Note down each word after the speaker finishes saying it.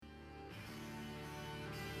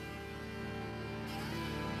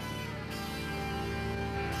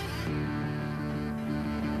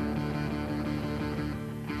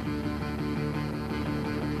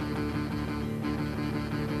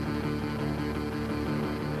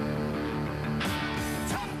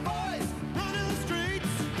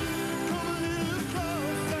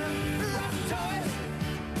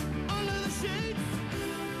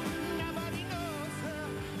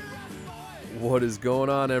What is going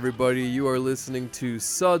on, everybody? You are listening to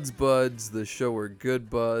Suds Buds, the show where good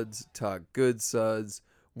buds talk good suds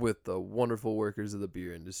with the wonderful workers of the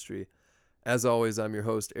beer industry. As always, I'm your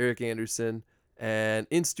host, Eric Anderson, and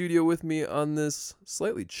in studio with me on this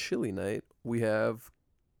slightly chilly night, we have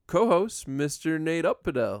co-host Mr. Nate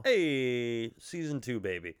Uppadell. Hey, season 2,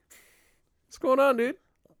 baby. What's going on, dude?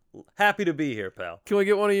 Happy to be here, pal. Can we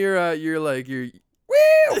get one of your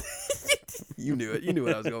woo? You knew it. You knew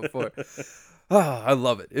what I was going for. I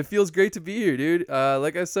love it. It feels great to be here, dude.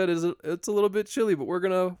 Like I said, it's a little bit chilly, but we're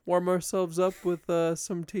going to warm ourselves up with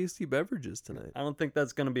some tasty beverages tonight. I don't think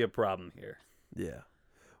that's going to be a problem here. Yeah.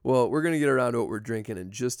 Well, we're going to get around to what we're drinking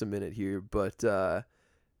in just a minute here, but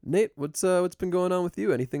Nate, what's been going on with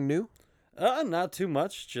you? Anything new? Not too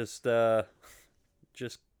much. Just COVID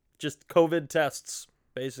tests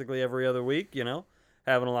basically every other week, you know.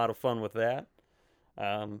 Having a lot of fun with that.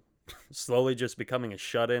 Slowly just becoming a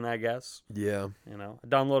shut-in, I guess. Yeah. You know, I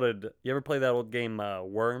downloaded. You ever play that old game,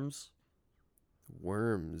 Worms?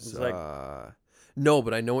 Worms. It's like- No,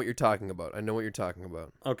 but I know what you're talking about.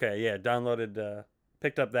 Okay, yeah. Downloaded,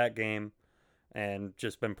 picked up that game, and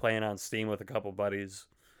just been playing on Steam with a couple buddies.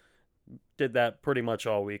 Did that pretty much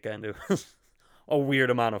all weekend. It was a weird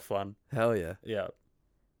amount of fun. Hell yeah. Yeah.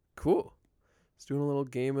 Cool. Just doing a little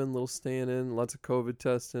gaming, a little staying in, lots of COVID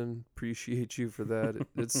testing. Appreciate you for that.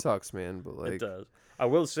 It sucks, man, but like It does. I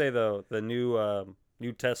will say though, the new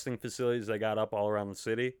testing facilities they got up all around the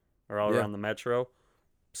city or all around the metro,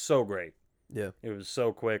 so great. Yeah. It was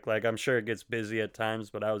so quick. Like I'm sure it gets busy at times,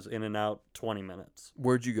 but I was in and out 20 minutes.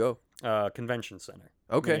 Where'd you go? Convention center.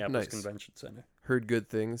 Okay, Minneapolis nice. Convention center. Heard good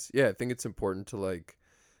things. Yeah, I think it's important to like,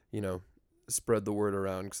 spread the word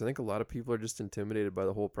around because I think a lot of people are just intimidated by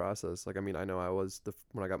the whole process. Like, I mean, I know I was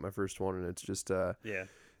when I got my first one, and it's just Yeah.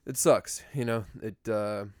 it sucks. It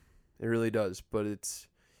really does. But it's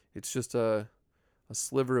just a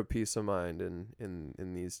sliver of peace of mind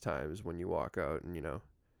in these times when you walk out and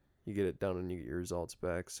you get it done and you get your results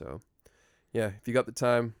back. So yeah, if you got the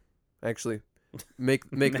time, actually make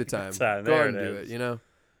the time. Go out and do it.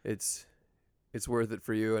 It's worth it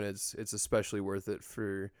for you, and it's especially worth it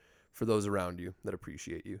for those around you that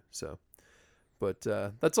appreciate you. So, but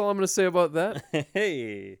that's all I'm gonna say about that.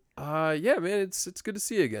 Hey. Yeah, man, it's good to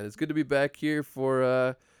see you again. It's good to be back here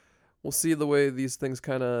for. We'll see the way these things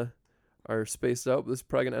kind of are spaced out. This is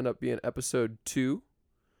probably gonna end up being episode 2.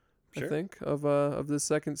 Sure. I think of this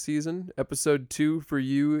second season. Episode 2 for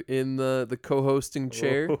you in the co-hosting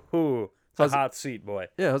chair. Ooh, it's a hot seat, boy.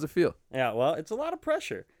 Yeah, how's it feel? Yeah, well, it's a lot of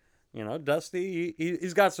pressure. You know, Dusty,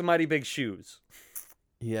 he's got some mighty big shoes.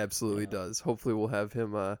 He absolutely does. Hopefully we'll have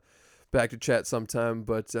him back to chat sometime.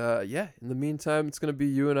 But yeah, in the meantime, it's gonna be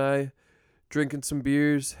you and I drinking some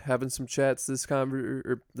beers, having some chats this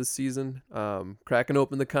season, cracking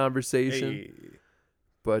open the conversation. Hey.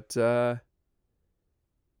 But yeah,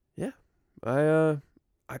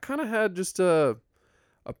 I kind of had just a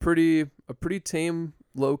pretty tame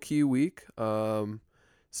low key week. Starting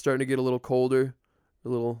to get a little colder. A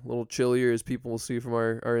little chillier, as people will see from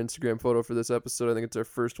our Instagram photo for this episode. I think it's our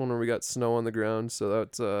first one where we got snow on the ground, so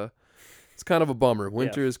that's it's kind of a bummer.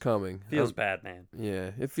 Winter is coming. Feels bad, man. Yeah,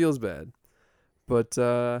 it feels bad. But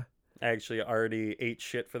I actually already ate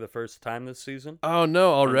shit for the first time this season. oh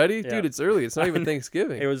no, already? Yeah. Dude, it's early. It's not even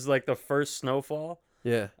Thanksgiving. It was like the first snowfall.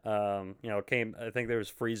 Yeah. It came. I think there was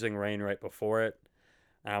freezing rain right before it.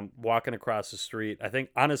 Walking across the street. I think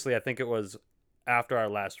it was after our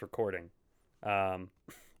last recording.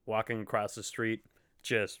 Walking across the street,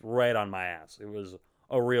 just right on my ass. It was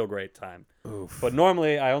a real great time. Oof. But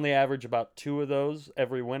normally I only average about 2 of those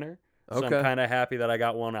every winter. So Okay. I'm kind of happy that I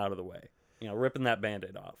got one out of the way. Ripping that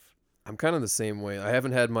Band-Aid off. I'm kind of the same way. I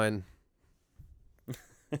haven't had mine,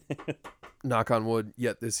 knock on wood,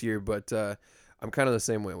 yet this year, but I'm kind of the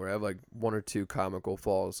same way where I have like 1 or 2 comical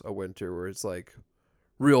falls a winter where it's like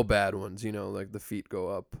real bad ones, like the feet go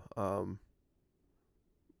up.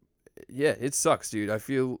 Yeah, it sucks, dude. I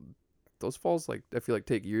feel those falls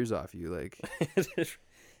take years off you. Like,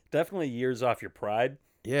 Definitely years off your pride.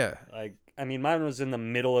 yeah, Like, I mean, mine was in the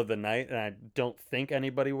middle of the night, and I don't think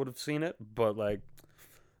anybody would have seen it. But like,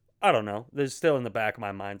 I don't know. There's still in the back of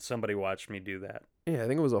my mind somebody watched me do that. yeah. I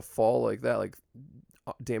think it was a fall like that, like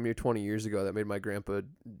damn near 20 years ago, that made my grandpa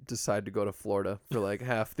decide to go to Florida for like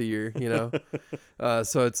half the year.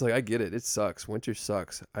 So it's like I get it. It sucks. Winter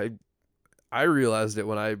sucks. I realized it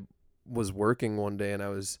when I was working one day and I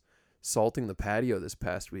was salting the patio this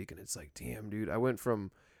past week, and it's like, damn, dude, I went from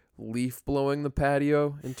leaf blowing the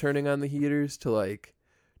patio and turning on the heaters to like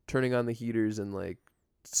turning on the heaters and like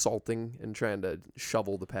salting and trying to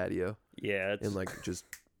shovel the patio Yeah, it's and like just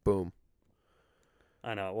boom.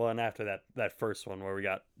 I know. Well, and after that first one where we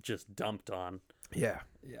got just dumped on. Yeah.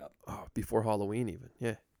 Yeah. Oh, before Halloween even.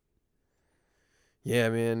 Yeah. Yeah,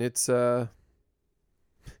 man, it's it's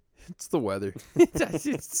the weather.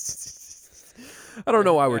 I don't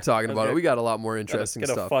know why we're talking about it. We got a lot more interesting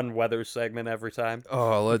get a stuff. fun weather segment every time.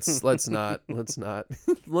 Oh, let's not.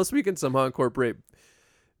 Unless we can somehow incorporate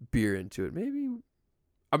beer into it. Maybe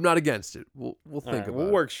I'm not against it. We'll think about We'll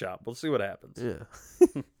it. workshop. We'll see what happens. Yeah.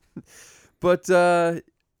 But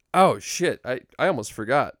oh shit, I almost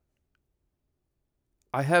forgot.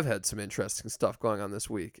 I have had some interesting stuff going on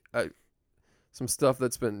this week. Some stuff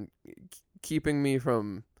that's been keeping me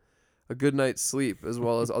from a good night's sleep, as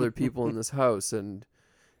well as other people in this house, and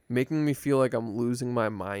making me feel like I'm losing my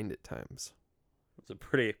mind at times. It's a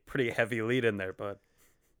pretty heavy lead in there, bud.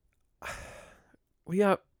 We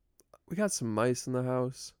got some mice in the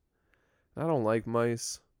house. I don't like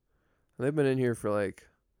mice. They've been in here for like,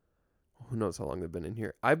 who knows how long they've been in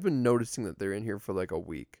here. I've been noticing that they're in here for like a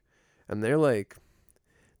week, and they're like,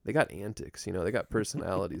 they got antics, you know, they got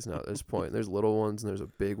personalities now at this point. There's little ones and there's a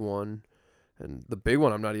big one. And the big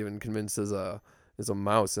one I'm not even convinced is a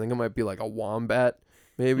mouse. I think it might be like a wombat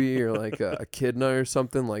maybe, or like a echidna or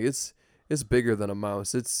something. Like it's bigger than a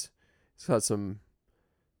mouse. It's got some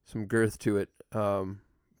girth to it. But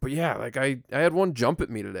yeah, like I had one jump at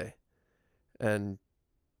me today. And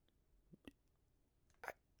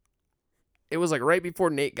it was like right before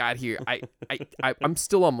Nate got here. I'm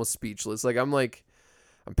still almost speechless. Like I'm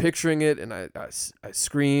picturing it, and I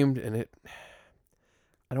screamed, and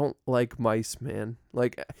I don't like mice, man.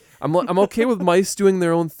 Like I'm okay with mice doing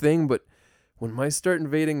their own thing, but when mice start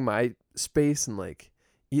invading my space and like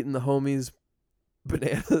eating the homies'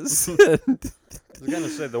 bananas, I was gonna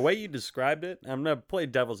say, the way you described it, I'm gonna play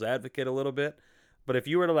devil's advocate a little bit, but if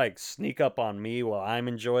you were to like sneak up on me while I'm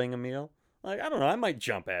enjoying a meal, like I don't know, I might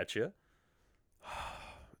jump at you.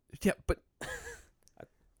 Yeah, but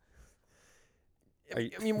I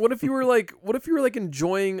mean, what if you were like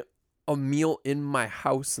enjoying a meal in my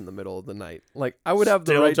house in the middle of the night? Like I would have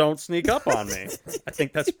the Still right. don't sneak up on me. I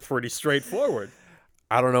think that's pretty straightforward.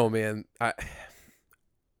 I don't know, man.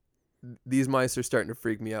 These mice are starting to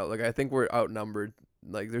freak me out. Like I think we're outnumbered.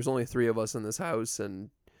 Like there's only 3 of us in this house,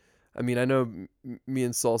 and I mean I know me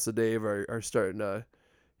and Salsa Dave are starting to,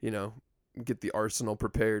 you know, get the arsenal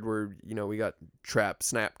prepared. Where you know we got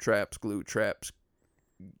snap traps, glue traps,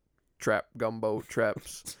 trap gumbo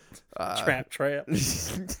traps, Trap.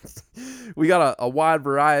 We got a wide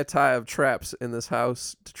variety of traps in this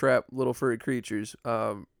house to trap little furry creatures.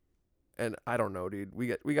 And I don't know, dude.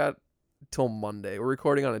 We got till Monday. We're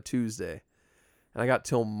recording on a Tuesday, and I got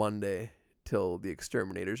till Monday till the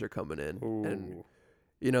exterminators are coming in. Ooh. And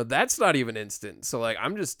you know that's not even instant. So like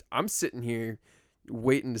I'm sitting here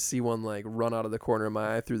waiting to see one like run out of the corner of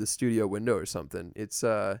my eye through the studio window or something. It's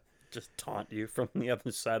just taunt you from the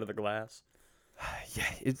other side of the glass.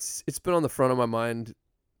 Yeah, it's been on the front of my mind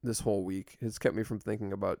this whole week. It's kept me from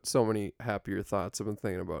thinking about so many happier thoughts. I've been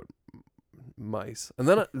thinking about mice,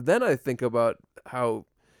 and then I think about how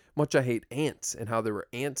much I hate ants and how there were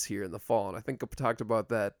ants here in the fall. And I think I talked about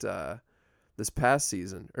that this past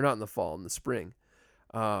season, or not in the fall, in the spring.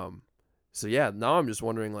 So yeah, now I'm just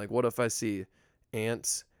wondering, like, what if I see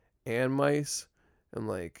ants and mice and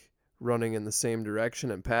like running in the same direction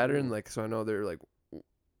and pattern, like, so I know they're like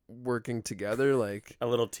working together, like a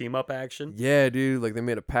little team up action. Yeah, dude, like they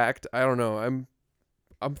made a pact. I don't know.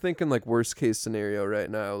 I'm thinking like worst case scenario right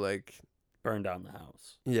now, like burn down the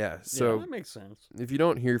house. Yeah, so that makes sense. If you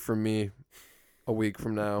don't hear from me a week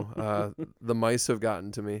from now, the mice have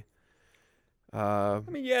gotten to me. I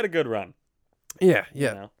mean, you had a good run. Yeah, You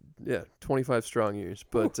know? yeah, 25 strong years,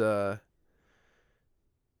 but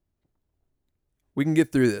we can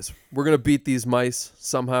get through this. We're gonna beat these mice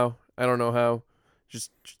somehow. I don't know how.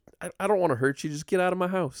 Just I don't want to hurt you. Just get out of my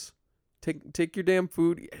house. Take your damn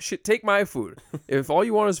food. Shit, take my food. If all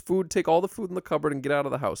you want is food, take all the food in the cupboard and get out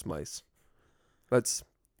of the house, mice. That's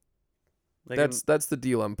the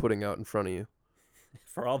deal I'm putting out in front of you.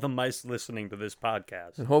 For all the mice listening to this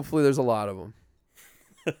podcast. And hopefully there's a lot of them.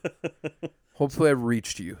 Hopefully I've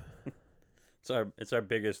reached you. It's our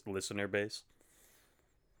biggest listener base.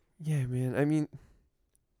 Yeah, man. I mean,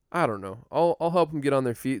 I don't know. I'll help them get on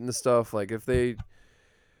their feet and stuff. Like if they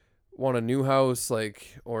want a new house,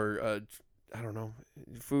 like, or I don't know,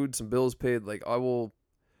 food, some bills paid, like I'll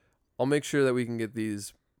make sure that we can get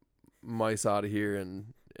these mice out of here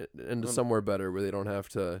and into somewhere better where they don't have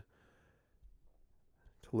to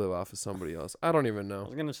live off of somebody else. I don't even know. I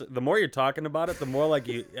was gonna say, the more you're talking about it, the more like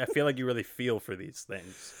I feel like you really feel for these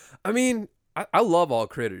things. I mean, I love all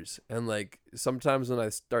critters, and like sometimes when I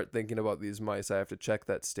start thinking about these mice, I have to check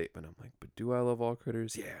that statement. I'm like, but do I love all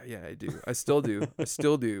critters? Yeah, I do. I still do. I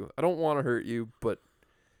still do. I don't want to hurt you, but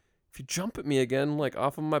if you jump at me again, like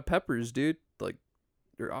off of my peppers, dude, like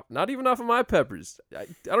you're not even off of my peppers. I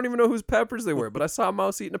don't even know whose peppers they were, but I saw a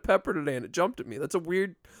mouse eating a pepper today, and it jumped at me. That's a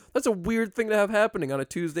weird thing to have happening on a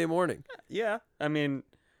Tuesday morning Yeah, I mean,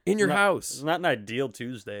 in your it's house. not an ideal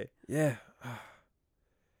Tuesday. Yeah.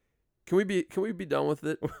 Can we be done with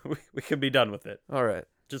it? We can be done with it. All right.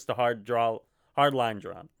 Just a hard line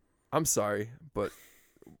drawn. I'm sorry, but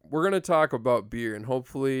we're gonna talk about beer, and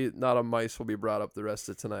hopefully not a mice will be brought up the rest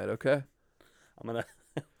of tonight. Okay.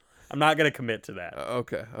 I'm not gonna commit to that.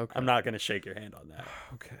 Okay. I'm not gonna shake your hand on that.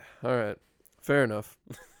 Okay. All right. Fair enough.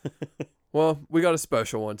 Well, we got a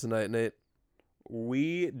special one tonight, Nate.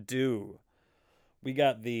 We do. We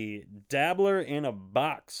got the Dabbler in a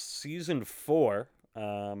Box Season 4.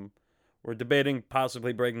 We're debating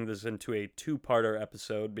possibly breaking this into a 2-parter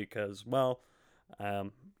episode because, well,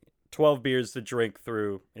 12 beers to drink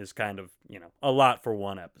through is kind of, a lot for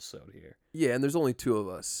one episode here. Yeah, and there's only 2 of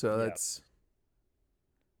us, so Yep. that's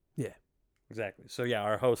yeah. Exactly. So, yeah,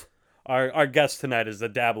 our host, our guest tonight is the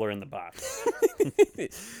Dabbler in the Box.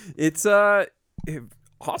 It's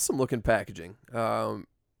awesome looking packaging.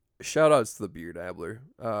 Shout outs to the Beer Dabbler.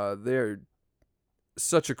 They're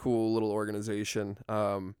such a cool little organization.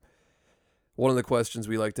 One of the questions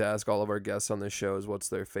we like to ask all of our guests on this show is what's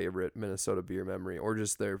their favorite Minnesota beer memory, or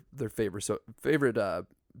just their favorite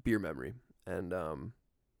beer memory. And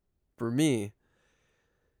for me,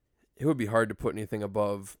 it would be hard to put anything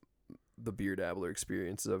above the Beer Dabbler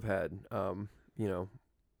experiences I've had.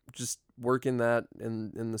 Just working that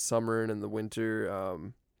in the summer and in the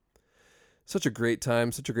winter. Such a great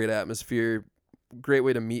time, such a great atmosphere, great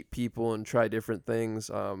way to meet people and try different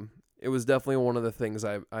things. It was definitely one of the things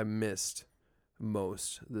I missed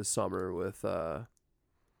most this summer with the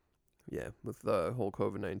whole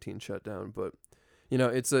COVID-19 shutdown. But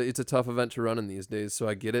it's a tough event to run in these days, so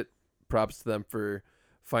I get it. Props to them for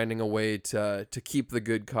finding a way to keep the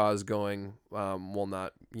good cause going while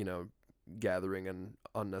not gathering an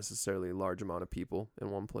unnecessarily large amount of people in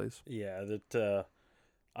one place. Yeah, that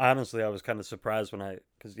honestly I was kind of surprised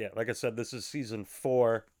because like I said, this is season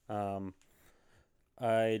 4.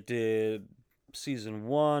 I did season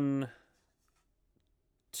 1,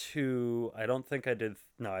 2. I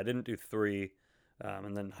didn't do 3,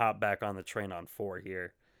 and then hop back on the train on 4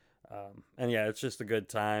 here. And yeah, it's just a good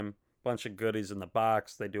time. Bunch of goodies in the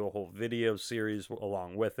box. They do a whole video series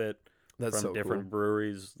along with it. That's from so different cool.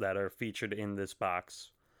 breweries that are featured in this box.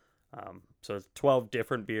 So it's 12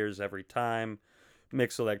 different beers every time.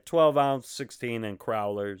 Mix of like 12 ounce, 16, and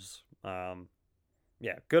crowlers.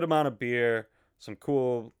 Good amount of beer. Some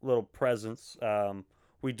cool little presents.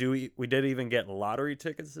 We did even get lottery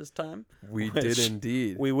tickets this time. We did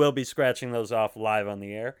indeed. We will be scratching those off live on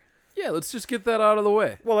the air. Yeah, let's just get that out of the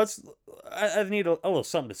way. Well, I need a little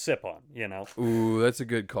something to sip on, Ooh, that's a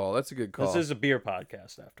good call. This is a beer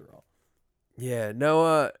podcast after all. Yeah.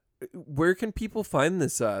 Now, where can people find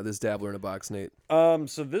this Dabbler in a Box, Nate?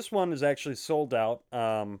 So this one is actually sold out.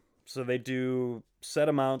 So they do set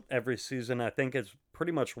them out every season. I think it's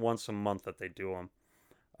pretty much once a month that they do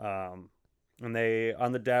them. And they,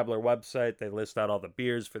 on the Dabbler website, they list out all the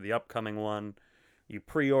beers for the upcoming one. You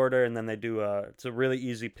pre-order, and then they do it's a really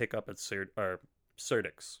easy pickup at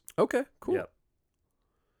Certix. Okay, cool. Yep.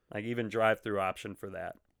 Like even drive-through option for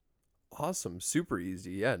that. Awesome, super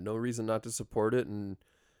easy. Yeah, no reason not to support it, and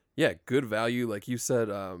yeah, good value. Like you said,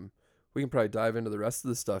 we can probably dive into the rest of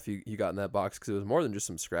the stuff you got in that box because it was more than just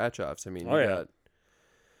some scratch offs. I mean,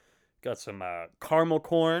 got some caramel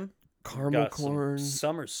corn, got some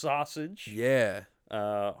summer sausage. Yeah,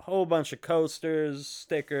 a whole bunch of coasters,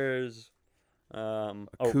 stickers. A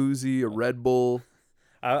koozie, a Red Bull.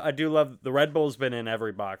 I do love the Red Bull's been in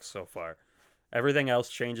every box so far. Everything else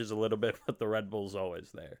changes a little bit, but the Red Bull's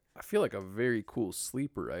always there. I feel like a very cool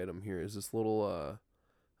sleeper item here is this little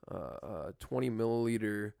 20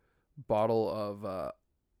 milliliter bottle of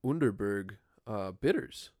Underberg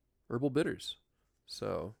bitters, herbal bitters.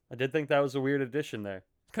 So I did think that was a weird addition there.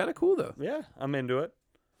 Kind of cool though. Yeah, I'm into it.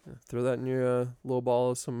 Yeah, throw that in your little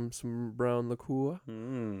ball of some brown liqueur.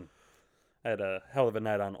 I had a hell of a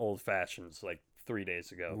night on Old Fashions like 3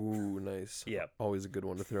 days ago. Ooh, nice. Yeah, always a good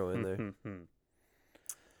one to throw in there.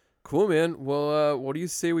 Cool, man. Well, what do you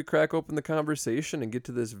say we crack open the conversation and get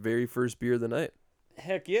to this very first beer of the night?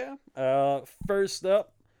 Heck yeah. First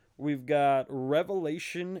up, we've got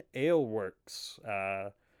Revelation Ale Works.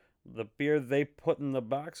 The beer they put in the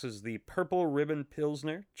box is the Purple Ribbon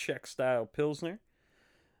Pilsner, Czech style Pilsner.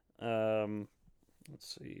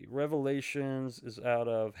 Let's see. Revelations is out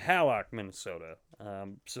of Hallock, Minnesota.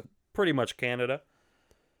 So pretty much Canada.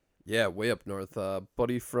 Yeah, way up north.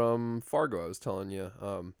 Buddy from Fargo, I was telling you.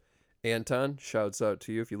 Anton, shouts out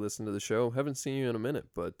to you if you listen to the show. Haven't seen you in a minute,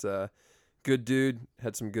 but good dude.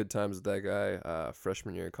 Had some good times with that guy.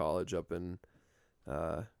 Freshman year of college up in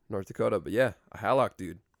North Dakota. But yeah, a Hallock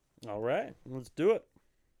dude. All right, let's do it.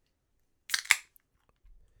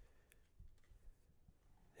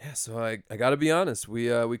 Yeah, so I got to be honest.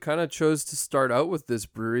 We kind of chose to start out with this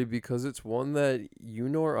brewery because it's one that you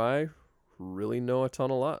nor I really know a ton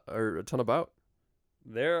about.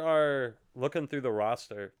 There are, looking through the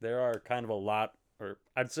roster, there are kind of a lot, or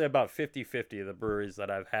I'd say about 50-50 of the breweries that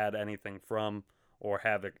I've had anything from or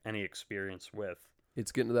have any experience with.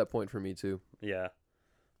 It's getting to that point for me too. Yeah.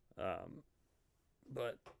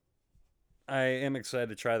 But I am excited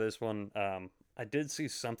to try this one. I did see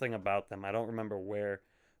something about them. I don't remember where,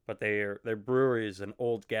 but their brewery is an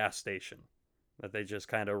old gas station that they just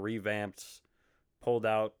kind of revamped, pulled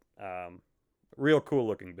out. Real cool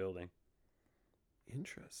looking building.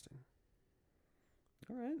 Interesting.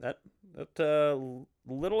 All right, that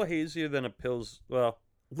little hazier than a Pils. Well,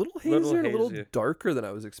 A little hazier, Little and a little hazier. darker than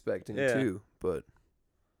I was expecting Yeah. too. But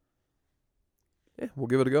yeah, we'll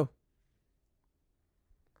give it a go.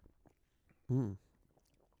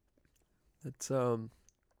 That's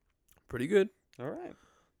pretty good. all right.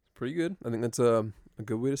 Pretty good. I think that's a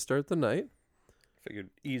good way to start the night. Figured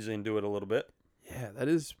ease into it a little bit. Yeah, that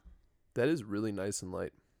is really nice and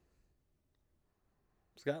light.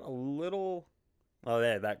 It's got a little. Oh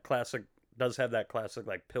yeah, that classic does have that classic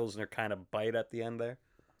like Pilsner kind of bite at the end there.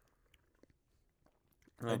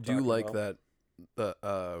 I do like that.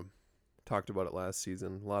 Talked about it last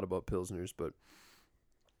season. A lot about Pilsners, but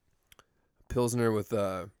Pilsner with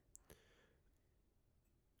that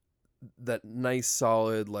nice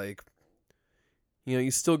solid, like,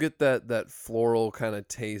 you still get that floral kind of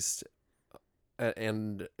taste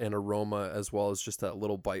and aroma, as well as just that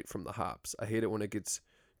little bite from the hops. I hate it when it gets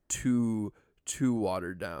too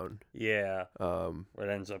watered down. Yeah. Where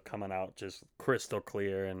it ends up coming out just crystal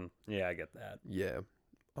clear, and yeah, I get that. Yeah,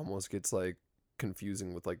 almost gets like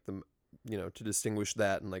confusing with like the, to distinguish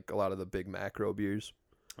that and like a lot of the big macro beers.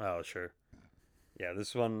 Oh sure. Yeah,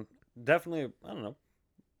 this one definitely. I don't know.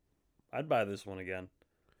 I'd buy this one again.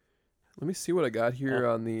 Let me see what I got here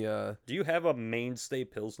on the. Do you have a mainstay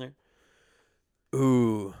Pilsner?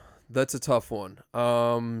 Ooh, that's a tough one.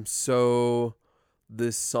 So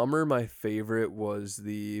this summer my favorite was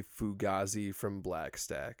the Fugazi from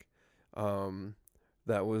Blackstack.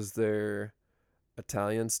 That was their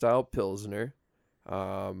Italian style Pilsner.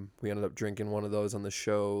 We ended up drinking one of those on the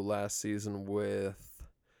show last season with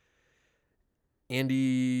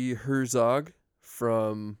Andy Herzog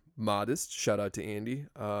from Modest. Shout out to Andy.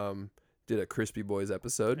 Did a Crispy Boys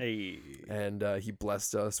episode. Hey. And he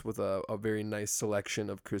blessed us with a very nice selection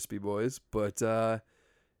of Crispy Boys. But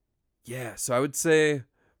yeah, so I would say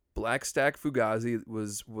Blackstack Fugazi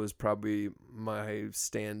was probably my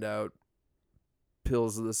standout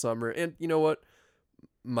pills of the summer. And you know what?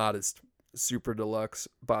 Modest Super Deluxe,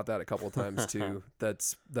 bought that a couple times too.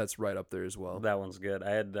 That's right up there as well. That one's good.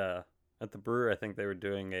 I had at the brewer, I think they were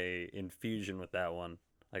doing a infusion with that one,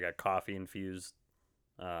 like a coffee infused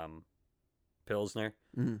Pilsner.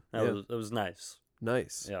 It was nice.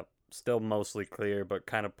 Nice. Yep. Still mostly clear, but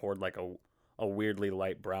kind of poured like a weirdly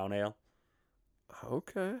light brown ale.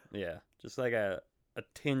 Okay. Yeah, just like a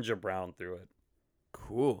tinge of brown through it.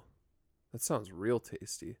 Cool. That sounds real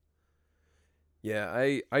tasty.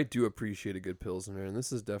 Yeah, I do appreciate a good Pilsner, and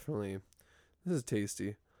this is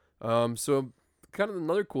tasty. So kind of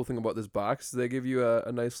another cool thing about this box is they give you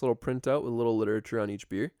a nice little printout with a little literature on each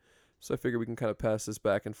beer. So I figure we can kind of pass this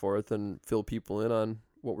back and forth and fill people in on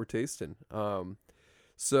what we're tasting.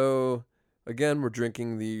 So again, we're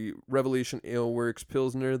drinking the Revelation Ale Works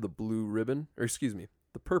Pilsner, the blue ribbon,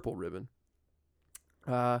 the purple ribbon.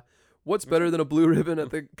 What's better than a blue ribbon at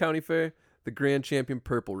the county fair? The Grand Champion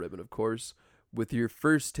Purple Ribbon, of course. With your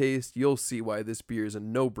first taste, you'll see why this beer is a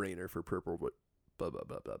no-brainer for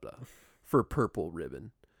for Purple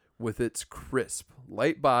Ribbon. With its crisp,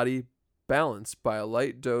 light body, balanced by a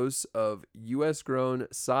light dose of U.S.-grown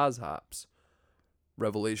Saaz hops,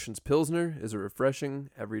 Revelations Pilsner is a refreshing,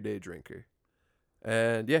 everyday drinker.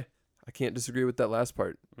 And yeah, I can't disagree with that last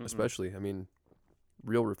part, especially. I mean,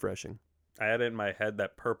 real refreshing. I had it in my head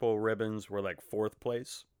that Purple Ribbons were like fourth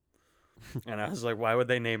place. And I was like, why would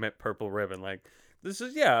they name it Purple Ribbon? Like, this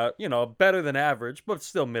is, better than average, but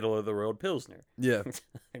still middle of the road Pilsner. Yeah.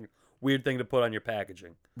 Weird thing to put on your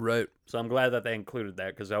packaging. Right. So I'm glad that they included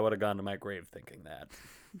that, because I would have gone to my grave thinking that.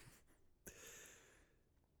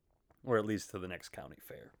 or at least to the next county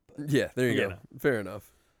fair. But, Yeah, there you You go. know. Fair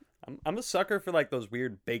enough. I'm a sucker for like those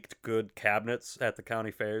weird baked good cabinets at the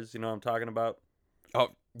county fairs. You know what I'm talking about? Oh,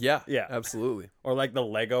 yeah. Yeah. Absolutely. Or like the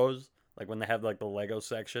Legos, like when they have like the Lego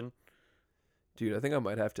section. Dude, I think I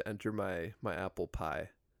might have to enter my apple pie.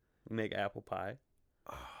 You make apple pie.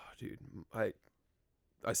 Oh, dude, I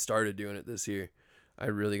started doing it this year. I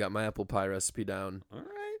really got my apple pie recipe down All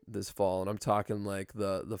right. this fall, and I'm talking like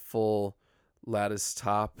the full lattice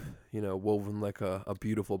top, woven like a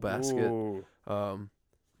beautiful basket. Ooh.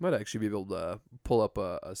 Might actually be able to pull up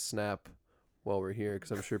a snap while we're here,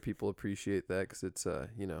 because I'm sure people appreciate that, because it's an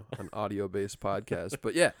audio based podcast.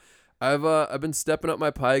 But yeah, I've been stepping up my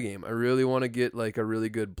pie game. I really want to get like a really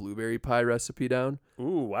good blueberry pie recipe down.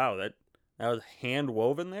 Ooh, wow. That was hand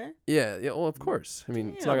woven there? Yeah, well, of course. I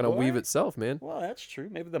mean, it's not Damn, gonna weave boy. itself, man. Well, that's true.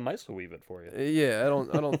 Maybe the mice will weave it for you. Yeah, I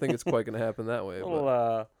don't think it's quite gonna happen that way.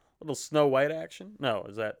 Little Snow White action? No,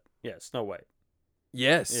 is that Snow White.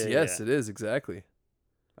 Yes, Yeah, yes, yeah. it is exactly.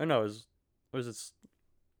 Oh no, is it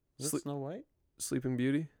Sleep- Snow White? Sleeping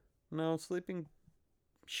Beauty. No, Sleeping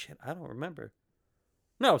shit, I don't remember.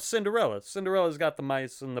 No, Cinderella. Cinderella's got the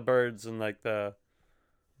mice and the birds and like the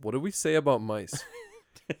What did we say about mice?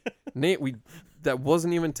 Nate, that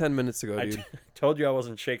wasn't even 10 minutes ago, I dude. told you I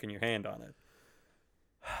wasn't shaking your hand on it.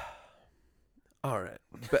 All right,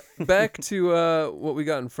 back to what we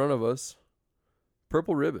got in front of us.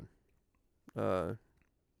 Purple Ribbon. Yeah,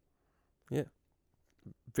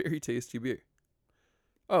 very tasty beer.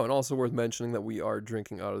 Oh, and also worth mentioning that we are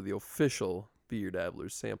drinking out of the official Beer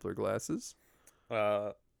Dabblers sampler glasses.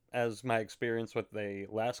 As my experience with the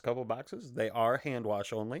last couple boxes, they are hand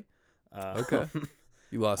wash only. Okay.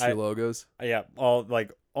 You lost your logos. Yeah, all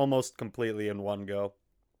like almost completely in one go.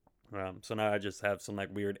 So now I just have some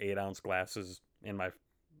like weird 8-ounce glasses in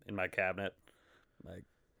my cabinet. Like,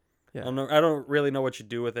 Yeah. I don't really know what you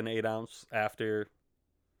do with an 8-ounce after.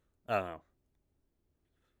 I don't know.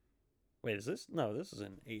 Wait, is this? No, this is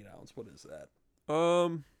an 8-ounce. What is that?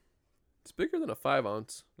 It's bigger than a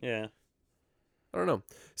 5-ounce. Yeah. I don't know.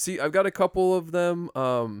 See, I've got a couple of them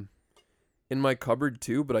in my cupboard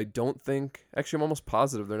too, but I don't think. Actually, I'm almost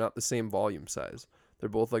positive they're not the same volume size. They're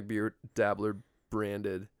both like Beer Dabbler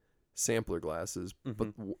branded sampler glasses, but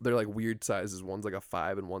they're like weird sizes. One's like a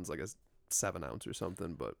 5 and one's like a 7-ounce or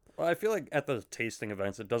something. But Well, I feel like at the tasting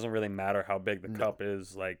events, it doesn't really matter how big the cup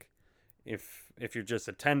is. Like, if you're just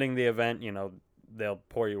attending the event, they'll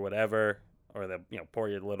pour you whatever, or they'll pour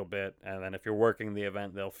you a little bit, and then if you're working the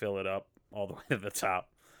event, they'll fill it up all the way to the top.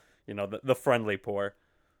 The friendly pour.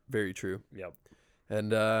 very true. Yep.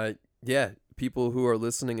 And yeah, people who are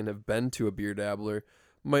listening and have been to a Beer Dabbler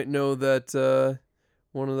might know that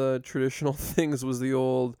one of the traditional things was the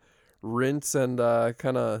old rinse and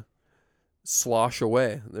kind of slosh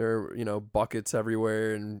away. There are, buckets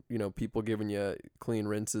everywhere and, people giving you clean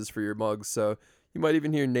rinses for your mugs. So you might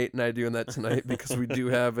even hear Nate and I doing that tonight because we do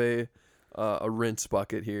have a rinse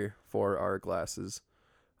bucket here for our glasses.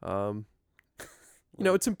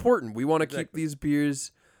 It's important. We want to keep these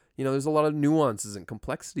beers. There's a lot of nuances and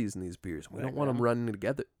complexities in these beers. We don't want them running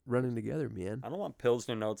together, man. I don't want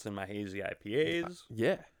Pilsner notes in my hazy IPAs.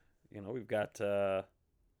 Yeah. We've got a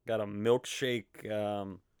milkshake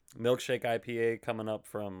IPA coming up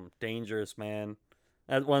from Dangerous Man.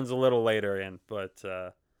 That one's a little later in, but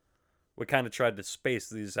we kind of tried to space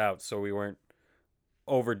these out so we weren't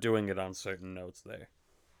overdoing it on certain notes there.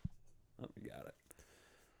 Oh, we got it.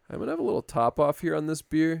 I'm going to have a little top off here on this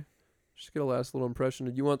beer. Just get a last little impression.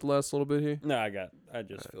 Did you want the last little bit here? No, I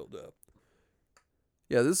just filled up.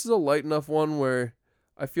 Yeah, this is a light enough one where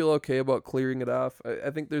I feel okay about clearing it off.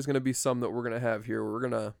 I think there's going to be some that we're going to have here where we're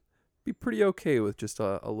going to be pretty okay with just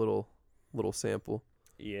a little sample.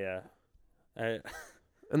 Yeah. And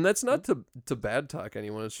that's not to bad talk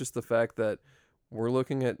anyone. It's just the fact that we're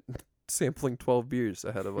looking at sampling 12 beers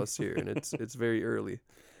ahead of us here, and it's very early.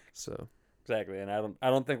 So exactly, and I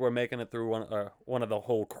don't think we're making it through one of the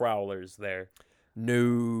whole crowlers there.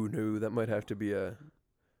 No, that might have to be an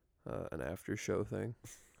after show thing.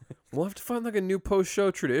 We'll have to find like a new post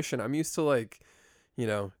show tradition. I'm used to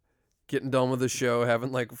getting done with the show,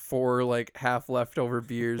 having like 4 half leftover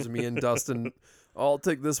beers. Me and Dustin, I'll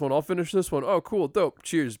take this one. I'll finish this one. Oh, cool, dope.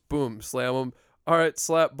 Cheers, boom, slam them. All right,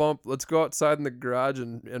 slap, bump. Let's go outside in the garage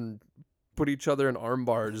and put each other in arm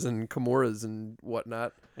bars and kimuras and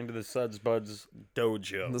whatnot. Into the Suds Buds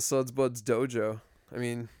dojo. The Suds Buds dojo. I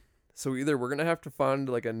mean, so either we're gonna have to find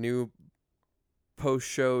like a new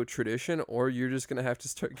post-show tradition, or you're just gonna have to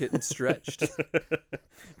start getting stretched.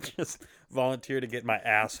 Just volunteer to get my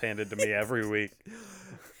ass handed to me every week.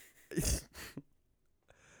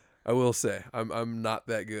 I will say I'm not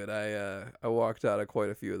that good. I walked out of quite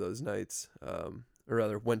a few of those nights, or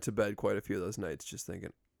rather went to bed quite a few of those nights, just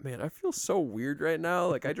thinking, man, I feel so weird right now.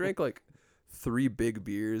 Like I drank like 3 big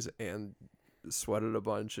beers and sweated a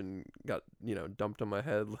bunch and got dumped on my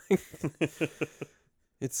head.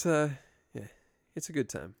 It's yeah, it's a good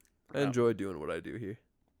time. I enjoy doing what I do here.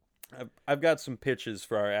 I've got some pitches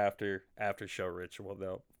for our after show ritual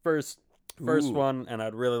though. First Ooh. one, and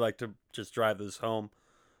I'd really like to just drive this home.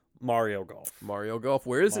 Mario Golf. Mario Golf.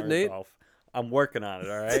 Where is it, Mario Nate? Golf. I'm working on it,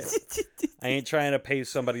 all right? I ain't trying to pay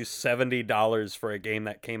somebody $70 for a game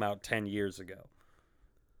that came out 10 years ago.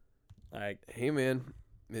 Like, hey man,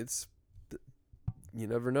 you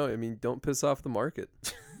never know. I mean, don't piss off the market.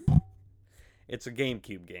 it's a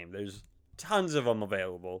GameCube game. There's tons of them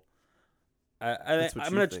available. That's what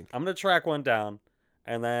I'm you gonna think. I'm gonna track one down,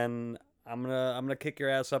 and then I'm gonna kick your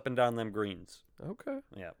ass up and down them greens. Okay.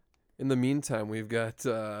 Yeah. In the meantime, we've got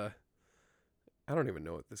I don't even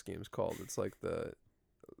know what this game's called. It's like the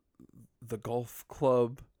golf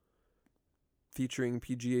club featuring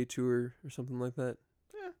PGA Tour or something like that.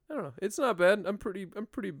 Yeah, I don't know. It's not bad. I'm pretty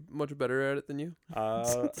much better at it than you.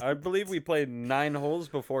 I believe we played 9 holes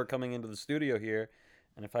before coming into the studio here,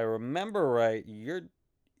 and if I remember right,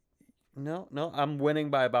 no, I'm winning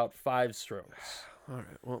by about 5 strokes. All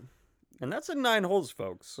right. Well, And that's in 9 holes,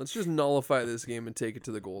 folks. let's just nullify this game and take it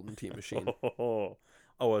to the Golden Tee machine. Oh,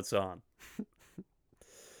 it's on.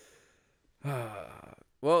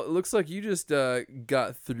 Well, it looks like you just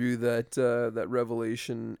got through that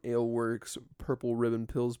Revelation Ale Works Purple Ribbon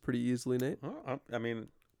Pills pretty easily, Nate. Oh, I mean,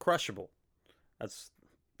 crushable. That's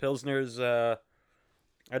Pilsner's. I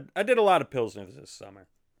did a lot of Pilsners this summer.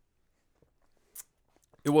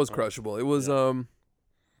 It was crushable. It was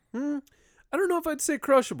I don't know if I'd say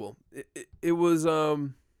crushable. It was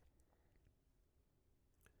it's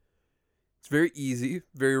very easy,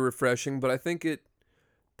 very refreshing, but I think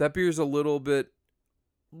that beer's a little bit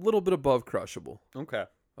above crushable. Okay.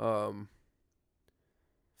 I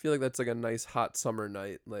feel like that's like a nice hot summer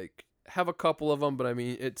night. Like have a couple of them, but I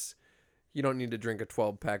mean you don't need to drink a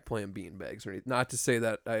 12-pack playing beanbags or anything. Not to say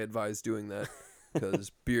that I advise doing that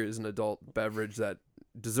because beer is an adult beverage that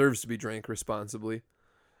deserves to be drank responsibly.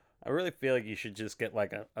 I really feel like you should just get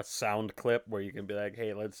like a sound clip where you can be like,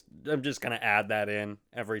 hey, I'm just going to add that in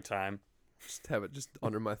every time. Just have it just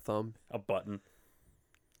under my thumb. A button.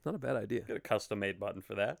 It's not a bad idea. Get a custom made button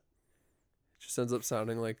for that. It just ends up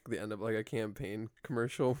sounding like the end of like a campaign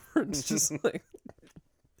commercial where it's just like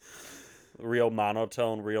Real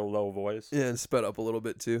monotone, real low voice. yeah, and sped up a little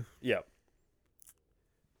bit too. Yep.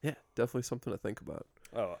 Yeah, definitely something to think about.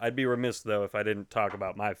 Oh, I'd be remiss though if I didn't talk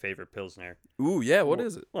about my favorite Pilsner. Ooh, yeah, what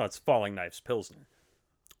is it? Well, it's Falling Knife's Pilsner.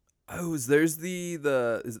 Oh, there's the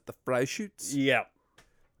is it the Freischütz? Yep.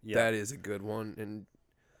 That is a good one, and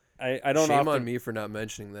I don't shame often... on me for not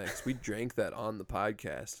mentioning that because we drank that on the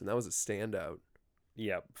podcast, and that was a standout.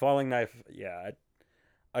 Yeah, Falling Knife. Yeah,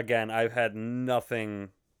 again, I've had nothing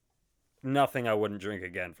I wouldn't drink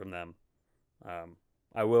again from them.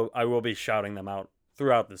 I will be shouting them out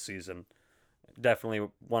throughout the season. Definitely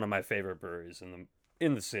one of my favorite breweries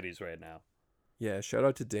in the cities right now. Yeah, shout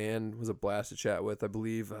out to Dan. It was a blast to chat with. I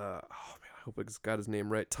believe. Oh man, I hope I got his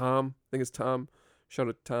name right. Tom. I think it's Tom. Shout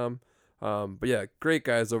out to Tom. But yeah, great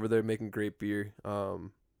guys over there making great beer.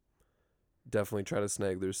 Definitely try to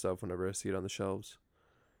snag their stuff whenever I see it on the shelves.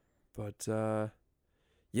 But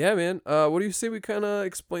yeah, man. What do you say we kind of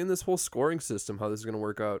explain this whole scoring system, how this is gonna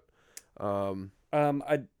work out?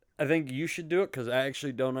 I think you should do it because I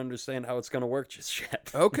actually don't understand how it's gonna work just yet.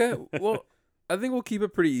 Okay. Well, I think we'll keep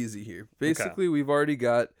it pretty easy here. Basically, we've already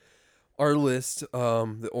got our list,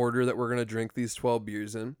 the order that we're gonna drink these 12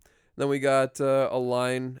 beers in. Then we got a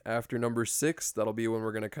line after number 6. That'll be when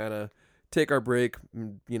we're going to kind of take our break.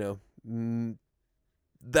 That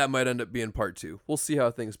might end up being part 2. We'll see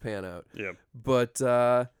how things pan out. Yeah. But,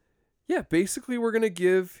 yeah, basically we're going to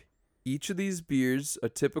give each of these beers a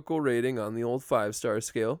typical rating on the old 5-star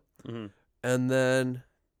scale. Mm-hmm. And then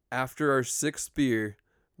after our 6th beer,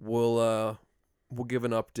 we'll give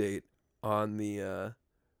an update on the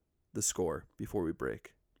score before we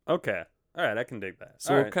break. Okay. All right, I can dig that.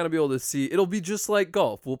 So we'll kind of be able to see. It'll be just like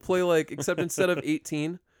golf. We'll play except instead of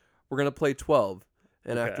 18, we're going to play 12.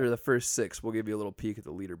 And after the first 6, we'll give you a little peek at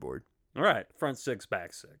the leaderboard. All right, front 6,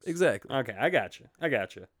 back 6. Exactly. Okay, I got you.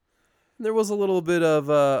 There was a little bit of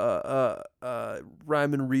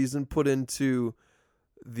rhyme and reason put into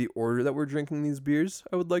the order that we're drinking these beers,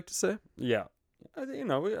 I would like to say. Yeah.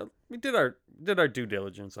 We did our due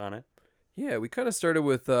diligence on it. Yeah, we kind of started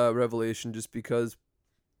with Revelation just because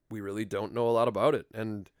we really don't know a lot about it,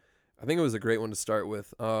 and I think it was a great one to start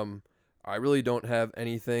with. I really don't have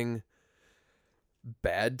anything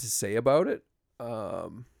bad to say about it. I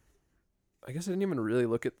guess I didn't even really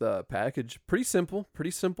look at the package. Pretty simple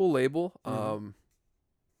label.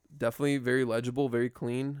 Definitely very legible, very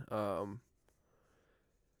clean.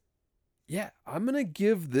 Yeah, I'm gonna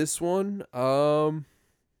give this one. I'm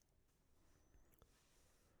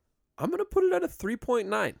gonna put it at a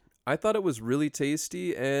 3.9. I thought it was really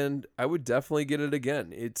tasty, and I would definitely get it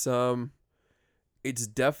again. It's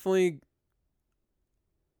definitely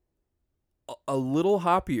a little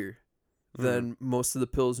hoppier than most of the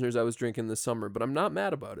Pilsners I was drinking this summer, but I'm not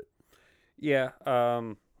mad about it. Yeah.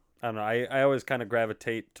 I don't know. I always kind of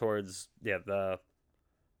gravitate towards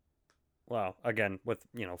well, again, with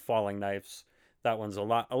Falling Knives, that one's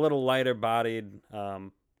a little lighter bodied, a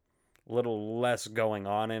little less going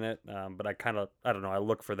on in it. But I don't know. I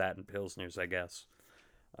look for that in Pilsners, I guess.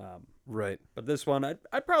 Right. But this one,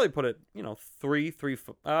 I'd probably put it, probably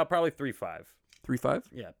 3.5. 3.5?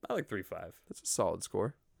 Yeah, I like 3.5. That's a solid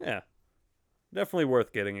score. Yeah, definitely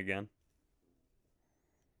worth getting again.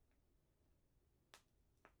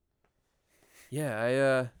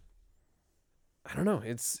 Yeah, I don't know.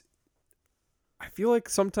 I feel like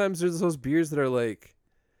sometimes there's those beers that are like,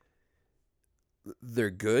 they're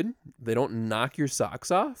good. They don't knock your socks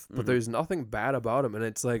off, but there's nothing bad about them. And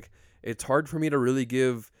it's like, it's hard for me to really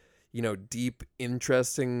give, deep,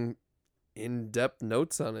 interesting, in-depth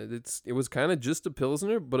notes on it. It was kind of just a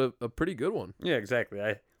Pilsner, but a pretty good one. Yeah, exactly.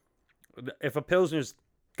 If a Pilsner's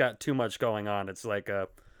got too much going on, it's like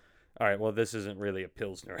all right, well, this isn't really a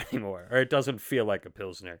Pilsner anymore, or it doesn't feel like a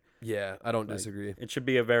Pilsner. Yeah, I don't disagree. It should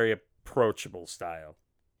be a very approachable style,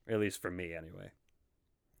 at least for me anyway.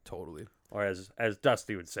 Totally. Or as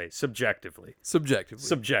Dusty would say, subjectively.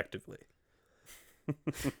 Subjectively.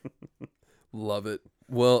 Love it.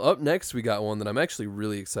 Well, up next we got one that I'm actually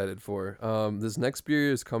really excited for. This next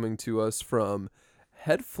beer is coming to us from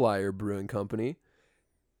Head Flyer Brewing Company.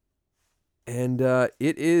 And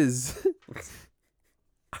it is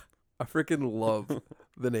I freaking love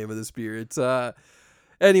the name of this beer. It's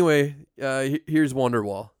anyway, here's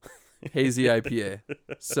Wonderwall Hazy IPA.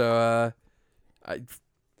 So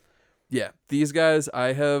these guys,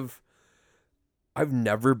 I've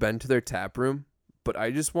never been to their tap room, but I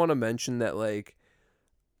just want to mention that, like,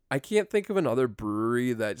 I can't think of another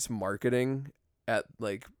brewery that's marketing at,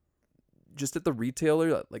 like, just at the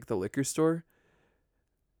retailer, like the liquor store,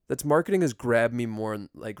 that's marketing has grabbed me more,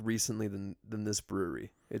 like, recently than this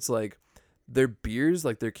brewery. It's like their beers,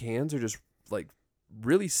 like their cans are just like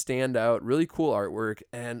really stand out, really cool artwork,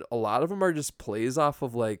 and a lot of them are just plays off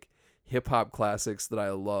of like hip hop classics that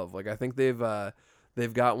I love. Like I think they've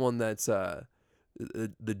got one that's the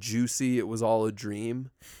Juicy It Was All a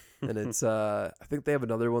Dream, and it's I think they have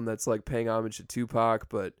another one that's like paying homage to Tupac,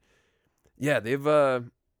 but yeah, they've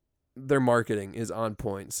their marketing is on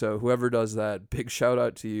point. So whoever does that, big shout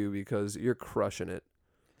out to you because you're crushing it.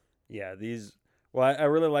 Yeah, well, I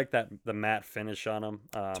really like the matte finish on them.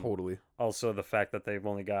 Totally. Also, the fact that they've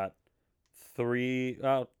only got three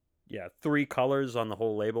colors on the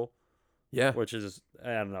whole label. Yeah. Which is,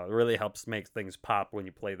 I don't know, it really helps make things pop when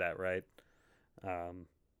you play that right. I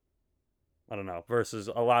don't know, versus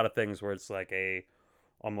a lot of things where it's like a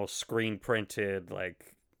almost screen printed like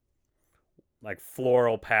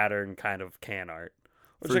floral pattern kind of can art.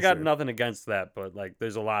 Which I got nothing against that, but like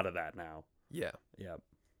there's a lot of that now. Yeah. Yeah.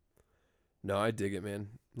 No, I dig it, man.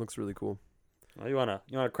 Looks really cool. Well, you wanna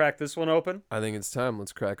crack this one open? I think it's time.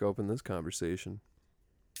 Let's crack open this conversation.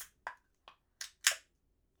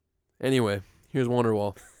 Anyway, here's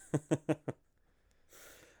Wonderwall.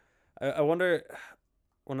 I wonder,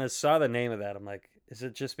 when I saw the name of that, I'm like, is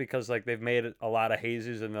it just because like they've made a lot of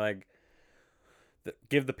hazies and like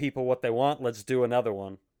give the people what they want? Let's do another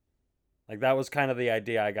one. Like that was kind of the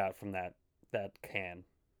idea I got from that can.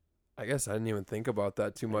 I guess I didn't even think about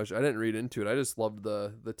that too much. I didn't read into it. I just loved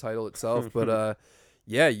the title itself. But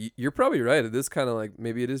yeah, you're probably right. It is kind of like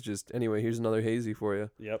maybe it is just anyway. Here's another hazy for you.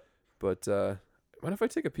 Yep. But mind if I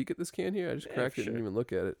take a peek at this can here? I just cracked it and didn't even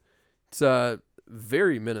look at it. It's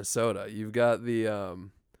very Minnesota. You've got the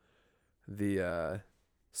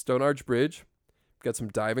Stone Arch Bridge. You've got some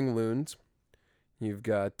diving loons. You've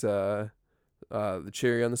got the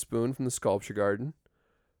cherry on the spoon from the Sculpture Garden.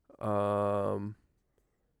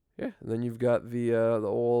 Yeah, and then you've got the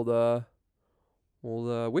old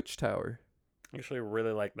Witch Tower. I actually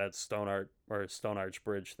really like that Stone Arch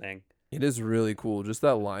Bridge thing. It is really cool. Just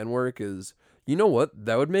that line work is, you know what?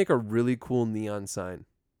 That would make a really cool neon sign.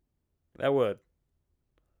 That would.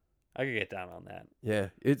 I could get down on that. Yeah,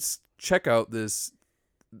 check out this.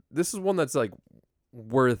 This is one that's like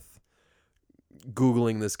worth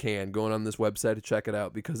Googling this can, going on this website to check it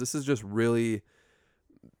out, because this is just really,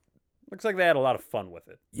 Looks like they had a lot of fun with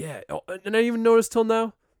it. yeah. Oh, and I didn't even noticed till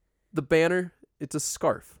now, the banner, it's a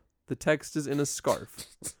scarf. The text is in a scarf.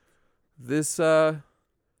 This, then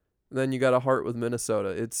you got a heart with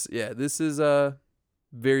Minnesota. This is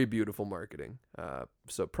very beautiful marketing.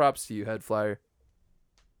 So props to you, Head Flyer.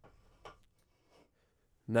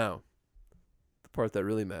 Now, the part that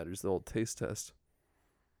really matters, the old taste test.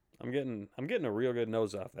 I'm getting a real good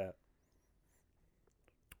nose off that.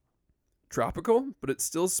 Tropical, but it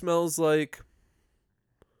still smells like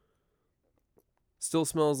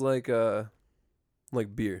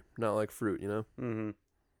beer, not like fruit, you know? Mm-hmm.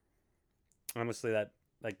 Honestly,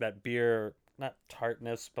 that beer, not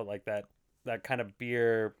tartness, but like that kind of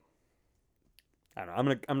beer. I don't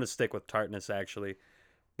know. I'm gonna stick with tartness actually,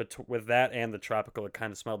 but with that and the tropical, it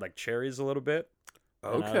kind of smelled like cherries a little bit.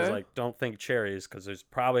 And I was Okay. like, don't think cherries because there's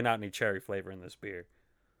probably not any cherry flavor in this beer.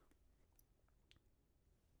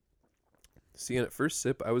 Seeing at first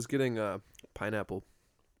sip, I was getting pineapple.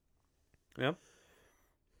 Yep.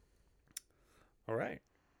 All right.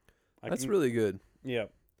 That's really good. Yeah.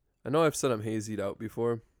 I know I've said I'm hazied out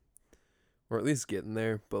before, or at least getting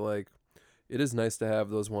there, but like, it is nice to have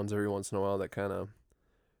those ones every once in a while that kind of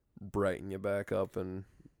brighten you back up and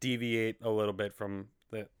Deviate a little bit from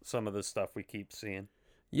some of the stuff we keep seeing.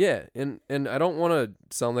 yeah, and I don't want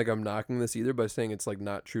to sound like I'm knocking this either by saying it's like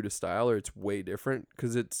not true to style or it's way different,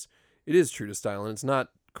 because it is true to style and it's not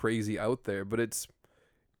crazy out there, but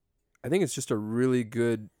I think it's just a really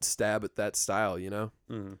good stab at that style, you know?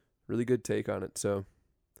 Mm-hmm. Really good take on it. So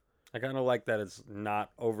I kind of like that it's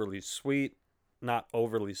not overly sweet, not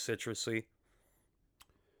overly citrusy.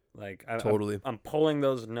 Like totally. I'm pulling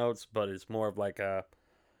those notes, but it's more of like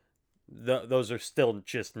those are still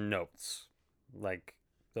just notes. Like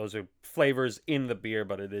those are flavors in the beer,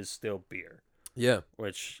 but it is still beer. Yeah.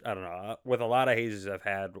 Which I don't know. With a lot of hazes I've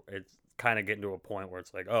had, it's kind of getting to a point where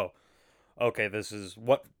it's like, oh, okay, this is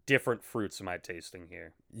what different fruits am I tasting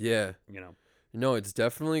here? Yeah. You know. No, it's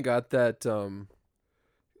definitely got that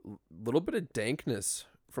little bit of dankness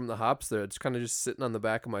from the hops there. It's kind of just sitting on the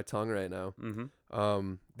back of my tongue right now.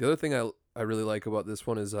 Mm-hmm. The other thing I really like about this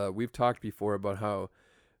one is we've talked before about how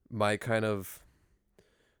my kind of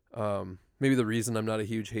maybe the reason I'm not a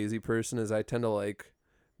huge hazy person is I tend to like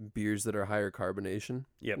beers that are higher carbonation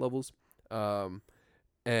levels. And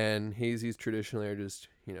hazies traditionally are just,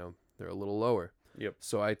 they're a little lower. Yep.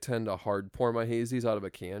 So I tend to hard pour my hazies out of a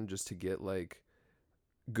can just to get like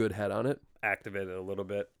good head on it. Activate it a little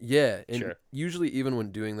bit. Yeah, and Sure. usually even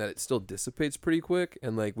when doing that, it still dissipates pretty quick.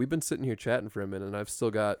 And like we've been sitting here chatting for a minute, and I've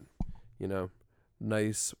still got,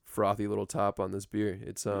 nice frothy little top on this beer.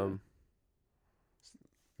 It's yeah,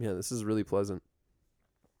 this is really pleasant.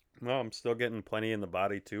 Well, I'm still getting plenty in the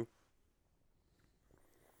body too.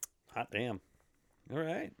 Hot damn. All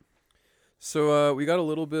right. So we got a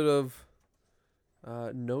little bit of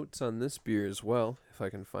notes on this beer as well, if I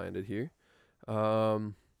can find it here.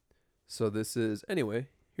 So this is, anyway,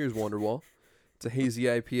 here's Wonderwall. It's a hazy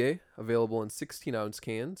IPA, available in 16-ounce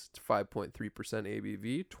cans. It's 5.3%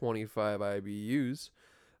 ABV, 25 IBUs.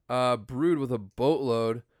 Brewed with a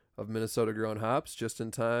boatload of Minnesota-grown hops, just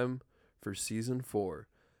in time for Season 4.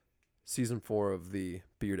 Season 4 of the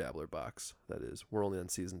Beer Dabbler box, that is. We're only on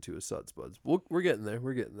Season 2 of Suds Buds. We're getting there.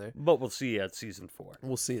 We're getting there. But we'll see you at Season 4.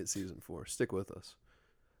 We'll see it Season 4. Stick with us.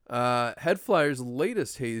 Head Flyer's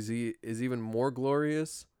latest hazy is even more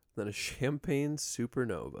glorious than a Champagne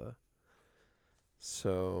Supernova.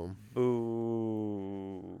 So,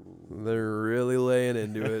 Boo. they're really laying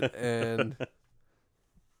into it, and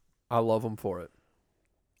I love them for it.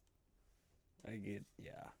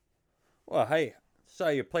 Yeah. Well, hey, saw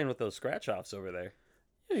you playing with those scratch offs over there.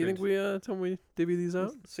 Yeah, you think we tell me we divvy these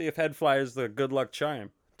out? Let's see if Head Flyer's the good luck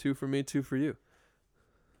charm. 2 for me, 2 for you.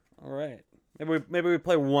 All right. Maybe we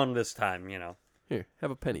play one this time, Here,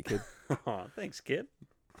 have a penny, kid. Oh, thanks, kid.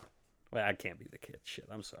 Well, I can't be the kid. Shit,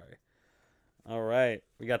 I'm sorry. All right.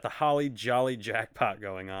 We got the Holly Jolly jackpot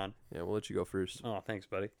going on. Yeah, we'll let you go first. Oh, thanks,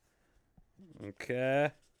 buddy.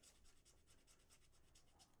 Okay.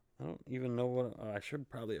 I don't even know what... I should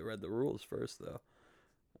probably have read the rules first, though.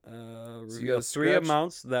 So you Reveal gotta 3 scratch-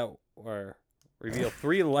 amounts that... Or reveal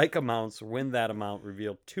 3 like amounts, win that amount.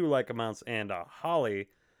 Reveal 2 like amounts and a Holly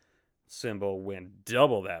symbol, win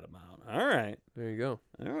double that amount. All right. There you go.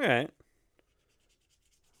 All right.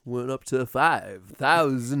 Went up to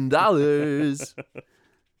 $5,000.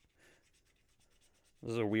 This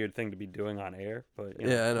is a weird thing to be doing on air, but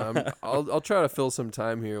Yeah, I know. I'll try to fill some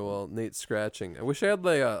time here while Nate's scratching. I wish I had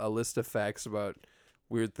like a list of facts about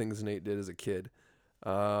weird things Nate did as a kid.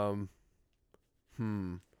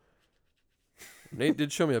 Nate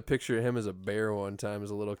did show me a picture of him as a bear one time as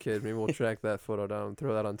a little kid. Maybe we'll track that photo down and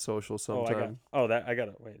throw that on social sometime. I got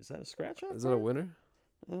it. Wait, is that a scratch off? Is that a winner?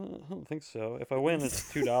 I don't think so. If I win,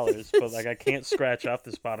 it's $2. But like, I can't scratch off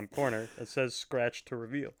this bottom corner. It says "scratch to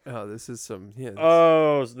reveal." Oh, this is some. Yeah.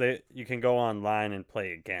 Oh, so you can go online and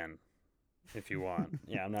play again if you want.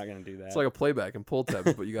 Yeah, I'm not gonna do that. It's like a playback and pull tab,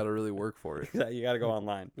 but you got to really work for it. You got to go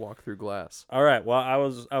online. Walk through glass. All right. Well, I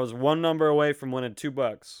was one number away from winning $2.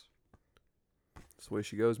 That's the way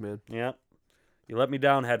she goes, man. Yep. You let me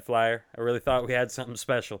down, Head Flyer. I really thought we had something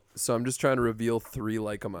special. So I'm just trying to reveal 3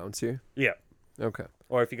 like amounts here. Yeah. Okay.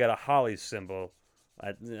 Or if you got a Holly symbol,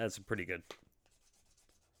 that's pretty good.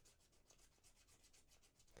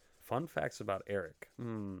 Fun facts about Eric.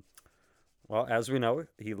 Well, as we know,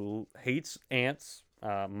 he hates ants,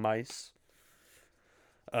 mice.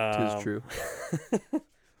 Tis true.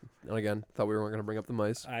 And again, thought we weren't going to bring up the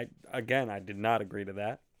mice. I did not agree to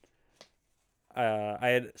that. I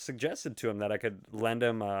had suggested to him that I could lend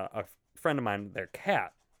him a friend of mine their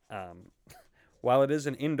cat. While it is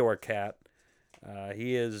an indoor cat,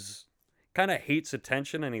 he kind of hates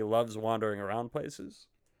attention and he loves wandering around places.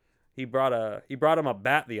 He brought him a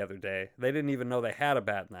bat the other day. They didn't even know they had a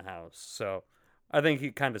bat in the house. So I think he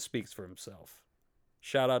kind of speaks for himself.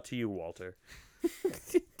 Shout out to you, Walter.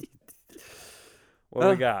 What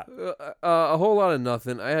we got? A whole lot of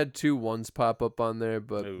nothing. I had 2 ones pop up on there,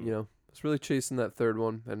 but Ooh. I was really chasing that third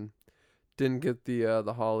one and didn't get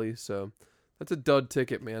the Holly. So that's a dud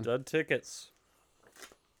ticket, man. Dud tickets.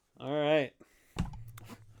 All right.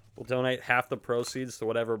 We'll donate half the proceeds to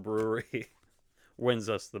whatever brewery wins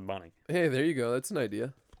us the money. Hey, there you go. That's an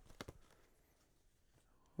idea.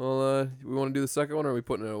 Well, we want to do the second one, or are we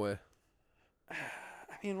putting it away? I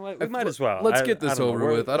mean, we might as well. Let's get this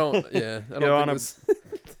over with. I don't think this...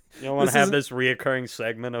 You don't want to have this reoccurring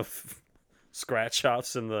segment of scratch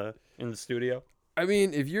offs in the studio? I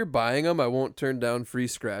mean, if you're buying them, I won't turn down free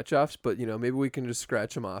scratch offs, but maybe we can just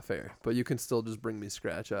scratch them off air. But you can still just bring me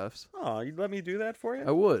scratch offs. Oh, you'd let me do that for you?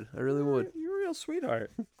 I would. I really would. You're a real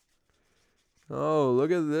sweetheart. Oh,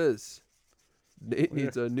 look at this. Nate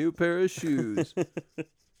needs a new pair of shoes.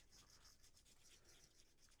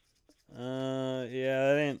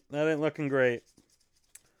 Yeah, that ain't looking great.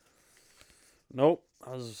 Nope.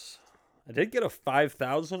 I did get a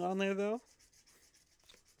 5,000 on there though.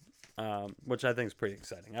 Which I think is pretty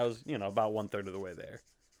exciting. I was, about 1/3 of the way there.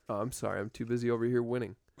 Oh, I'm sorry. I'm too busy over here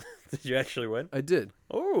winning. Did you actually win? I did.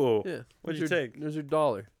 Oh. Yeah. What'd you take? There's your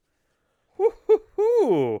 $1.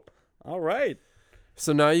 Woo-hoo-hoo. All right.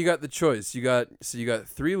 So now you got the choice. You got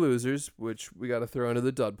 3 losers, which we got to throw into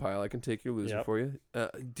the dud pile. I can take your loser for you.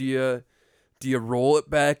 Do you roll it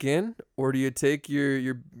back in, or do you take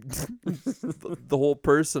your the whole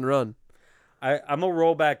purse and run? I'm a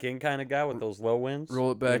roll back in kind of guy with those low wins.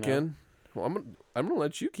 Roll it back in. Well, I'm gonna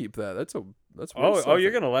let you keep that. That's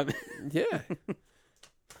you're gonna let me? Yeah.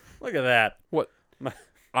 Look at that. What?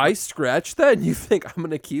 I scratched that, and you think I'm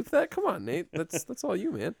gonna keep that? Come on, Nate. That's all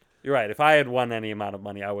you, man. You're right. If I had won any amount of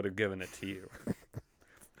money, I would have given it to you.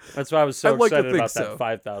 That's why I was so excited about that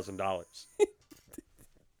 $5,000.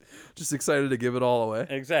 Just excited to give it all away.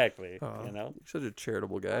 Exactly. You're such a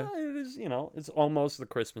charitable guy. It is. It's almost the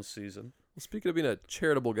Christmas season. Well, speaking of being a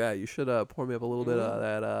charitable guy, you should pour me up a little bit of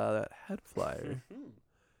that Head Flyer.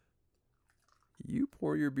 You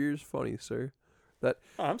pour your beers funny, sir.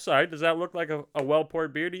 I'm sorry. Does that look like a well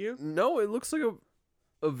poured beer to you? No, it looks like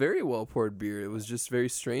a very well poured beer. It was just very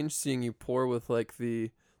strange seeing you pour with like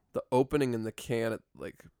the opening in the can at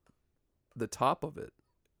like the top of it.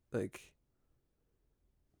 Like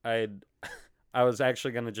I was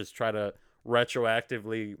actually gonna just try to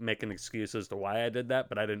retroactively make an excuse as to why I did that,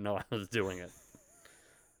 but I didn't know I was doing it.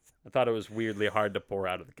 I thought it was weirdly hard to pour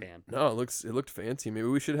out of the can. No, it looked fancy. Maybe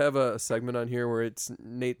we should have a segment on here where it's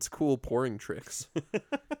Nate's cool pouring tricks.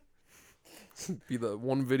 Be the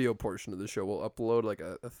one video portion of the show. We'll upload like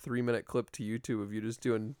a 3-minute clip to YouTube of you just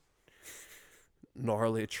doing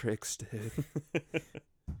gnarly tricks, dude.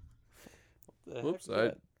 Whoops,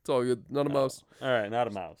 it's all good. Not a mouse. All right, not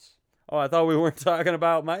a mouse. Oh, I thought we weren't talking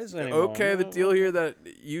about mice anymore. Okay, the deal here that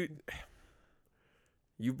you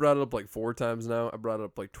brought it up like 4 times now. I brought it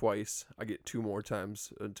up like twice. I get 2 more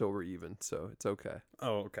times until we're even, so it's okay.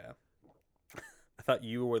 Oh, okay. I thought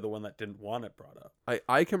you were the one that didn't want it brought up.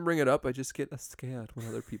 I can bring it up. I just get scared when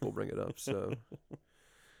other people bring it up. So,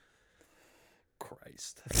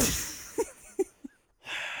 Christ.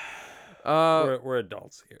 We're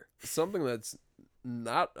adults here. Something that's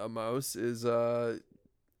not a mouse is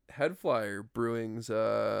Head Flyer Brewing's.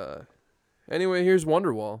 Anyway, here's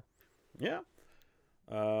Wonderwall. Yeah.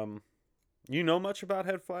 You know much about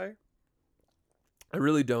Head Flyer? I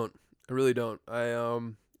really don't. I really don't.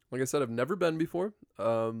 Like I said, I've never been before.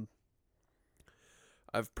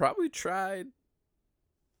 I've probably tried,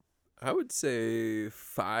 I would say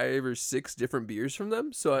 5 or 6 different beers from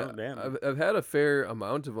them. So Oh, damn. I've had a fair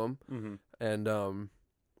amount of them, Mm-hmm. and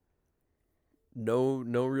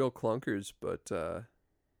no real clunkers, but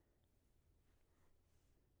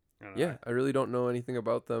yeah, I really don't know anything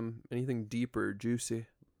about them, anything deep or juicy.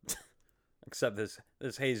 Except this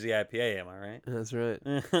hazy IPA, am I right? That's right.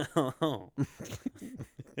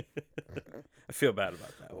 I feel bad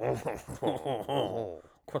about that.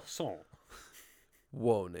 Croissant.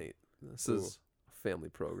 Whoa, Nate. This Ooh. is a family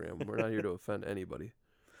program. We're not here to offend anybody.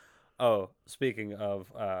 Oh, speaking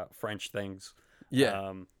of French things,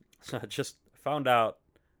 Yeah. so I just found out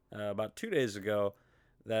about 2 days ago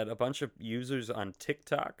that a bunch of users on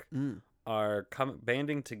TikTok are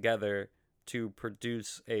banding together to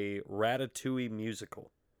produce a Ratatouille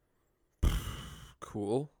musical.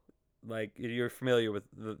 Cool. Like, you're familiar with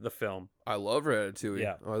the film. I love Ratatouille.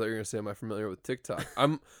 Yeah. Oh, I thought you were gonna say, am I familiar with TikTok?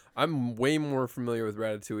 I'm way more familiar with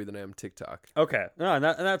Ratatouille than I am TikTok. Okay, no, and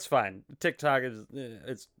that's fine. TikTok is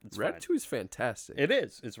it's fine. Ratatouille's fantastic. It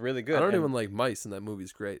is. It's really good. I don't and, even like mice, and that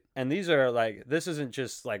movie's great. And these are like, this isn't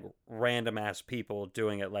just like random ass people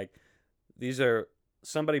doing it. Like, these are,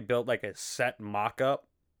 somebody built like a set mock up,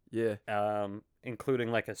 Yeah.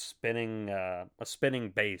 including like a spinning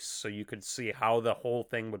base, so you could see how the whole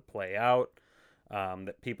thing would play out.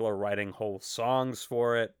 That people are writing whole songs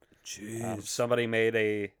for it. Jeez. Somebody made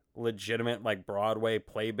a legitimate like Broadway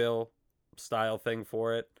playbill style thing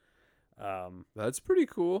for it. That's pretty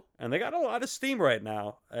cool. And they got a lot of steam right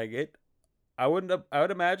now. Like, I would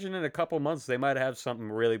imagine in a couple months they might have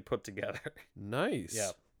something really put together. Nice.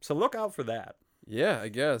 Yeah. So look out for that. Yeah, I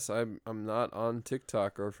guess I'm not on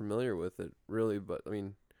TikTok or familiar with it really, but I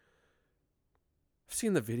mean, I've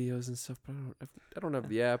seen the videos and stuff, but I don't have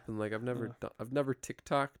the app, and like I've never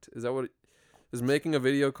TikToked. Is that what is making a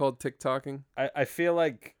video called TikToking? I feel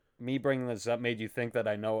like me bringing this up made you think that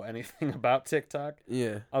I know anything about TikTok,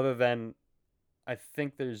 Yeah. other than I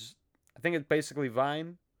think it's basically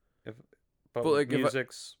Vine. But Well, with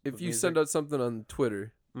like, if you send out something on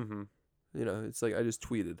Twitter, mm-hmm. you know, it's like I just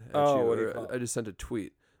tweeted at Oh, you, what do you or call it? I just sent a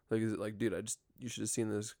tweet. Like, is it like, dude, you should have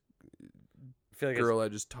seen this I feel like girl I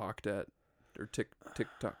just talked at, or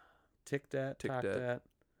TikTok. Tick that.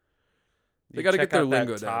 They got to get their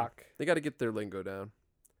lingo down. They got to get their lingo down.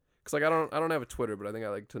 Cause like I don't have a Twitter, but I think I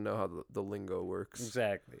like to know how the lingo works.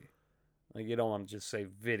 Exactly. Like, you don't want to just say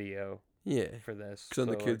video Yeah. for this. Because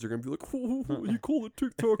then the kids are gonna be like, "Oh, you call it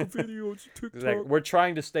TikTok a video? It's TikTok." Exactly. We're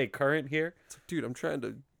trying to stay current here. It's like, dude, I'm trying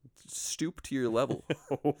to stoop to your level.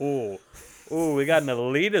 Oh, we got an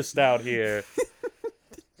elitist out here.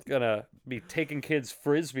 Gonna be taking kids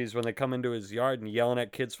frisbees when they come into his yard and yelling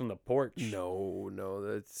at kids from the porch. No,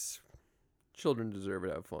 that's children deserve to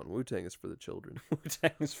have fun. Wu-Tang is for the children.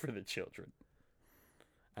 Wu-Tang's for the children.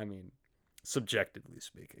 I mean, subjectively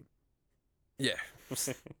speaking. Yeah.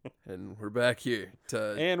 And we're back here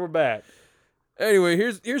to. And we're back. Anyway,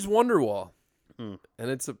 here's Wonderwall, Hmm.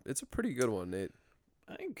 and it's a pretty good one, Nate.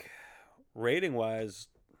 I think rating wise,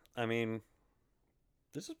 I mean,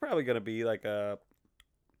 this is probably gonna be like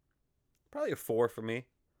probably a 4 for me.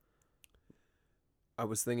 I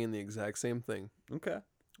was thinking the exact same thing. Okay.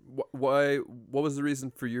 Why? What was the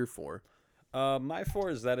reason for your 4? My 4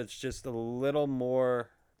 is that it's just a little more,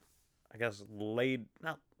 I guess, laid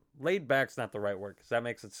back's not the right word, because that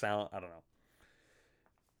makes it sound, I don't know.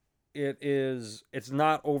 It's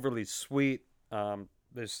not overly sweet.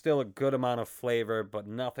 There's still a good amount of flavor, but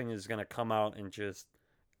nothing is going to come out and just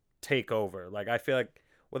take over. Like, I feel like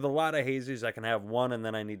with a lot of hazies, I can have one and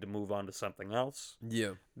then I need to move on to something else.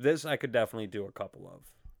 Yeah. This I could definitely do a couple of.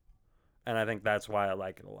 And I think that's why I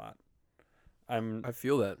like it a lot. I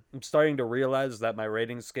feel that. I'm starting to realize that my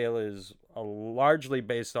rating scale is largely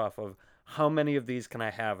based off of how many of these can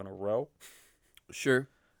I have in a row. Sure.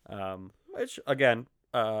 Which, again,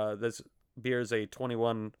 this beer is a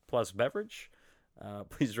 21 plus beverage.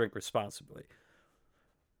 Please drink responsibly.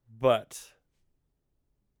 But,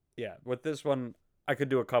 yeah, with this one, I could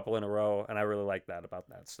do a couple in a row, and I really like that about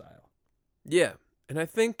that style. Yeah. And I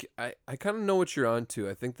think I kind of know what you're onto.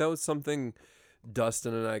 I think that was something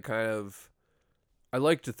Dustin and I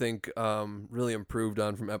like to think really improved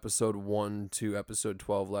on from episode 1 to episode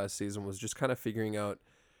 12 last season, was just kind of figuring out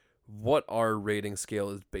what our rating scale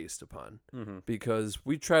is based upon. Mm-hmm. Because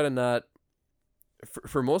we try to not,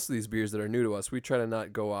 for most of these beers that are new to us, we try to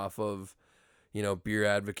not go off of, Beer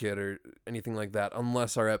Advocate or anything like that,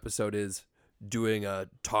 unless our episode is doing a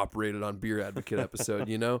top rated on Beer Advocate episode,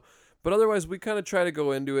 But otherwise, we kind of try to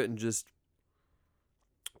go into it and just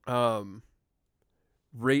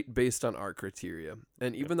rate based on our criteria.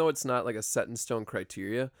 And even though it's not like a set in stone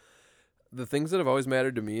criteria, the things that have always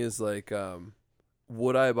mattered to me is like,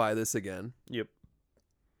 would I buy this again? Yep.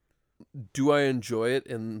 Do I enjoy it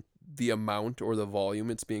in the amount or the volume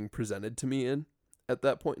it's being presented to me in at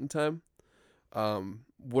that point in time?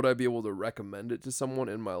 Would I be able to recommend it to someone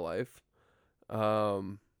in my life?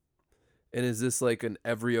 And is this like an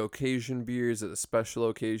every occasion beer? Is it a special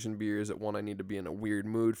occasion beer? Is it one I need to be in a weird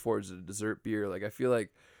mood for? Is it a dessert beer? Like, I feel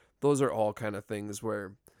like those are all kind of things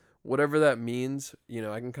where whatever that means, you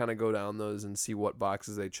know, I can kind of go down those and see what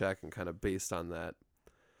boxes they check and kind of based on that,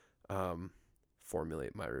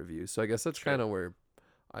 formulate my review. So I guess that's kind of where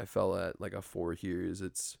I fell at, like a 4 here.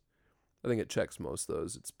 I think it checks most of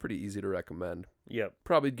those. It's pretty easy to recommend. Yep.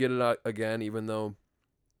 Probably get it out again, even though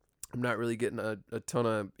I'm not really getting a ton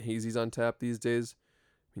of hazies on tap these days.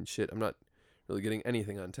 I mean, shit, I'm not really getting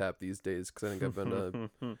anything on tap these days because I think I've been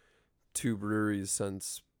to 2 breweries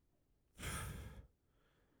since.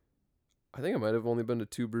 I think I might have only been to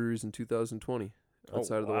 2 breweries in 2020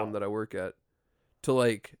 outside of the one that I work at to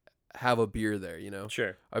like have a beer there, you know?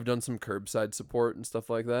 Sure. I've done some curbside support and stuff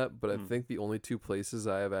like that, but I think the only 2 places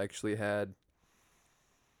I have actually had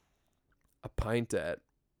a pint at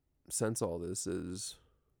since all this is...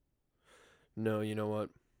 No, you know what?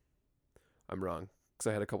 I'm wrong. Because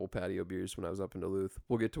I had a couple patio beers when I was up in Duluth.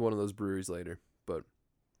 We'll get to one of those breweries later. But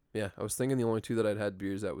yeah, I was thinking the only 2 that I'd had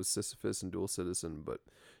beers at was Sisyphus and Dual Citizen. But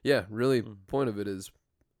yeah, really, point of it is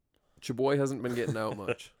Chaboy hasn't been getting out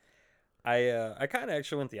much. I kind of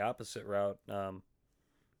actually went the opposite route.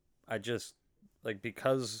 I just, like,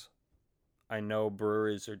 because I know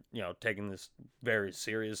breweries are, you know, taking this very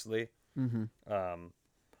seriously. Mm-hmm.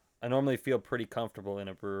 I normally feel pretty comfortable in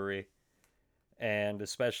a brewery. And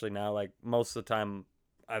especially now, like, most of the time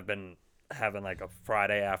I've been having, like, a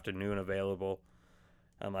Friday afternoon available.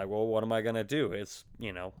 I'm like, well, what am I going to do? It's,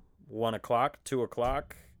 you know, 1 o'clock, 2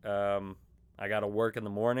 o'clock. I got to work in the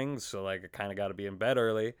morning, so, like, I kind of got to be in bed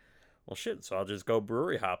early. Well, shit, so I'll just go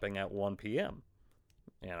brewery hopping at 1 p.m.,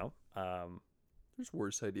 you know? There's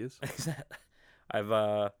worse ideas. I've,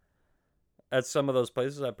 at some of those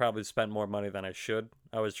places, I probably spent more money than I should.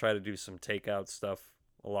 I always try to do some takeout stuff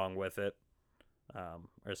along with it.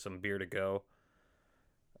 Or some beer to go.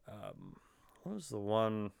 What was the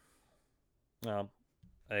one?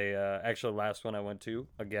 Actually, last one I went to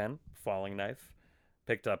again, Falling Knife,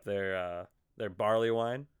 picked up their barley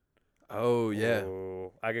wine. Oh yeah,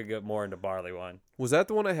 I could get more into barley wine. Was that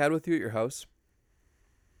the one I had with you at your house?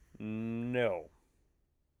 No,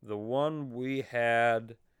 the one we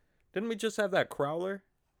had. Didn't we just have that Crowler?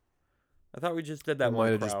 I thought we just did that It one.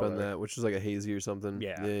 Might have just been that, which was like a hazy or something.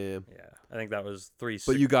 Yeah. I think that was 3.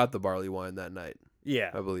 But you got the barley wine that night.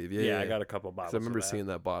 Yeah, I believe. Yeah, I got a couple bottles. I remember seeing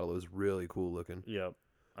that bottle. It was really cool looking. Yep.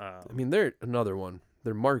 I mean, they're another one.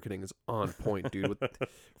 Their marketing is on point, dude. With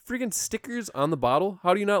freaking stickers on the bottle.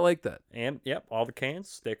 How do you not like that? And yep, all the cans,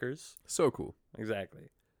 stickers. So cool. Exactly.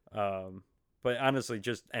 But honestly,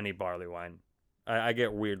 just any barley wine. I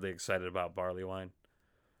get weirdly excited about barley wine.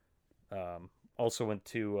 Also went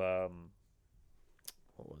to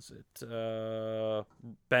what was it?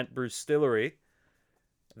 Bent Brewstillery.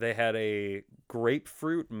 They had a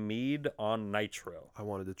grapefruit mead on nitro. I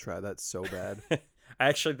wanted to try that so bad. I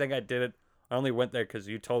actually think I did it. I only went there because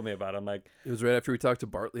you told me about it. I'm like, it was right after we talked to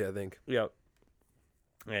Bartley, I think. Yep.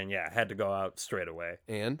 And yeah, I had to go out straight away.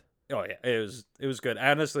 And? Oh yeah, it was good.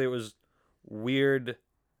 Honestly, it was weird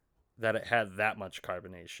that it had that much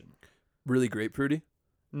carbonation. Really grapefruity?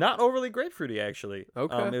 Not overly grapefruity, actually.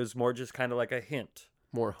 Okay. It was more just kind of like a hint.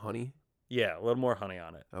 More honey? Yeah, a little more honey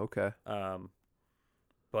on it. Okay.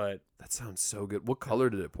 But that sounds so good. What color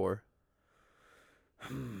did it pour?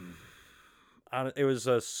 It was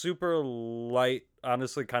a super light,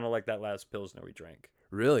 honestly, kind of like that last Pilsner we drank.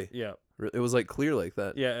 Really? Yeah. It was like clear like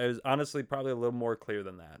that? Yeah, it was honestly probably a little more clear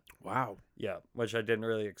than that. Wow. Yeah, which I didn't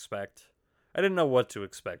really expect. I didn't know what to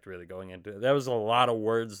expect really going into it. There was a lot of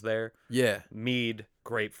words there. Yeah. Mead,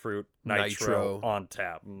 grapefruit, nitro. On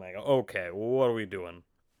tap. I'm like, okay, well, what are we doing?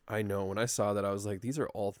 I know. When I saw that, I was like, these are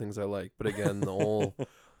all things I like. But again, the old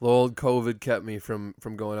COVID kept me from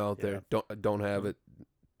going out there. Don't have it.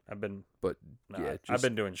 I've been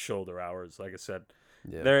doing shoulder hours, like I said.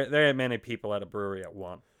 Yeah. There ain't many people at a brewery at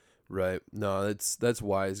 1. Right. No, that's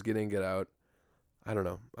wise. Get in, get out. I don't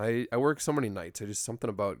know. I work so many nights. I just something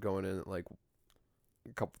about going in at like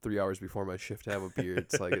a couple 3 hours before my shift to have a beer.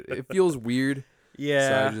 It's like it feels weird. Yeah.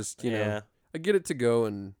 So I just you know I get it to go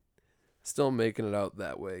and still making it out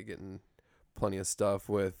that way, getting plenty of stuff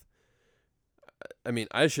with. I mean,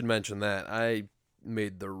 I should mention that I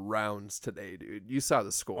made the rounds today, dude. You saw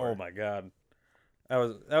the score. Oh my god.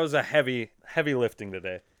 That was a heavy lifting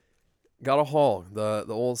today. Got a haul the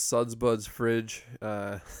old Suds Buds fridge.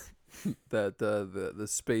 That the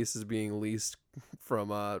space is being leased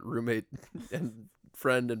from roommate and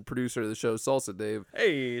friend and producer of the show, Salsa Dave.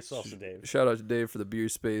 Hey, Salsa Dave. Shout out to Dave for the beer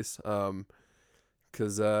space.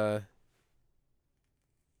 Cause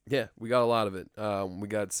yeah, we got a lot of it. We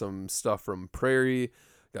got some stuff from Prairie,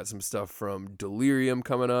 got some stuff from Delirium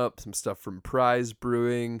coming up, some stuff from Prize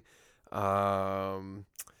Brewing,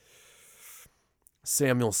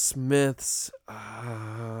 Samuel Smith's.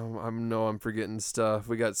 I'm forgetting stuff.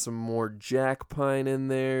 We got some more Jack Pine in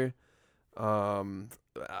there.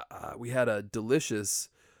 We had a delicious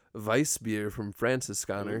Weiss beer from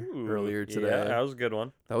Franziskaner earlier today. Yeah, that was a good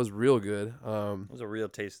one. That was real good. It was a real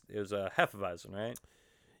taste. It was a Hefeweizen, right?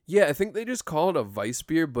 Yeah, I think they just call it a Weiss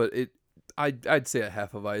beer, but I'd say a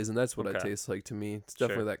Hefeweizen. That's what it tastes like to me. It's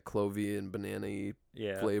definitely that clovey and banana-y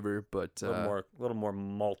flavor, but a little more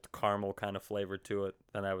malt caramel kind of flavor to it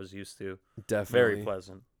than I was used to. Definitely very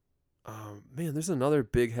pleasant. Man, there's another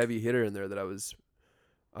big heavy hitter in there that I was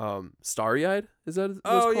Starry Eyed. Is that what it's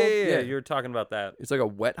called? Yeah. You were talking about that. It's like a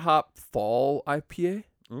wet hop fall IPA.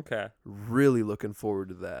 Okay. Really looking forward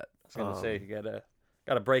to that. I was gonna say you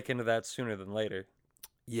gotta break into that sooner than later.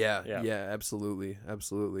 Yeah, absolutely.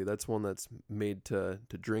 That's one that's made to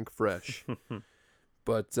drink fresh.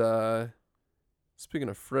 But speaking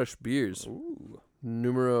of fresh beers,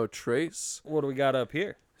 Numero Tres. What do we got up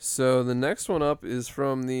here? So the next one up is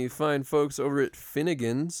from the fine folks over at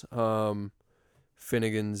Finnegan's.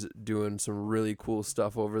 Finnegan's doing some really cool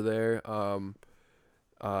stuff over there.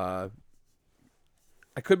 I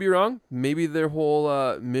could be wrong. Maybe their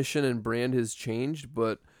whole mission and brand has changed,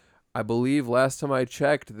 but I believe last time I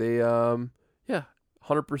checked, they 100%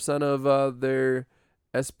 of their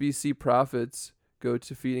SBC profits go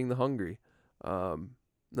to feeding the hungry.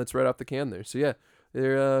 That's right off the can there. So yeah,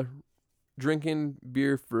 they're drinking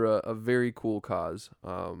beer for a very cool cause.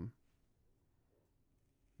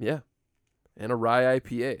 Yeah. And a rye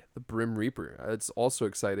IPA, the Brim Reaper. It's also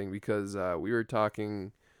exciting because we were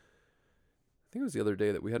talking, I think it was the other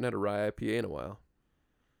day, that we hadn't had a rye IPA in a while.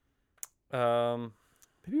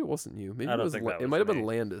 Maybe it wasn't you. Maybe it might have been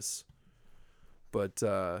Landis. But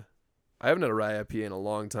I haven't had a rye IPA in a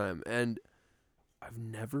long time, and I've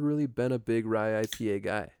never really been a big rye IPA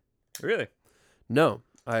guy. Really? No,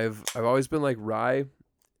 I've always been like rye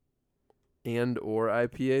and or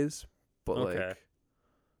IPAs, but like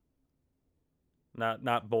not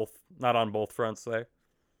on both fronts there.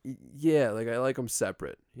 Yeah, like I like them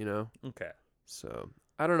separate, you know. Okay. So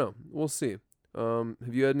I don't know. We'll see. Have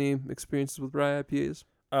you had any experiences with rye IPAs?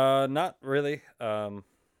 Not really.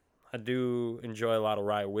 I do enjoy a lot of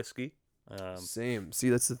rye whiskey. Same. See,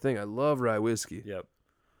 that's the thing. I love rye whiskey. Yep.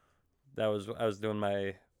 I was doing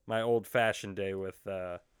my old fashioned day with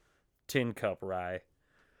tin cup rye,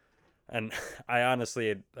 and I honestly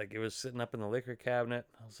it was sitting up in the liquor cabinet.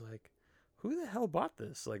 I was like, who the hell bought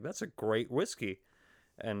this? Like, that's a great whiskey.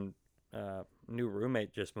 And new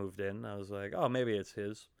roommate just moved in. I was like, oh, maybe it's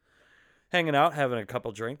his. Hanging out, having a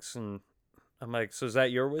couple drinks, and I'm like, so is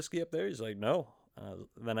that your whiskey up there? He's like, no.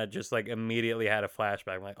 Then I just immediately had a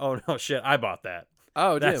flashback. I'm like, oh no, shit, I bought that.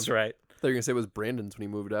 Oh, that's right. I thought you were gonna say it was Brandon's when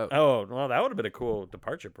he moved out. Oh, well, that would have been a cool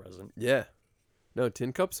departure present. Yeah. No,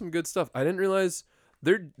 Tin Cup's some good stuff. I didn't realize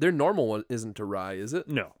their normal one isn't a rye, is it?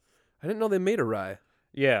 No. I didn't know they made a rye.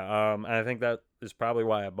 Yeah, and I think that is probably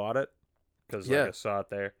why I bought it, because I saw it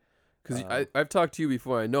there. Because I've talked to you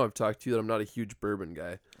before. I know I've talked to you that I'm not a huge bourbon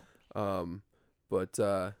guy.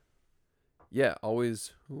 Yeah,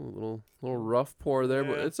 always a little rough pour there,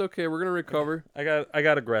 but it's okay. We're gonna recover. I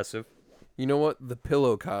got aggressive. You know what? The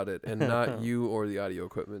pillow caught it, and not you or the audio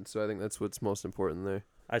equipment. So I think that's what's most important there.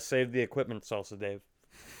 I saved the equipment, Salsa Dave.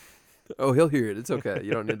 Oh, he'll hear it. It's okay.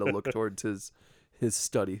 You don't need to look towards his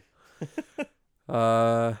study.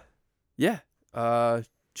 Yeah.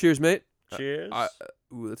 Cheers, mate. Cheers.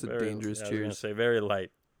 Ooh, that's a dangerous cheers. I was gonna say very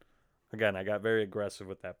light. Again, I got very aggressive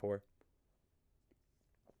with that pour.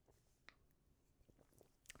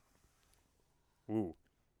 Ooh.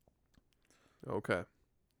 Okay.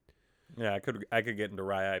 Yeah, I could get into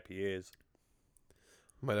rye IPAs.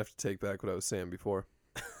 Might have to take back what I was saying before.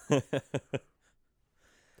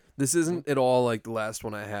 This isn't at all like the last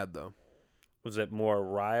one I had, though. Was it more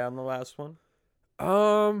rye on the last one?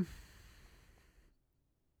 I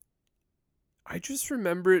just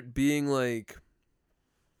remember it being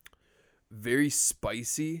very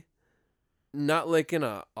spicy, not like in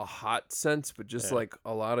a hot sense, but just like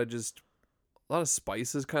a lot of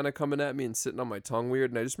spices kind of coming at me and sitting on my tongue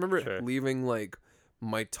weird. And I just remember it leaving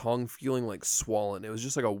my tongue feeling swollen. It was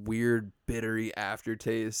just a weird bittery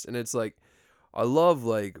aftertaste. And it's I love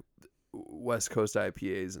like West Coast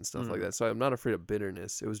IPAs and stuff like Mhm. that. So I'm not afraid of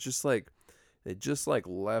bitterness. It was just like it just like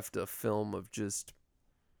left a film of just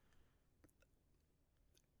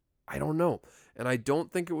I don't know. And I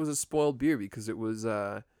don't think it was a spoiled beer because it was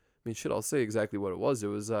I mean shit, I'll say exactly what it was. It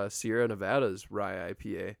was Sierra Nevada's rye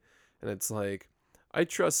IPA. And it's like I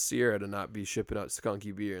trust Sierra to not be shipping out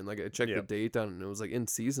skunky beer. And like I checked the Yep. date on it and it was like in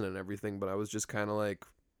season and everything, but I was just kind of like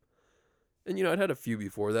and I'd had a few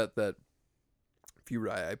before that few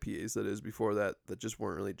rye IPAs that is before that just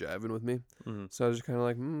weren't really jiving with me. Mhm. So I was just kind of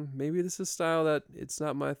like, maybe this is style that it's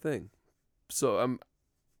not my thing. So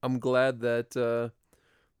I'm glad that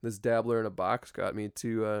this dabbler in a box got me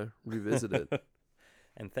to revisit it.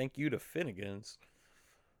 And thank you to Finnegan's.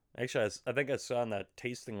 Actually, I think I saw on that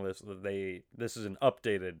tasting list that this is an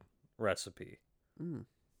updated recipe, Mm.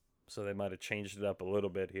 so they might have changed it up a little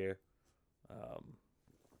bit here. Um,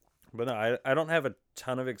 but no, I don't have a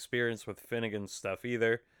ton of experience with Finnegan's stuff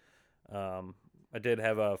either. I did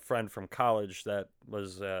have a friend from college that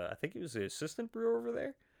was, I think he was the assistant brewer over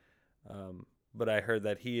there. But I heard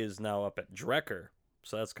that he is now up at Drecker,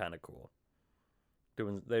 so that's kind of cool.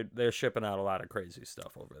 They're shipping out a lot of crazy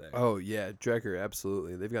stuff over there. Oh yeah, Drecker,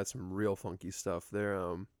 absolutely. They've got some real funky stuff. They're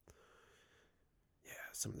yeah,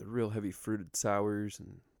 some of the real heavy fruited sours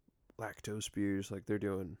and lactose beers. Like they're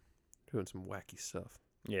doing some wacky stuff.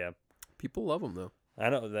 Yeah, People love them though. I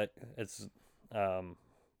know that it's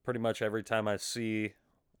pretty much every time I see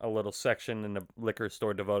a little section in the liquor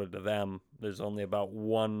store devoted to them, there's only about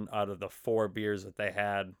 1 out of the 4 beers that they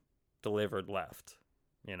had delivered left.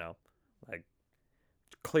 Like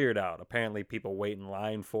cleared out. Apparently, people wait in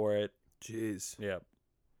line for it. Jeez, Yep,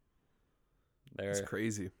 that's they're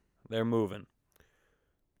crazy. they're moving.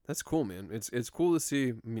 That's cool, man. It's cool to see.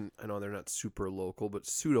 I mean, I know they're not super local, but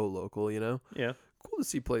pseudo local. Yeah, Cool to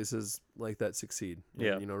see places like that succeed.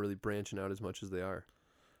 Yeah. And, really branching out as much as they are,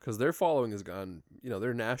 because their following has gone.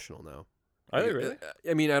 They're national now. are they really?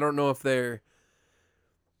 I mean, I don't know if they're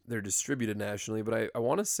distributed nationally, but I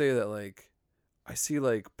want to say that like I see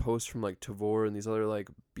like posts from like Tavor and these other like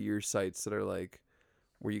beer sites that are like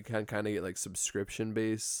where you can kind of get like subscription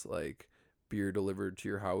based like beer delivered to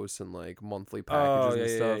your house and like monthly packages Oh yeah, and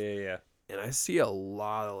yeah, stuff. yeah. And I see a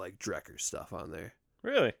lot of like Drecker stuff on there.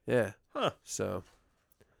 Really? Yeah. Huh. So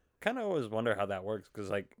Kind of always wonder how that works because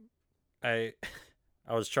like I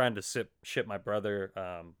I was trying to ship my brother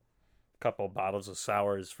a couple bottles of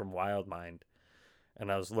sours from Wild Mind,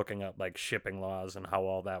 and I was looking up like shipping laws and how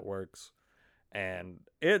all that works, and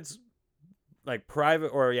it's like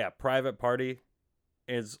private party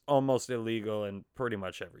is almost illegal in pretty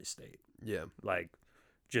much every state. yeah, Like,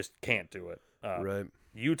 just can't do it. right.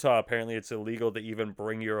 Utah, apparently, it's illegal to even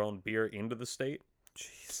bring your own beer into the state,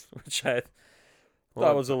 Jeez. which I Well,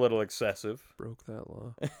 thought was a little excessive. broke that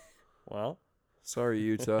law. Well, Sorry,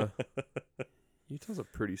 Utah. Utah's a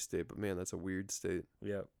pretty state, but man, that's a weird state.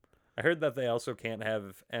 yeah. I heard that they also can't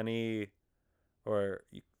have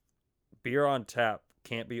beer on tap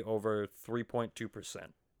can't be over 3.2%.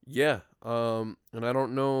 Yeah. And I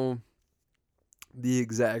don't know the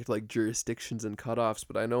exact like jurisdictions and cutoffs,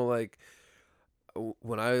 but I know like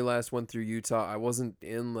when I last went through Utah, I wasn't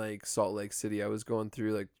in like Salt Lake City. I was going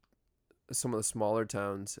through like some of the smaller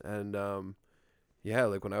towns, and yeah,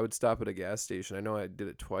 like when I would stop at a gas station, I know I did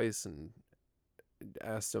it twice and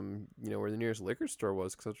asked them, where the nearest liquor store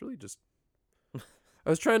was, because I was really just I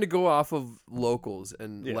was trying to go off of locals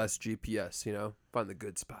and Yeah. less GPS, find the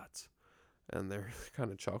good spots. And they're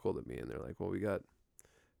kind of chuckled at me, and they're like, well, we got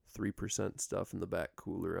 3% stuff in the back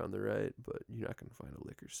cooler on the right, but you're not going to find a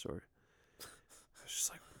liquor store. I was just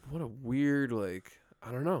like, what a weird, like,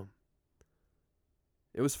 I don't know.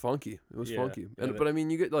 It was funky. It was Yeah. funky. Yeah, But I mean,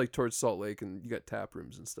 you get like towards Salt Lake and you got tap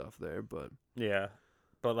rooms and stuff there, but Yeah.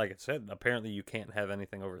 But like I said, apparently you can't have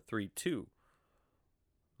anything over 3.2.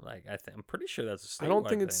 Like I'm pretty sure that's a I don't statewide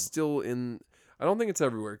think it's thing. still I don't think it's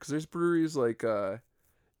everywhere, because there's breweries like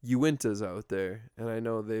Uinta's out there, and I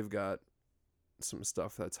know they've got some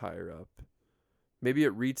stuff that's higher up. Maybe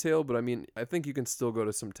at retail, but I mean, I think you can still go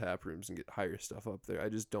to some tap rooms and get higher stuff up there. I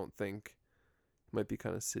just don't think it might be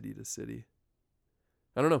kind of city to city.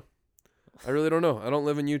 I don't know. I really don't know. I don't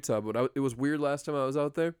live in Utah, but it was weird last time I was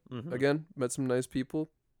out there. Mhm. Again, met some nice people,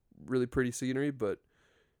 really pretty scenery, but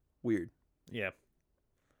weird. Yeah.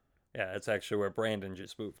 Yeah, that's actually where Brandon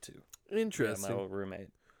just moved to. Yeah, Interesting. my old roommate.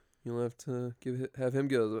 You'll have to have him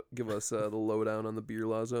give us the lowdown on the beer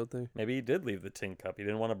laws out there. Maybe he did leave the tin cup. He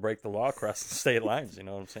didn't want to break the law across the state lines. You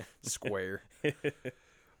know what I'm Square. saying?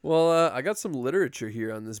 Well, I got some literature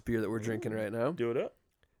here on this beer that we're drinking right now. Do it up.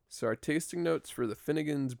 So our tasting notes for the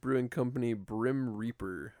Finnegan's Brewing Company Brim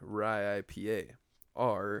Reaper Rye IPA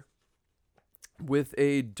are: With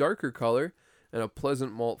a darker color and a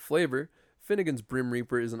pleasant malt flavor, Finnegan's Brim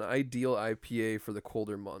Reaper is an ideal IPA for the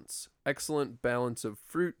colder months. Excellent balance of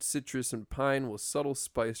fruit, citrus, and pine with subtle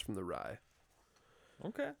spice from the rye.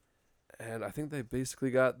 Okay. And I think they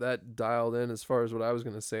basically got that dialed in as far as what I was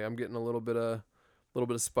gonna say. I'm getting a little bit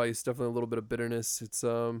of spice, definitely a little bit of bitterness. It's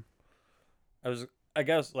I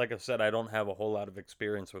guess, like I said, I don't have a whole lot of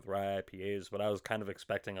experience with rye IPAs, but I was kind of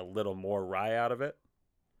expecting a little more rye out of it.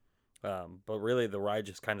 But really, the rye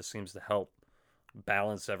just kind of seems to help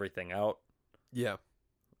balance everything out. Yeah.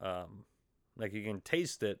 Like you can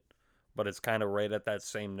taste it, but it's kind of right at that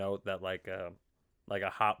same note that like a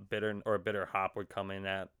hop bitter or a bitter hop would come in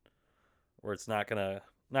at, where it's not gonna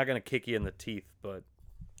kick you in the teeth. But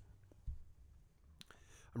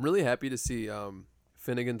I'm really happy to see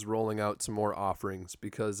Finnegan's rolling out some more offerings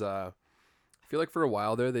because I feel like for a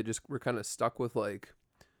while there they just were kind of stuck with like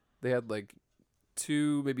they had like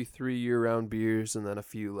 2 maybe 3 year-round beers and then a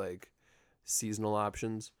few like seasonal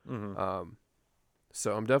options.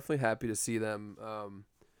 So I'm definitely happy to see them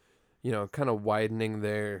kind of widening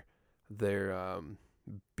their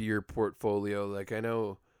beer portfolio. Like I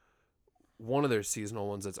know one of their seasonal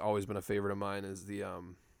ones that's always been a favorite of mine is the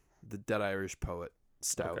Dead Irish Poet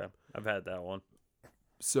Stout. okay, I've had that one.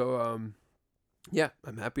 So yeah,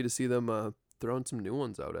 I'm happy to see them throwing some new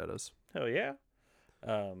ones out at us. Hell yeah.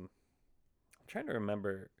 I'm trying to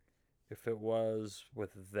remember if it was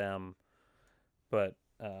with them, but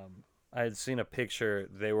I had seen a picture.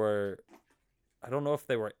 I don't know if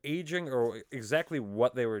they were aging or exactly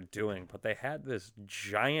what they were doing, but they had this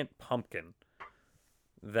giant pumpkin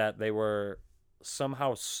that they were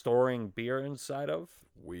somehow storing beer inside of.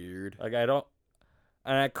 Weird. Like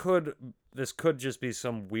this could just be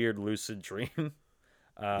some weird lucid dream.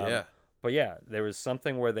 Yeah. But yeah, there was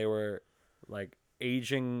something where they were like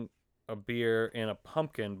aging a beer in a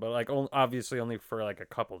pumpkin, but like obviously only for like a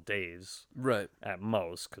couple days. Right. At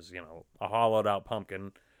most, because a hollowed out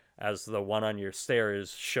pumpkin, as the one on your stair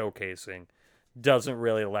is showcasing, doesn't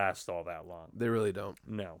really last all that long. They really don't.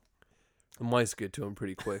 No. The mice get to them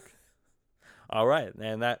pretty quick. All right,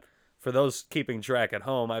 and that for those keeping track at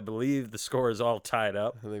home, I believe the score is all tied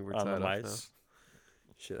up. I think we're on tied the up mice.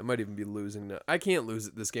 now. Shit, I might even be losing now. I can't lose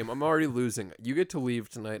at this game. I'm already losing. You get to leave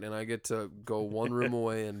tonight, and I get to go one room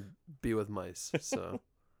away and be with mice. So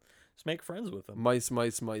Just make friends with them. mice.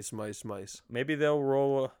 Maybe they'll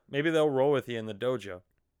roll. Maybe they'll roll with you in the dojo.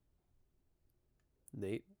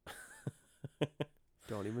 Nate,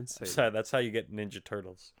 don't even say So that's how you get Ninja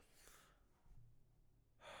Turtles.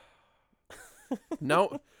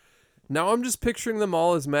 that. Now I'm just picturing them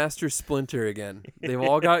all as Master Splinter again. They've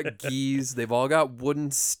all got geese. They've all got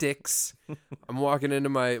wooden sticks. I'm walking into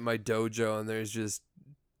my dojo, and there's just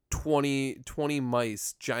 20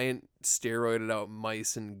 mice, giant steroided out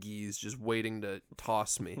mice and geese just waiting to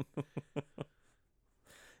toss me.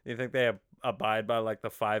 You think they abide by like the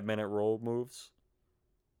 5-minute roll moves?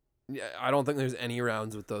 Yeah, I don't think there's any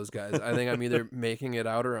rounds with those guys. I think I'm either making it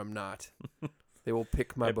out or I'm not. They will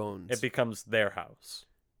pick my bones. It becomes their house.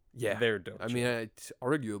 Yeah. Their dojo. I mean,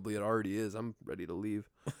 arguably it already is. I'm ready to leave.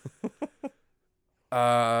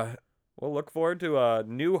 We'll look forward to a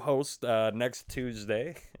new host next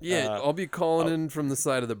Tuesday. Yeah, I'll be calling in from the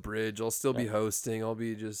side of the bridge. I'll still be hosting. I'll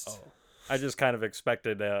be just... I just kind of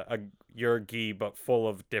expected a your gi, but full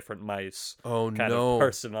of different mice. Oh, kind no.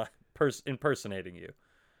 of impersonating you.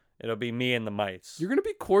 It'll be me and the mice. You're gonna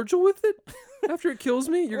be cordial with it after it kills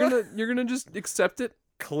me? You're gonna just accept it?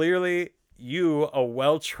 Clearly, you, a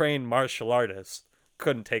well-trained martial artist,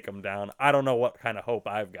 couldn't take him down. I don't know what kind of hope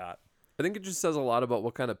I've got. I think it just says a lot about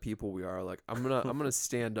what kind of people we are. Like I'm gonna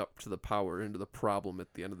stand up to the power and to the problem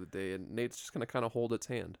at the end of the day, and Nate's just gonna kind of hold its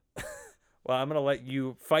hand. Well, I'm gonna let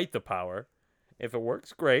you fight the power. If it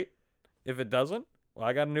works, great. If it doesn't, well,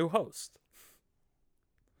 I got a new host.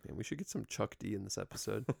 Man, we should get some Chuck D in this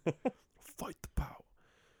episode. Fight the power.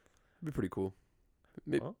 It'd be pretty cool.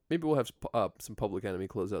 Maybe we'll have some Public Enemy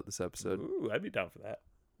close out this episode. Ooh, I'd be down for that.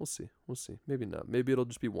 We'll see. Maybe not. Maybe it'll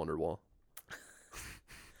just be Wonderwall.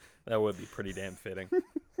 That would be pretty damn fitting.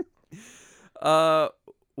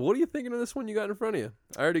 What are you thinking of this one you got in front of you?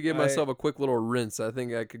 I already gave myself a quick little rinse. I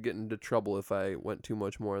think I could get into trouble if I went too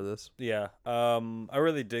much more of this. Yeah. I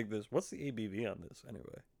really dig this. What's the ABV on this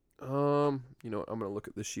anyway? You know what? I'm gonna look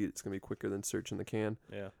at the sheet. It's gonna be quicker than searching the can.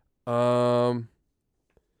 Yeah.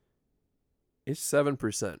 It's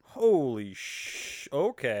 7%. Holy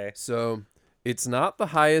okay. So it's not the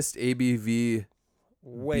highest ABV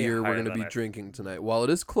Way beer we're higher gonna than be I- drinking tonight. While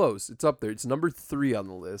it is close, it's up there. It's number 3 on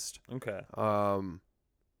the list. Okay.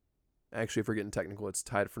 Actually, if we're getting technical, it's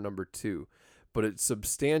tied for number 2, but it's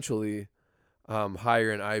substantially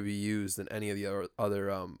higher in IBUs than any of the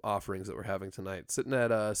other offerings that we're having tonight. Sitting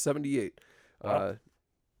at 78. Wow.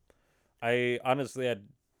 I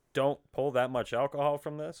don't pull that much alcohol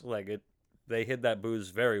from this. Like they hid that booze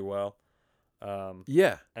very well.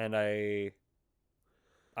 Yeah, And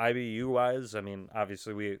IBU wise, I mean,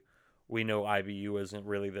 obviously we know IBU isn't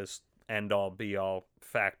really this end all be all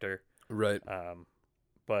factor. right.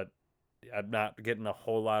 But I'm not getting a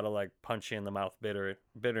whole lot of like punchy in the mouth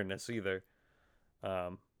bitterness either.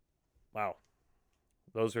 Wow,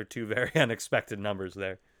 those are two very unexpected numbers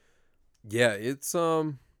there. Yeah, it's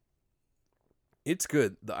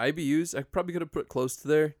good. The IBUs I probably could have put close to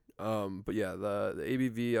there. But yeah, the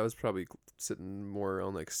ABV I was probably sitting more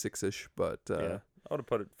on like 6ish, but Yeah, I would have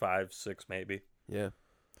put it 5, 6 maybe. yeah,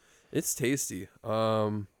 it's tasty.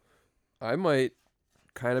 I might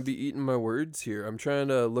kind of be eating my words here. I'm trying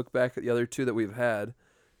to look back at the other two that we've had.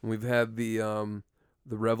 We've had the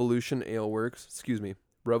Revolution Ale Works,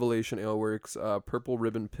 Revelation Ale Works, Purple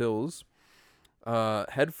Ribbon Pills,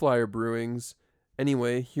 Head Flyer Brewings.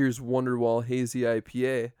 Anyway, here's Wonderwall Hazy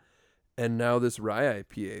IPA, and now this Rye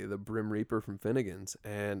IPA, the Brim Reaper from Finnegan's,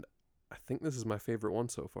 and I think this is my favorite one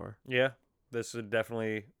so far. Yeah, this would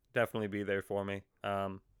definitely be there for me.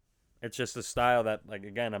 It's just a style that, like,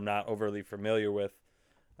 again, I'm not overly familiar with,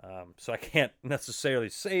 so I can't necessarily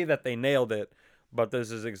say that they nailed it, but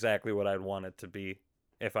this is exactly what I'd want it to be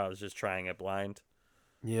if I was just trying it blind.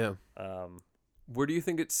 Yeah. Where do you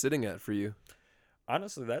think it's sitting at for you?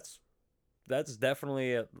 Honestly, that's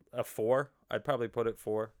definitely a 4. I'd probably put it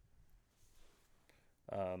 4.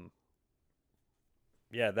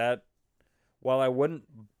 Yeah, that, while I wouldn't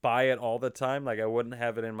buy it all the time, like I wouldn't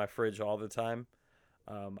have it in my fridge all the time,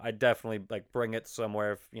 I'd definitely like bring it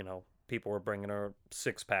somewhere if, people were bringing our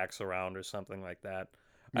 6-packs around or something like that.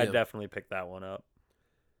 Yeah. I'd definitely pick that one up.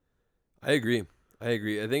 I agree. I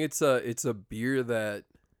think it's a beer that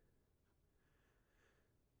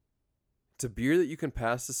you can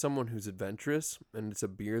pass to someone who's adventurous, and it's a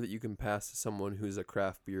beer that you can pass to someone who's a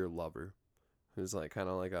craft beer lover, who's like kind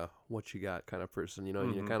of like a what you got kind of person. You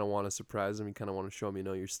Mm-hmm. kind of want to surprise them. You kind of want to show them you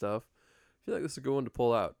know your stuff. I feel like this is a good one to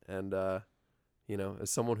pull out. And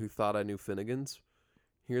as someone who thought I knew Finnegan's,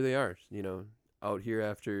 here they are. Out here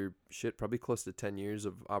after probably close to 10 years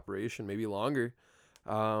of operation, maybe longer,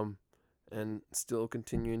 and still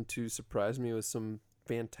continuing to surprise me with some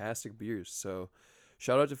fantastic beers. So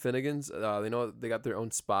shout out to Finnegan's. They got their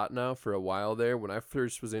own spot now for a while there. When I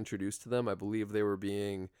first was introduced to them, I believe they were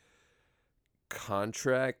being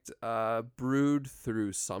contract brewed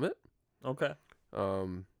through Summit. Okay.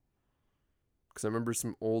 Because I remember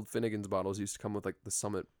some old Finnegan's bottles used to come with like the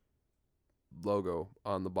Summit logo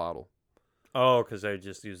on the bottle. Oh, because they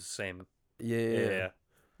just use the same. Yeah.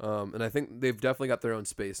 And I think they've definitely got their own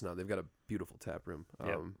space now. They've got a beautiful tap room.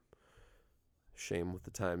 Yep. Shame with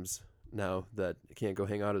the times now that you can't go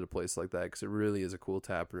hang out at a place like that because it really is a cool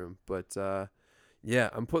tap room. But yeah,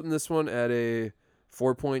 I'm putting this one at a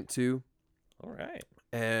 4.2. All right.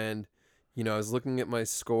 And I was looking at my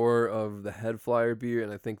score of the Head Flyer beer,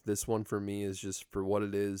 and I think this one for me is just for what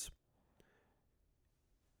it is.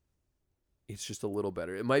 It's just a little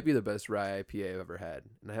better. It might be the best rye IPA I've ever had,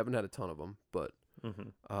 and I haven't had a ton of them. But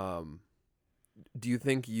do you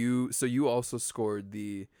think you also scored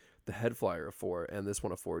the Head Flyer a 4 and this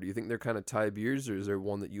one a 4? Do you think they're kind of tie beers, or is there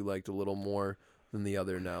one that you liked a little more than the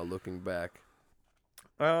other now looking back?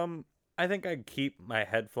 I think I'd keep my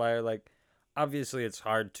Head Flyer. Like, obviously it's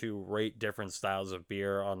hard to rate different styles of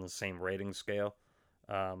beer on the same rating scale.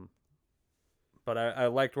 But I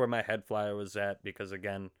liked where my Head Flyer was at because,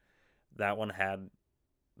 again, that one had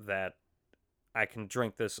that I can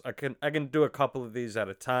drink this. I can do a couple of these at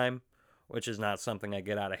a time, which is not something I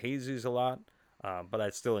get out of hazies a lot. But I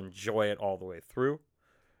still enjoy it all the way through.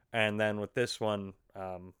 And then with this one,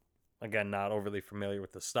 again, not overly familiar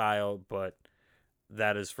with the style, but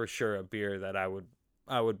that is for sure a beer that I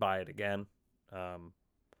would buy it again.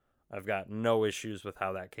 I've got no issues with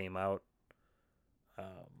how that came out.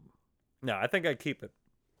 No, I think I'd keep it.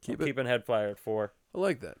 Keeping Head Flyer at 4. I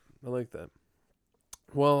like that.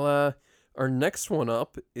 Well, our next one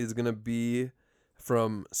up is going to be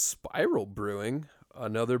from Spiral Brewing,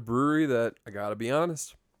 another brewery that, I gotta be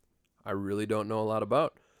honest, I really don't know a lot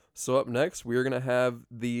about. So up next, we're going to have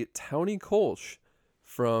the Tawny Kolsch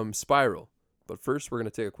from Spiral. But first, we're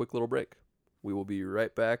going to take a quick little break. We will be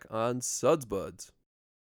right back on Suds Buds.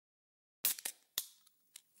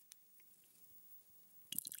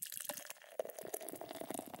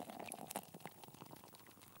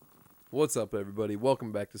 What's up, everybody?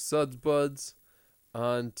 Welcome back to Suds Buds.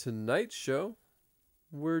 On tonight's show,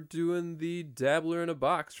 we're doing the Dabbler in a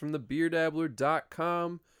Box from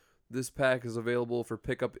thebeerdabbler.com. This pack is available for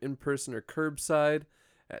pickup in person or curbside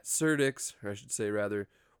at Surdix, or I should say rather,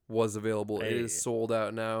 was available. Hey. It is sold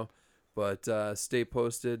out now, but stay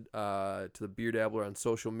posted to the Beer Dabbler on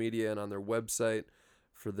social media and on their website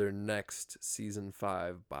for their next Season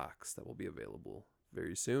 5 box that will be available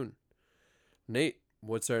very soon. Nate,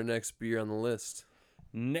 what's our next beer on the list?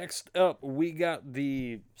 Next up, we got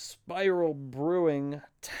the Spiral Brewing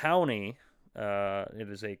Townie. It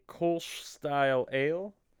is a Kolsch style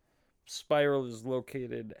ale. Spiral is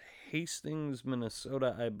located Hastings,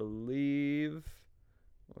 Minnesota, I believe.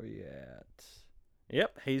 Where you at?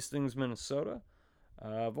 Yep, Hastings, Minnesota.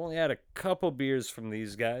 I've only had a couple beers from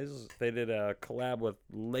these guys. They did a collab with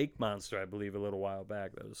Lake Monster, I believe, a little while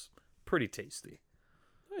back. That was pretty tasty.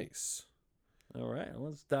 Nice. All right,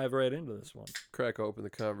 let's dive right into this one. Crack open the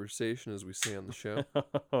conversation, as we say on the show.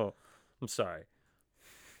 I'm sorry.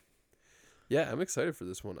 Yeah, I'm excited for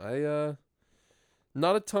this one.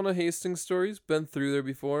 Not a ton of Hastings stories. Been through there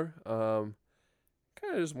before. Kind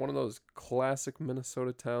of just one of those classic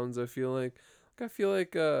Minnesota towns. I feel like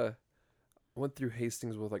I went through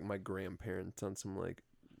Hastings with like my grandparents on some like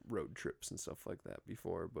road trips and stuff like that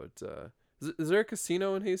before. But is there a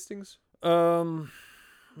casino in Hastings?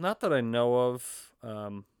 Not that I know of.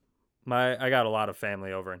 I got a lot of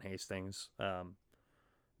family over in Hastings.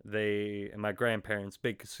 They and my grandparents,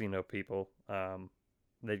 big casino people.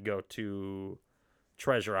 They'd go to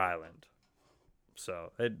Treasure Island,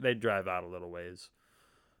 so they drive out a little ways.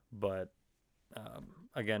 But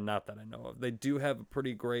again, not that I know of. They do have a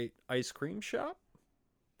pretty great ice cream shop.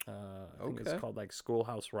 I think it's called like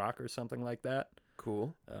Schoolhouse Rock or something like that.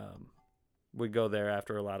 Cool. We'd go there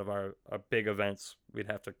after a lot of our big events. We'd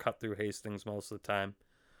have to cut through Hastings most of the time.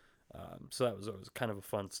 So that was always kind of a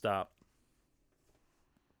fun stop.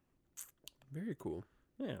 Very cool.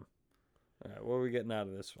 Yeah. All right, what are we getting out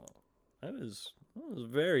of this one? That was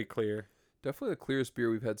very clear. Definitely the clearest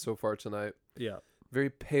beer we've had so far tonight. Yeah. Very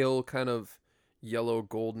pale, kind of yellow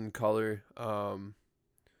golden color.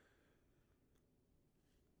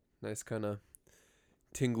 Nice kind of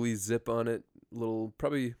tingly zip on it. Little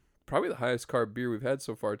probably the highest carb beer we've had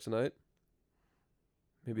so far tonight.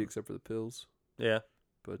 Maybe except for the pills. Yeah.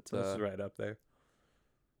 But This is right up there.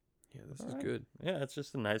 Yeah, this is good. Yeah, it's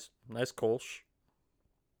just a nice Kolsch.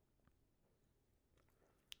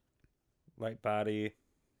 Light body.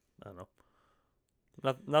 I don't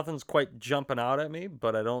know. Nothing's quite jumping out at me,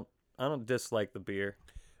 but I don't dislike the beer.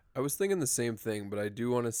 I was thinking the same thing, but I do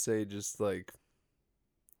want to say just like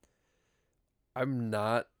I'm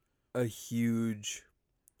not a huge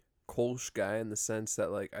Kolsch guy in the sense that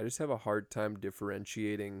like I just have a hard time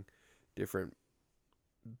differentiating different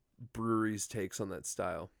breweries' takes on that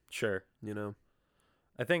style. Sure. You know?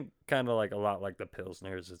 I think kind of like a lot like the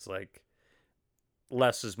Pilsners. It's like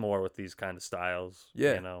less is more with these kind of styles.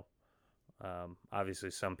 Yeah. You know?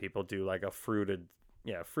 Obviously some people do like a fruited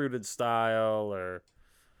style or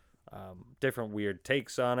different weird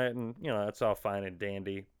takes on it. And, you know, that's all fine and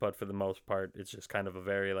dandy. But for the most part, it's just kind of a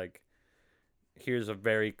very like, here's a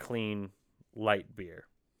very clean, light beer.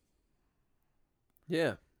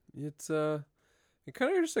 Yeah. It's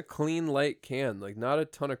kind of just a clean, light can. Like, not a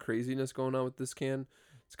ton of craziness going on with this can.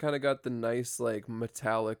 It's kind of got the nice, like,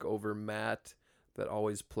 metallic over matte that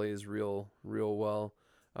always plays real well.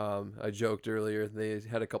 I joked earlier, they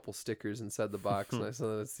had a couple stickers inside the box, and I said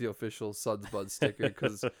that it's the official Suds Bud sticker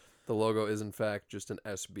because the logo is, in fact, just an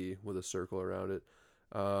SB with a circle around it.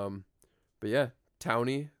 But yeah,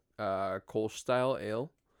 Townie, Kolsch style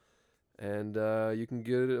ale. And you can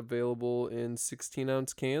get it available in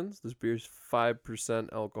 16-ounce cans. This beer's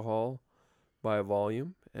 5% alcohol by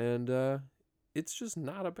volume. And it's just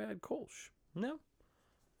not a bad Kolsch. No.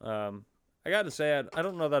 I got to say, I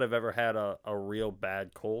don't know that I've ever had a real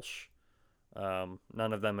bad Kolsch.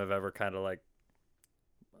 None of them have ever kind of like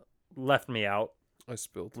left me out. I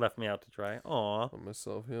spilled. Left me out to try. Aw. On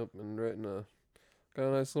myself, yep. And right in got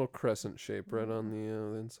a nice little crescent shape right on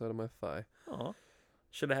the inside of my thigh. Aw.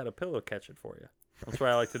 Should have had a pillow catch it for you. That's why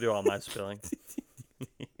I like to do all my spilling.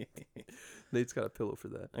 Nate's got a pillow for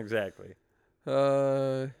that. Exactly.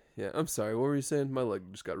 Yeah, I'm sorry. What were you saying? My leg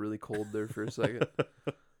just got really cold there for a second.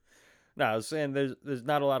 No, I was saying there's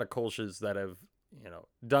not a lot of Kolsches that have, you know,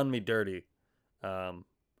 done me dirty. I've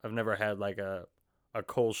never had like a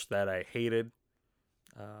Kolsch that I hated.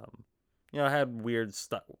 You know, I had weird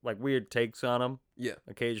stuff, like weird takes on them. Yeah.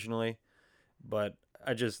 Occasionally, but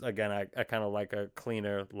I just I kind of like a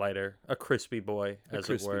cleaner, lighter, a crispy boy, as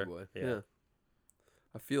it were. Boy. Yeah.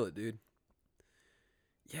 I feel it, dude.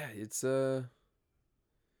 Yeah, it's man,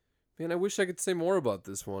 I wish I could say more about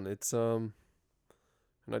this one. It's and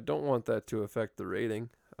I don't want that to affect the rating.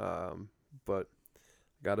 But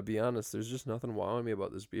Gotta be honest, there's just nothing wowing me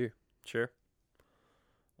about this beer. Sure.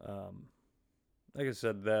 Like I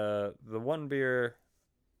said, the one beer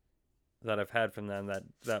that I've had from them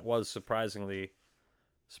that was surprisingly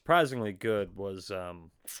good was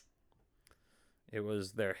it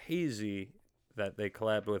was their hazy that they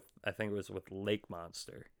collabed with. I think it was with Lake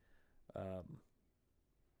Monster.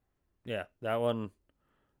 Yeah, that one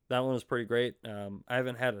was pretty great. I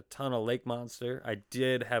haven't had a ton of Lake Monster. I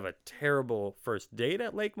did have a terrible first date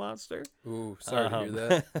at Lake Monster. Ooh, sorry to hear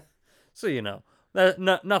that. So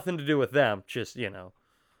nothing to do with them. Just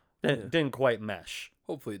didn't quite mesh.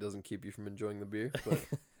 Hopefully, it doesn't keep you from enjoying the beer. But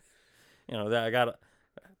that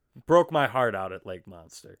broke my heart out at Lake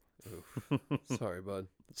Monster. sorry, bud.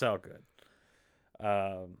 It's all good.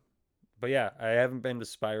 But yeah, I haven't been to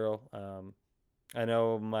Spiral. I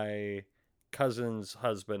know my cousin's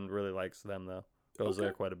husband really likes them though. Goes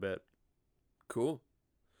there quite a bit. Cool.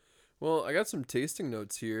 Well, I got some tasting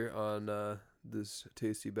notes here on this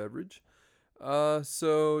tasty beverage.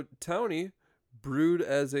 So Townie, brewed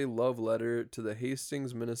as a love letter to the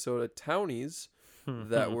Hastings, Minnesota townies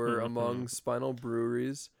that were among Spinal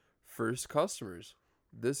Brewery's first customers.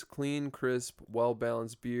 This clean, crisp,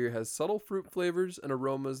 well-balanced beer has subtle fruit flavors and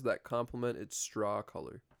aromas that complement its straw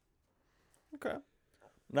color. Okay.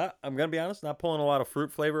 I'm gonna be honest, not pulling a lot of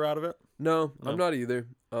fruit flavor out of it. No. I'm not either.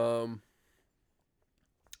 I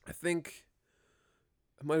think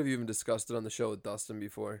I might have even discussed it on the show with Dustin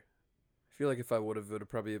before. I feel like if I would have, it would have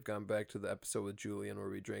probably have gone back to the episode with Julian where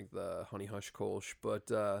we drank the Honey Hush Kolsch.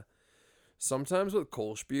 But sometimes with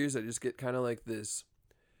Kolsch beers, I just get kind of like this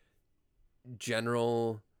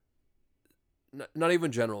general, not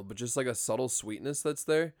even general, but just like a subtle sweetness that's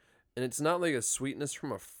there. And it's not like a sweetness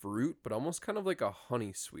from a fruit, but almost kind of like a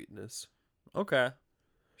honey sweetness. Okay.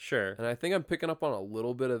 Sure. And I think I'm picking up on a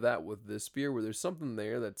little bit of that with this beer where there's something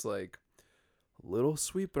there that's like a little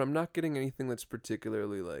sweet, but I'm not getting anything that's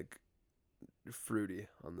particularly like fruity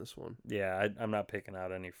on this one. Yeah, I'm not picking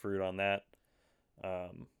out any fruit on that.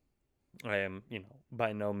 I am,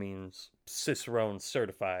 by no means Cicerone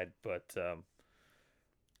certified, but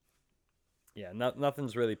yeah,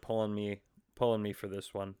 nothing's really pulling me for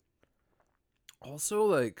this one. Also,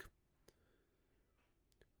 like,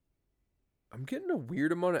 I'm getting a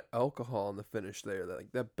weird amount of alcohol in the finish there.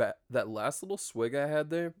 That last little swig I had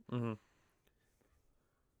there,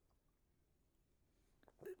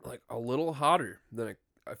 like a little hotter than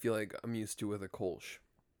I feel like I'm used to with a Kolsch.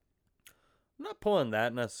 I'm not pulling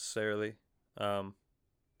that necessarily. I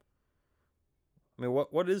mean,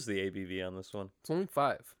 what is the ABV on this one? It's only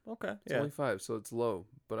 5. Okay, It's only 5, so it's low.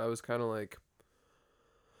 But I was kind of like,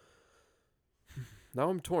 now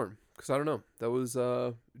I'm torn because I don't know. That was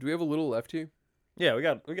do we have a little left here? Yeah, we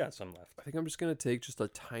got some left. I think I'm just gonna take just a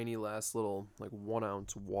tiny last little 1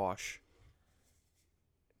 ounce wash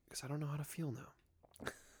because I don't know how to feel now.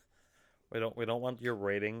 We don't want your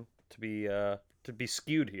rating to be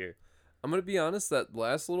skewed here. I'm gonna be honest. That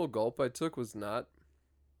last little gulp I took was not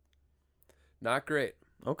great.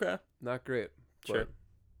 Okay, Not great. Sure.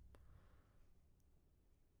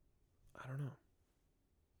 I don't know.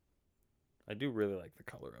 I do really like the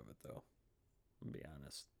color of it, though. I'll be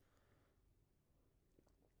honest.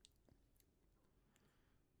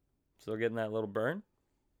 Still getting that little burn?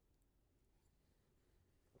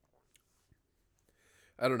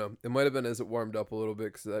 I don't know. It might have been as it warmed up a little bit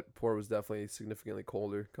because that pour was definitely significantly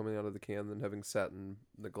colder coming out of the can than having sat in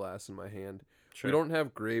the glass in my hand. Sure. We don't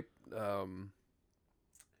have great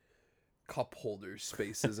cup holder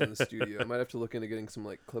spaces in the studio. I might have to look into getting some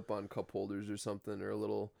clip-on cup holders or something, or a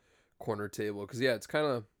little corner table. Because yeah, it's kind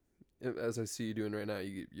of, as I see you doing right now,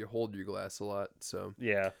 you hold your glass a lot. So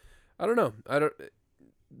yeah, I don't know.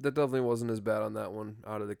 That definitely wasn't as bad on that one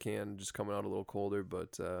out of the can, just coming out a little colder.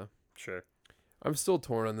 But sure. I'm still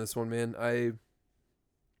torn on this one, man.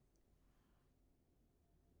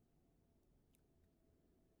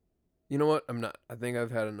 You know what? I'm not. I think I've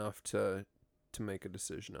had enough to make a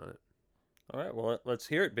decision on it. All right. Well, let's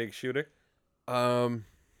hear it, big shooter. I'm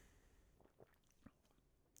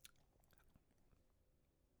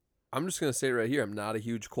just gonna say it right here. I'm not a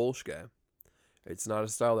huge Kolsch guy. It's not a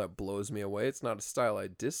style that blows me away. It's not a style I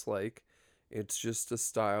dislike. It's just a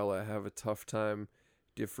style I have a tough time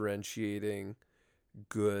differentiating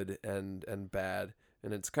good and bad.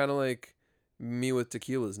 And it's kind of like me with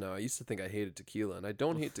tequilas now. I used to think I hated tequila, and I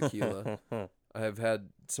don't hate tequila. I have had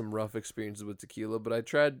some rough experiences with tequila, but I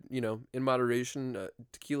tried, in moderation.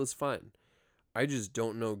 Tequila's fine. I just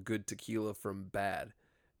don't know good tequila from bad.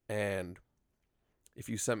 And if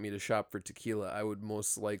you sent me to shop for tequila, I would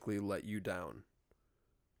most likely let you down.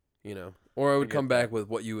 you know, or I would get come back that. with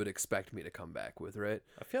what you would expect me to come back with, right?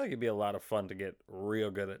 I feel like it'd be a lot of fun to get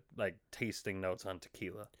real good at like tasting notes on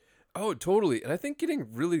tequila. Oh, totally. And I think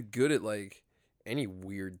getting really good at like any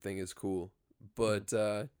weird thing is cool. But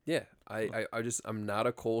yeah, I'm not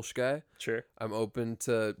a Kolsch guy. Sure. I'm open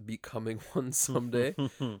to becoming one someday.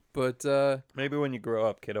 But Maybe when you grow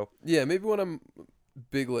up, kiddo. yeah, maybe when I'm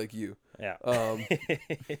big like you. Yeah.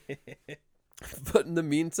 But in the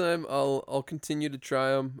meantime, I'll continue to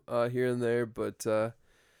try them here and there. But I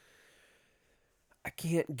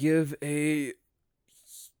can't give a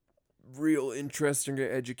real interesting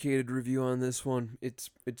or educated review on this one. It's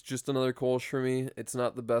just another Kolsch for me. It's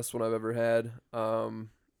not the best one I've ever had.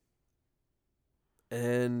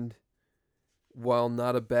 And while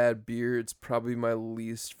not a bad beer, it's probably my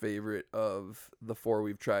least favorite of the 4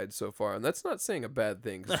 we've tried so far. And that's not saying a bad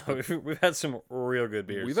thing. 'Cause We've had some real good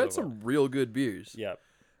beers. we've so had some real good beers.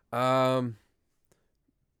 far.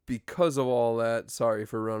 Because of all that, sorry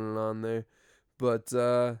for running on there, but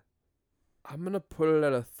I'm gonna put it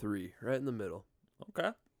at a 3, right in the middle.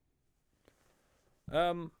 Okay.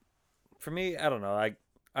 For me, I don't know.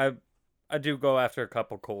 I do go after a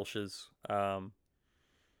couple Kolsch's.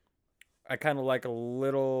 I kind of like a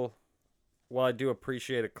little. Well, I do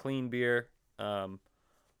appreciate a clean beer. For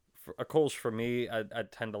a Kolsch for me, I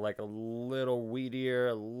tend to like a little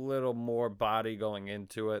weedier, a little more body going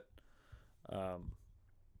into it.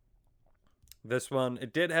 This one,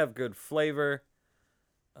 it did have good flavor,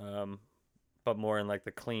 but more in like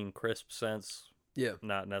the clean, crisp sense. Yeah.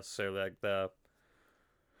 Not necessarily like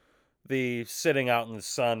the sitting out in the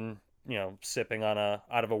sun, sipping on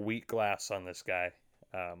out of a wheat glass on this guy.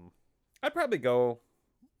 I'd probably go.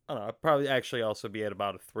 I don't know. I'd probably actually also be at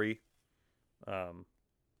about a 3.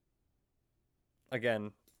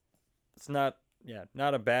 Again, it's not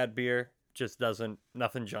a bad beer. Just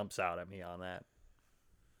nothing jumps out at me on that.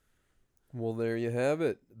 Well, there you have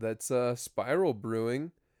it. That's Spiral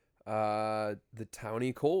Brewing, the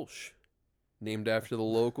Townie Kolsch, named after the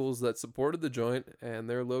locals that supported the joint, and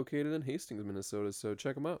they're located in Hastings, Minnesota. So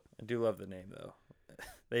check them out. I do love the name though.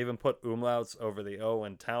 They even put umlauts over the O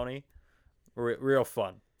in Townie. Real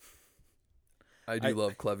fun. I do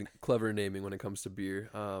love clever naming when it comes to beer.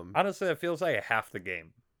 Honestly, it feels like half the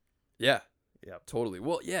game. Yeah. Yeah. Totally.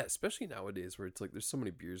 Well, yeah, especially nowadays where it's like there's so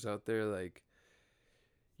many beers out there, like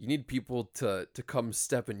you need people to come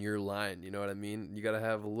step in your line, you know what I mean? You got to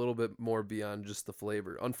have a little bit more beyond just the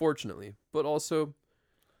flavor, unfortunately. But also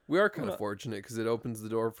we are kind of fortunate cuz it opens the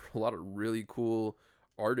door for a lot of really cool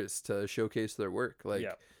artists to showcase their work. Like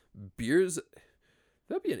beers,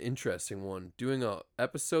 that'd be an interesting one. Doing a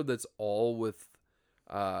episode that's all with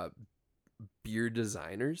beer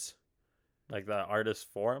designers, like the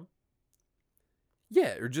artist forum.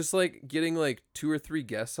 Yeah, or just like getting like 2 or 3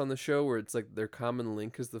 guests on the show where it's like their common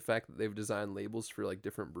link is the fact that they've designed labels for like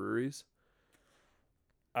different breweries.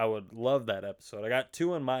 I would love that episode. I got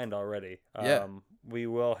 2 in mind already. Yeah. We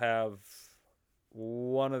will have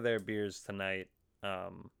one of their beers tonight.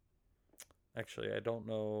 Actually, I don't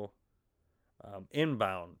know.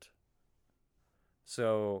 Inbound.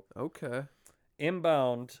 So Okay.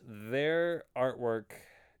 Inbound, their artwork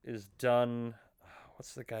is done.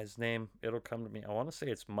 What's the guy's name? It'll come to me. I want to say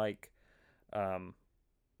it's Mike.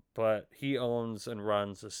 But he owns and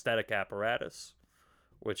runs Aesthetic Apparatus,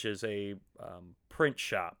 which is a print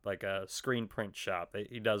shop, like a screen print shop.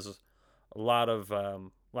 He does a lot of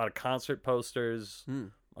concert posters,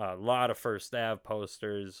 a lot of First Ave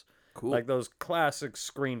posters, Cool. like those classic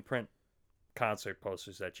screen print concert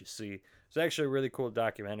posters that you see. There's actually a really cool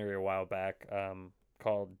documentary a while back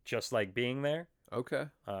called Just Like Being There. Okay.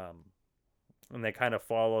 And they kind of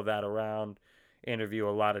follow that around, interview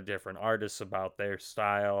a lot of different artists about their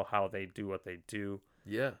style, how they do what they do.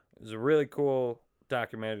 Yeah. It's a really cool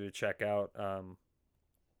documentary to check out.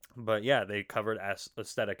 But yeah, they covered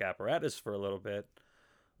Aesthetic Apparatus for a little bit.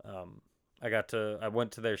 I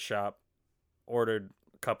went to their shop, ordered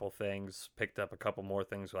a couple things, picked up a couple more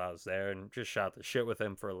things while I was there, and just shot the shit with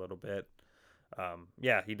him for a little bit.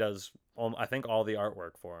 Yeah, he does, I think, all the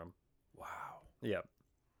artwork for him. Wow. Yeah.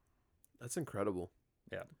 That's incredible.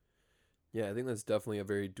 Yeah. Yeah, I think that's definitely a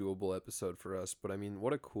very doable episode for us. But I mean,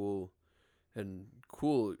 what a cool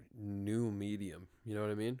new medium. You know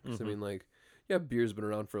what I mean? 'Cause I mean, like, yeah, beer's been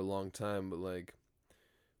around for a long time, but like,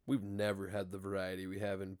 we've never had the variety we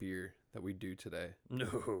have in beer that we do today.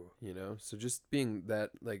 No. You know, so just being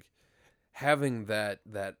that, like, having that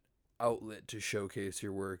outlet to showcase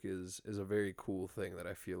your work is a very cool thing that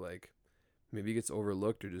I feel like maybe gets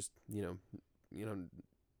overlooked or just you know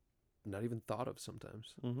not even thought of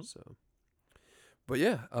sometimes. So, but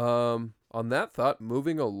yeah, on that thought,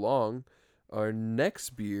 moving along, Our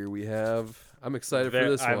next beer we have. I'm excited for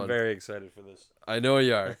this I'm one. very excited for this. I know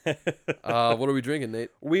you are. What are we drinking, Nate?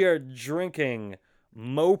 We are drinking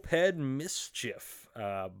Moped Mischief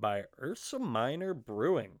by Ursa Minor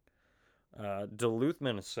Brewing, Duluth,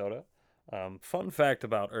 Minnesota. Fun fact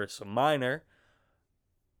about Ursa Minor.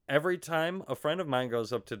 Every time a friend of mine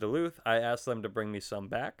goes up to Duluth, I ask them to bring me some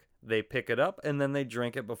back. They pick it up, and then they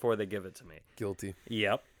drink it before they give it to me. Guilty.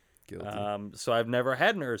 Yep. Guilty. So I've never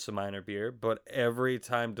had an Ursa Minor beer, but every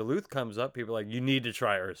time Duluth comes up, people are like, you need to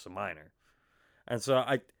try Ursa Minor. And so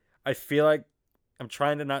I feel like I'm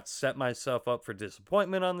trying to not set myself up for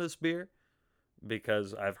disappointment on this beer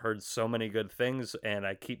because I've heard so many good things and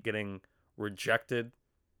I keep getting rejected.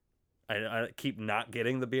 I keep not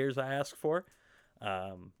getting the beers I ask for.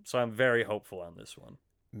 So I'm very hopeful on this one.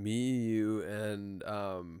 Me, you, and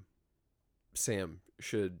Sam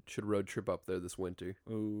should road trip up there this winter.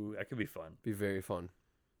 Ooh, that could be fun. Be very fun.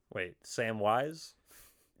 Wait, Sam Wise?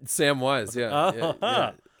 Sam Wise,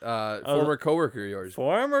 yeah. Former coworker of yours.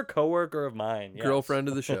 Former coworker of mine. Yes. Girlfriend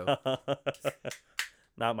of the show.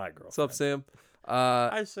 Not my girlfriend. What's up, Sam?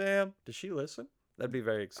 Hi, Sam. Does she listen? That'd be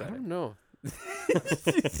very I exciting. don't know.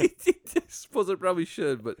 I suppose I probably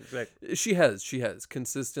should, but Exactly. she has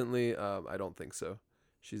consistently. I don't think so.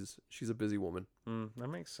 She's a busy woman. That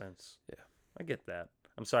makes sense. Yeah, I get that.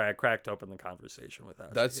 I'm sorry, I cracked open the conversation without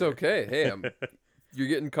you that's here. okay. Hey, you're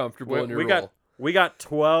getting comfortable in your role. We got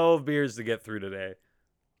 12 beers to get through today.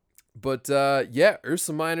 But yeah,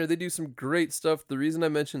 Ursa Minor, they do some great stuff. The reason I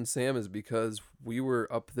mentioned Sam is because we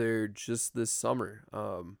were up there just this summer.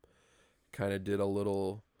 Kind of did a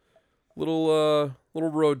little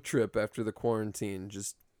road trip after the quarantine.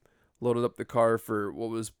 Just loaded up the car for what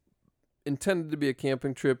was intended to be a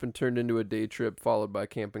camping trip and turned into a day trip, followed by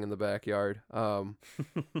camping in the backyard.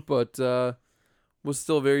 But was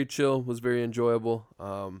still very chill, was very enjoyable.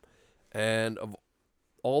 And of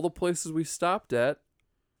all the places we stopped at,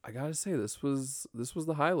 I gotta say this was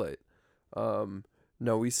the highlight.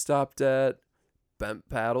 No, we stopped at Bent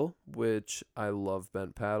Paddle, which I love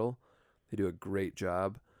Bent Paddle. They do a great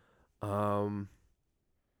job. I'm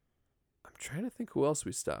trying to think who else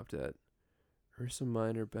we stopped at. Ursa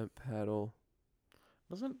Minor, Bent Paddle.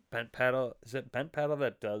 Wasn't Bent Paddle? Is it Bent Paddle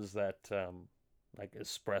that does that like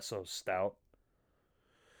espresso stout?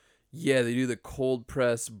 Yeah, they do the cold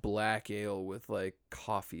press black ale with like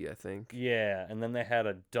coffee, I think. Yeah, and then they had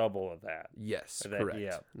a double of that. Yes, That- correct.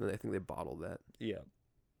 yeah. And then I think they bottled that. Yeah,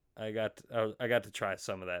 I got to try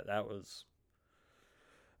some of that. That was,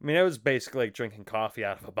 I mean, it was basically like drinking coffee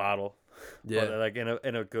out of a bottle. Yeah. But like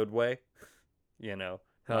in a good way, you know.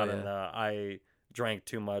 Hell Not in yeah. I drank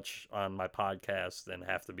too much on my podcast and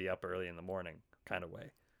have to be up early in the morning kind of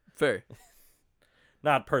way. Fair.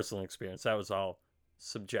 Not personal experience. That was all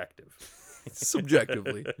subjective.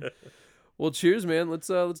 Subjectively. Well, cheers, man. Let's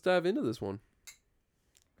dive into this one.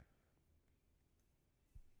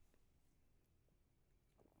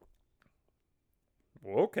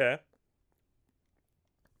 Okay.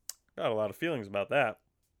 Got a lot of feelings about that.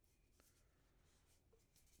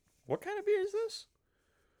 What kind of beer is this?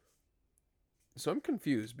 So I'm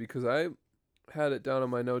confused because I had it down on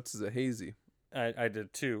my notes as a hazy. I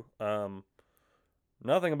did too.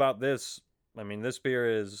 Nothing about this. I mean, this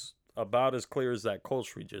beer is about as clear as that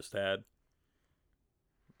Kolsch we just had.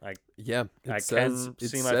 Yeah, I it can it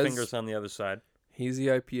see my says fingers on the other side. hazy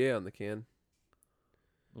IPA on the can.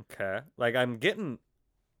 Okay. Like I'm getting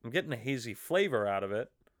a hazy flavor out of it.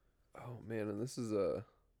 Oh man, and this is a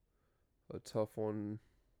tough one.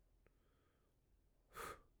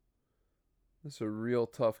 This is a real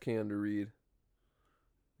tough can to read.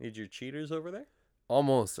 Need your cheaters over there?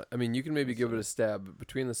 Almost. I mean, you can maybe give it a stab, but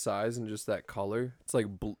between the size and just that color, it's like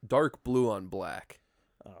dark blue on black.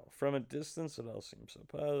 Oh, from a distance, it all seems so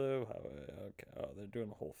positive. Okay. Oh, they're doing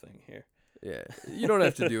the whole thing here. Yeah, you don't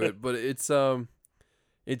have to do it, but it's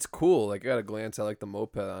cool. Like, at a glance, I like the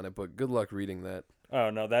moped on it, but good luck reading that.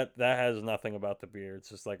 Oh no, that has nothing about the beer. It's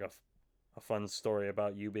just like a fun story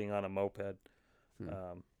about you being on a moped.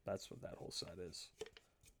 That's what that whole side is.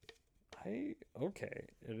 Okay.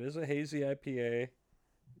 It is a hazy IPA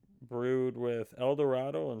brewed with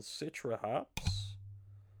Eldorado and Citra hops.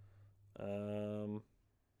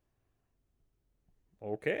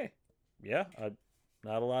 Okay. Yeah,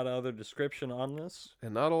 not a lot of other description on this.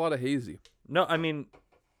 And not a lot of hazy. No, I mean,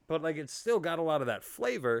 but like it's still got a lot of that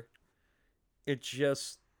flavor. It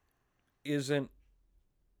just isn't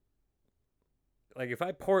like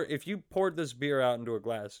if you poured this beer out into a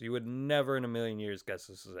glass, you would never in a million years guess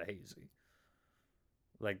this is a hazy.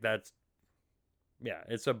 Like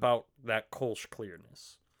it's about that Kolsch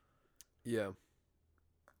clearness. Yeah.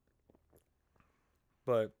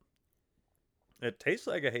 But It tastes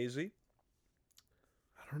like a hazy.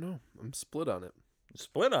 I don't know. I'm split on it.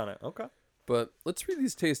 Split on it. Okay. But let's read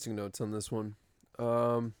these tasting notes on this one.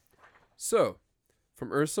 So,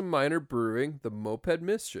 from Ursa Minor Brewing, the Moped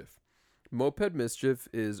Mischief. Moped Mischief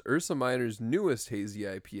is Ursa Minor's newest hazy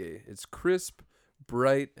IPA. It's crisp,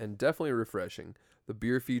 bright, and definitely refreshing. The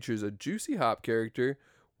beer features a juicy hop character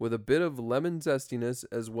with a bit of lemon zestiness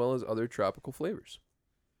as well as other tropical flavors.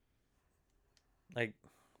 Like,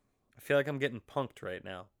 I feel like I'm getting punked right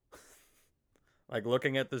now. Like,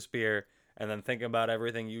 looking at this beer and then thinking about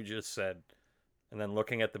everything you just said and then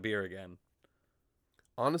looking at the beer again.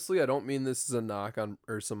 Honestly, I don't mean this as a knock on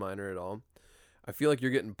Ursa Minor at all. I feel like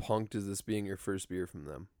you're getting punked as this being your first beer from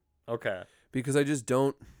them. Okay. Because I just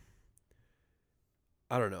don't...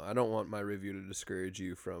 I don't know. I don't want my review to discourage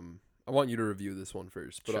you from... I want you to review this one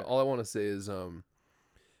first. But Sure. all I want to say is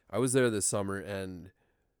I was there this summer and,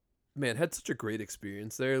 man, had such a great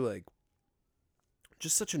experience there. Like,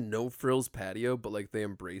 just such a no-frills patio, but, like, they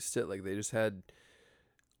embraced it. Like, they just had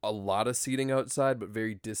a lot of seating outside, but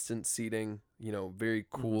very distant seating. You know, very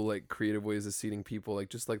cool, like, creative ways of seating people. Like,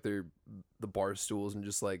 just, like, the bar stools and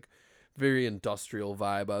just, like, very industrial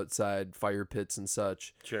vibe outside, fire pits and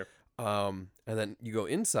such. Sure. And then you go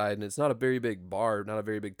inside, and it's not a very big bar, not a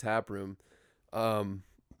very big tap room. But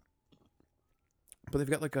they've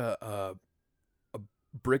got like a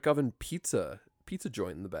brick oven pizza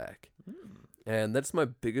joint in the back. And that's my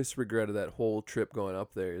biggest regret of that whole trip going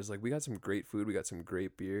up there is like we got some great food, we got some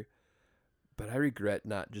great beer, but I regret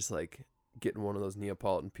not just like getting one of those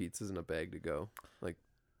Neapolitan pizzas in a bag to go. Like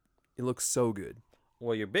it looks so good.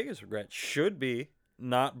 Well, your biggest regret should be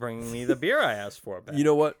not bringing me the beer I asked for back. You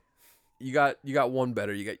know what? You got one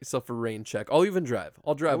better. You got yourself a rain check. I'll even drive.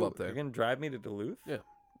 I'll drive Ooh, up there. You're gonna drive me to Duluth? Yeah.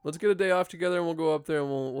 Let's get a day off together and we'll go up there and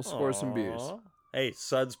we'll score some beers. Aw. Hey,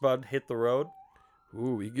 Suds Bud, hit the road.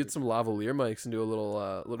 Ooh, we can get some lavalier mics and do a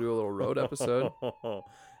little road episode.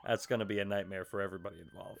 That's gonna be a nightmare for everybody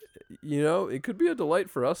involved. You know, it could be a delight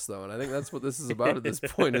for us though, and I think that's what this is about at this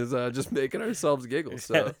point is just making ourselves giggle.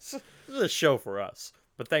 So this is a show for us.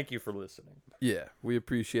 But thank you for listening. yeah, we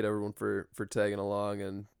appreciate everyone for tagging along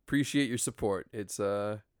and appreciate your support. It's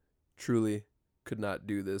truly could not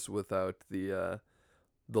do this without the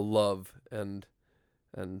love and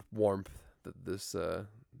warmth that this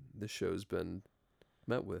show's been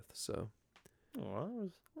met with. So Oh,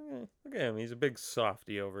 look at him. He's a big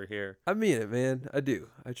softy over here. I mean it, man. I do.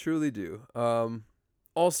 I truly do.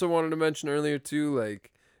 Also wanted to mention earlier too,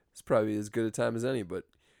 like it's probably as good a time as any, but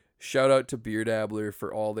shout out to Beer Dabbler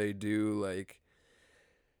for all they do. Like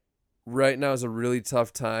right now is a really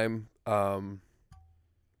tough time. Not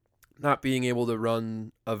being able to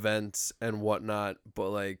run events and whatnot, but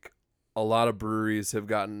like a lot of breweries have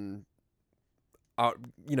gotten out,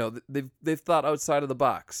 you know, they've thought outside of the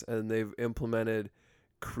box and they've implemented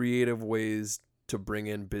creative ways to bring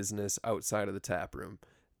in business outside of the tap room.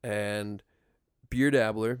 And Beer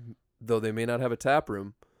Dabbler, though they may not have a tap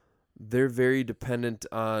room, they're very dependent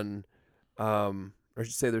on, or I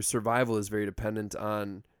should say their survival is very dependent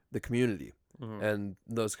on the community. Mm-hmm. And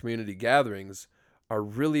those community gatherings are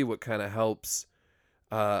really what kind of helps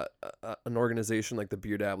an organization like the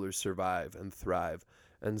Beer Dabblers survive and thrive.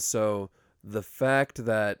 And so the fact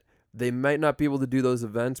that they might not be able to do those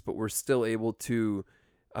events, but we're still able to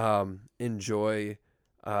enjoy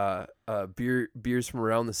beers from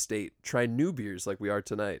around the state, try new beers like we are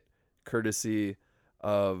tonight, courtesy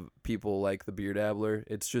of people like the Beer Dabbler.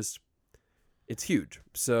 It's huge.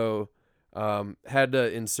 So had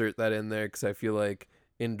to insert that in there because I feel like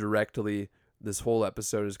indirectly this whole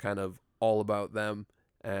episode is kind of all about them.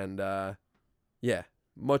 And yeah,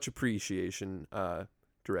 much appreciation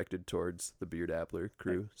directed towards the Beer Dabbler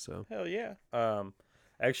crew. So Hell yeah.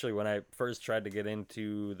 Actually, when I first tried to get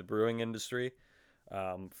into the brewing industry,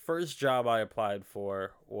 first job I applied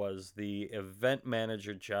for was the event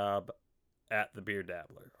manager job at the Beer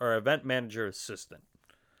Dabbler, or event manager assistant.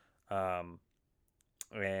 And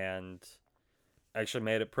actually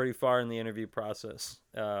made it pretty far in the interview process.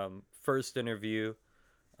 First interview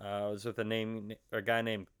was with a guy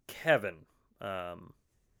named Kevin,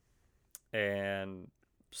 and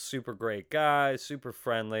super great guy, super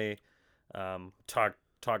friendly.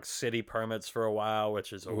 Talked city permits for a while,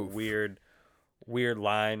 which is a weird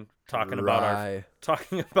line. Talking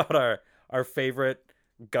about our favorite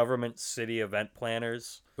government city event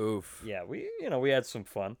planners. Oof. Yeah, we had some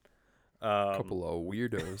fun. Couple of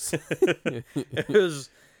weirdos.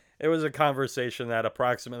 It was a conversation that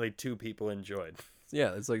approximately 2 people enjoyed.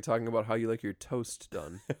 Yeah, it's like talking about how you like your toast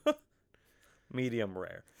done. medium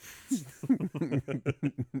rare.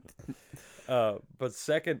 But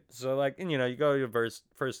second, so like, and, you know, you go to your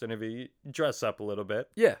first interview, you dress up a little bit,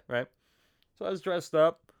 Yeah. right? So I was dressed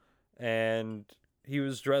up, and he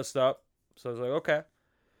was dressed up. So I was like, okay.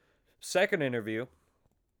 Second interview,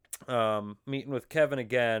 meeting with Kevin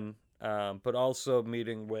again, but also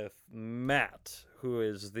meeting with Matt, who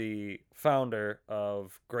is the founder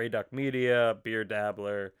of Grey Duck Media, Beer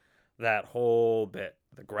Dabbler, that whole bit,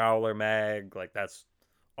 the Growler Mag, like that's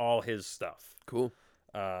all his stuff. Cool.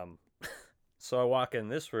 So I walk in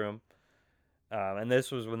this room, and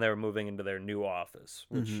this was when they were moving into their new office,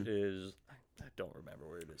 which is, I don't remember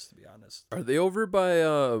where it is, to be honest. Are they over by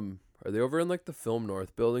Are they over in like the Film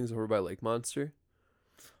North buildings over by Lake Monster,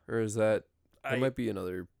 or is that might be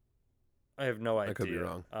another? I have no idea. I could be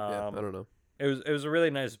wrong. Yeah, I don't know. It was a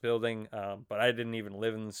really nice building, but I didn't even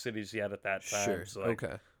live in the cities yet at that time. Sure. So like,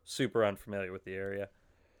 okay. super unfamiliar with the area.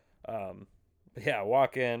 Yeah, I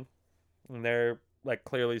walk in, and they're like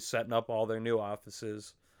clearly setting up all their new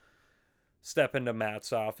offices. Step into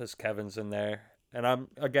Matt's office, Kevin's in there, and I'm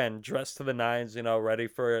again dressed to the nines, you know, ready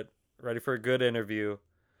for a good interview.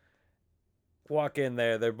 Walk in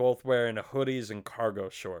there, they're both wearing hoodies and cargo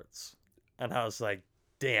shorts, and I was like,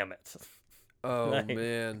 "Damn it!" Oh Like,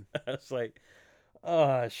 man. I was like,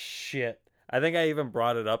 "Oh shit!" I think I even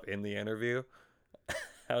brought it up in the interview.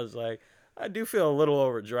 I was like, I do feel a little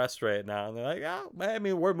overdressed right now. And they're like, oh, I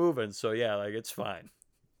mean, we're moving. So, yeah, like, it's fine.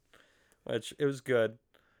 Which, it was good.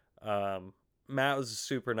 Matt was a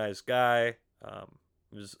super nice guy.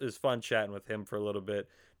 It was fun chatting with him for a little bit.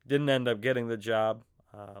 Didn't end up getting the job.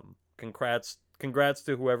 Congrats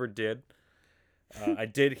to whoever did. I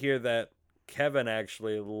did hear that Kevin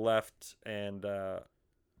actually left and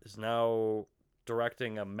is now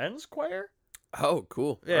directing a men's choir. Oh,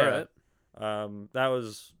 cool. Yeah. All right. That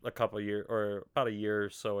was about a year or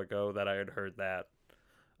so ago that I had heard that.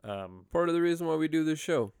 Part of the reason why we do this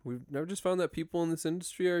show. I've just found that people in this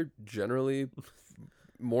industry are generally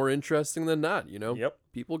more interesting than not, you know? Yep.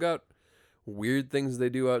 People got weird things they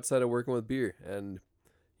do outside of working with beer. And,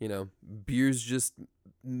 you know, beer's just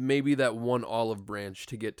maybe that one olive branch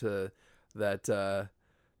to get to that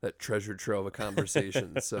treasure trove of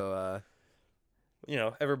conversation. So, you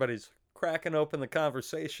know, everybody's cracking open the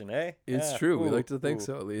conversation, eh? it's true. We like to think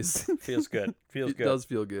so, at least. Feels good. Feels it good. It does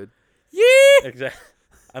feel good. Yeah. Exactly.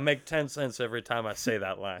 I make 10 cents every time I say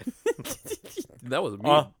that line. That was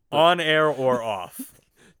me. On air or off.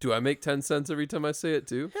 Do I make 10 cents every time I say it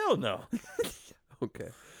too? Hell no. Okay.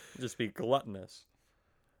 Just be gluttonous.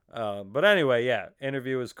 But anyway, yeah,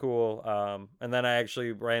 interview was cool. And then I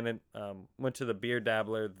actually went to the Beer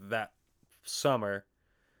Dabbler that summer.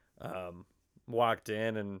 Walked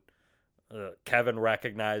in, and Kevin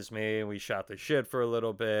recognized me, and we shot the shit for a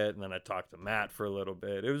little bit, and then I talked to Matt for a little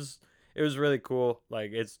bit. It was really cool.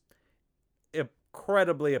 Like, it's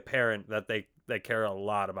incredibly apparent that they care a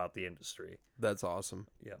lot about the industry. That's awesome.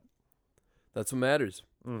 Yeah. That's what matters.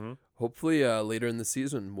 Mm-hmm. Hopefully later in the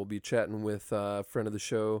season, we'll be chatting with a friend of the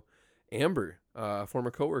show, Amber,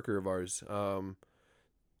 former coworker of ours.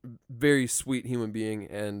 Very sweet human being,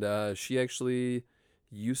 and she actually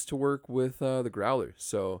used to work with the Growler.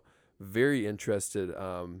 So very interested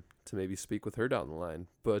to maybe speak with her down the line.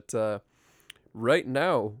 But right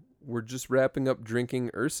now, we're just wrapping up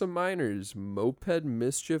drinking Ursa Minor's Moped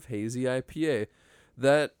Mischief Hazy IPA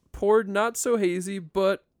that poured not so hazy,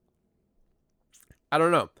 but I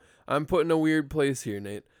don't know. I'm put in a weird place here,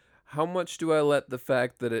 Nate. How much do I let the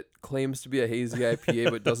fact that it claims to be a hazy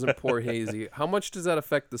IPA but doesn't pour hazy, how much does that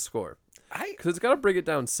affect the score? Because it's got to bring it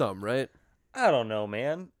down some, right? I don't know,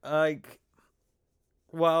 man. Like,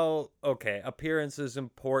 well, okay, appearance is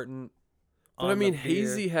important. But I mean,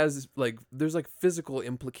 hazy has, like, there's, like, physical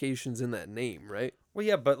implications in that name, right? Well,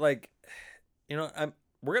 yeah, but, like, you know,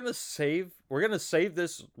 we're gonna save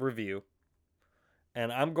this review,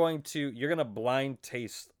 and you're gonna blind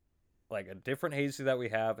taste, like, a different hazy that we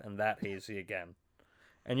have and that hazy again.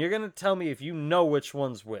 And you're gonna tell me if you know which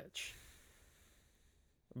one's which.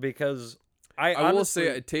 Because I honestly will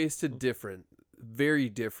say it tasted different. Very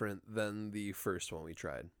different than the first one we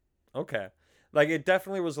tried. Okay. Like, it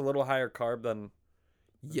definitely was a little higher carb than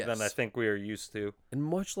I think we are used to. And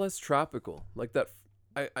much less tropical. Like that,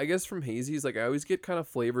 I guess from hazies, like I always get kind of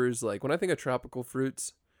flavors, like when I think of tropical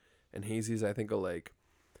fruits and hazies, I think of like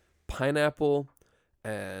pineapple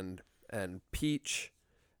and peach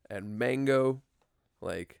and mango.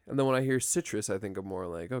 Like, and then when I hear citrus, I think of more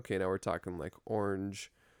like, okay, now we're talking like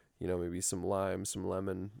orange, you know, maybe some lime, some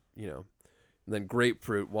lemon, you know. And then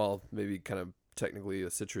grapefruit, while maybe kind of technically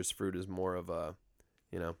a citrus fruit is more of a,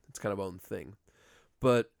 you know, it's kind of own thing.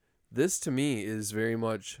 But this to me is very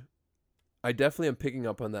much I definitely am picking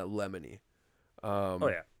up on that lemony. Oh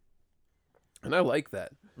yeah. And I like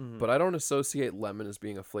that. Mhm. But I don't associate lemon as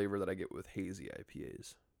being a flavor that I get with hazy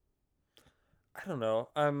IPAs. I don't know.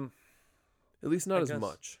 At least not I as guess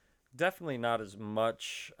much. definitely not as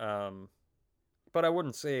much. But I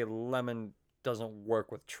wouldn't say lemon doesn't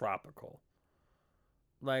work with tropical.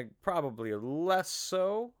 Like probably less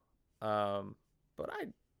so. But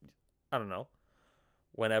I don't know.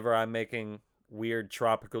 Whenever I'm making weird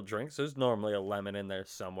tropical drinks, there's normally a lemon in there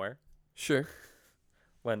somewhere. Sure.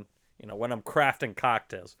 When when I'm crafting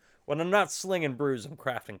cocktails, when I'm not slinging brews, I'm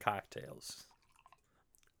crafting cocktails.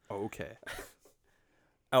 Okay.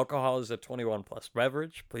 Alcohol is a 21 plus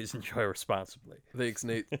beverage. Please enjoy responsibly. Thanks,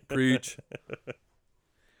 Nate. Preach. I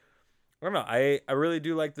don't know. I really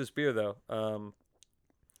do like this beer though.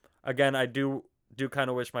 Again, I do kind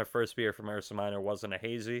of wish my first beer from Ursa Minor wasn't a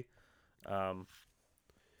hazy.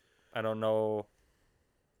 I don't know.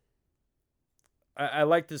 I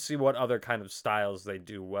like to see what other kind of styles they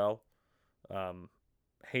do well.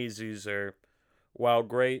 Hazies are, while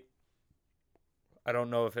great, I don't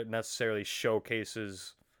know if it necessarily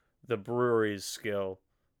showcases the brewery's skill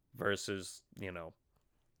versus,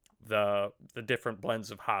 the different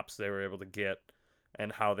blends of hops they were able to get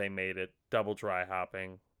and how they made it. Double dry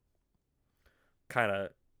hopping. Kind of,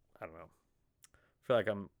 I don't know. I feel like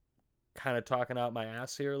I'm kind of talking out my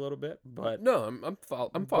ass here a little bit, but No, I'm but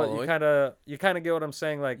following. you kind of get what I'm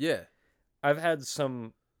saying. Like, Yeah. I've had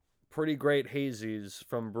some pretty great hazies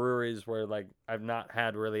from breweries where like I've not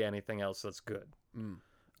had really anything else that's good.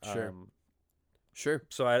 Sure. Sure.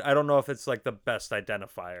 So I don't know if it's like the best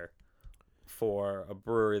identifier for a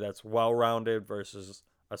brewery that's well-rounded versus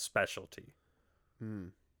a specialty.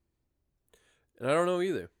 And I don't know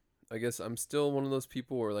either. I guess I'm still one of those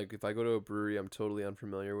people where, like, if I go to a brewery I'm totally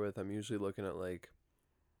unfamiliar with, I'm usually looking at, like,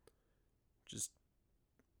 just,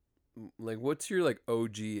 like, what's your, like,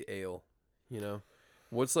 OG ale, you know?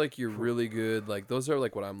 What's, like, your really good, like, those are,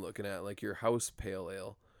 like, what I'm looking at, like, your house pale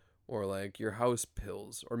ale, or, like, your house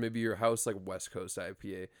pills, or maybe your house, like, West Coast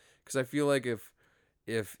IPA. Because I feel like if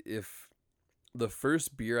the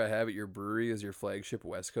first beer I have at your brewery is your flagship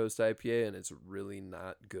West Coast IPA and it's really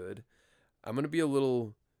not good, I'm going to be a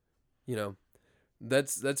little,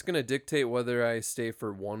 that's going to dictate whether I stay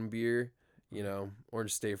for one beer, or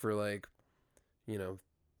stay for like,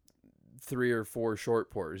 3 or 4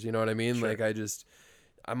 short pours, you know what I mean? Sure. Like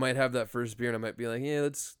I might have that first beer and I might be like, yeah,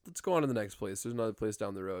 let's go on to the next place. There's another place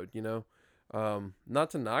down the road, not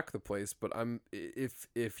to knock the place, but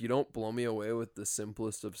if you don't blow me away with the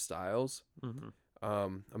simplest of styles,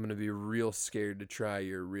 I'm gonna be real scared to try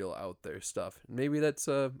your real out there stuff. Maybe that's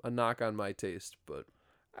a knock on my taste, but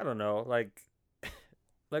I don't know. Like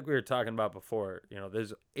we were talking about before,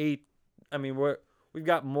 there's 8. I mean, we've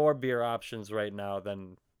got more beer options right now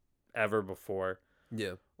than ever before.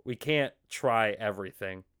 yeah, We can't try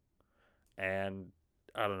everything, and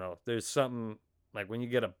I don't know. There's something like when you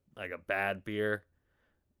get a bad beer,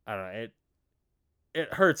 I don't know.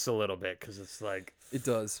 It hurts a little bit because it's like it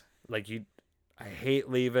does. like I hate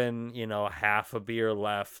leaving half a beer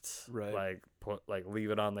left, Right. like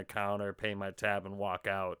leave it on the counter, pay my tab, and walk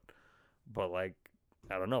out. But like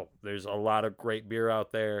I don't know. There's a lot of great beer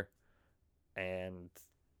out there, and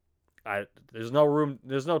there's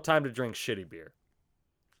no time to drink shitty beer.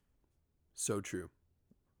 So true.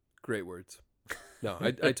 Great words. No,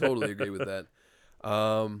 I totally agree with that.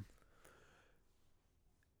 And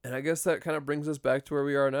I guess that kind of brings us back to where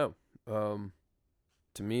we are now.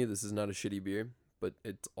 To me, this is not a shitty beer, but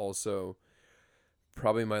it's also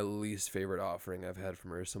probably my least favorite offering I've had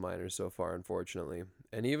from Ursa Minor so far, unfortunately.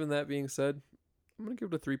 And even that being said, I'm gonna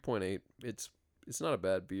give it a 3.8. It's not a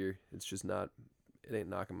bad beer. It's just not. It ain't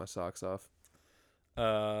knocking my socks off.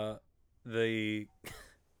 The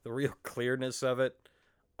real clearness of it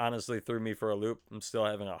honestly threw me for a loop. I'm still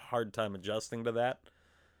having a hard time adjusting to that.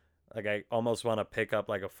 Like I almost want to pick up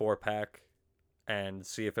like a 4-pack and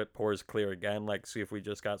see if it pours clear again. Like see if we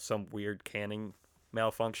just got some weird canning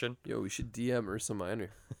malfunction. Yo, we should DM Ursa Minor.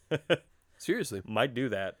 Seriously. Might do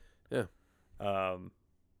that. Yeah.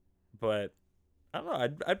 But I don't know.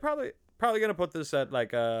 I'd probably gonna put this at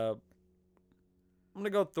like I'm gonna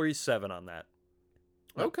go 3.7 on that.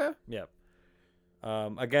 Okay. Yeah.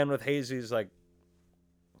 Again with hazies, like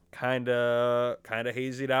kind of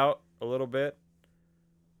hazied out a little bit,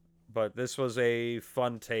 but this was a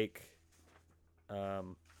fun take.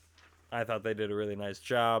 I thought they did a really nice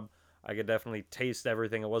job. I could definitely taste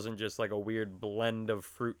everything. It wasn't just like a weird blend of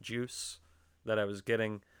fruit juice that I was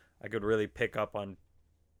getting. I could really pick up on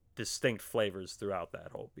distinct flavors throughout that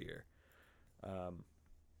whole beer.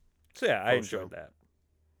 So yeah, I enjoyed that.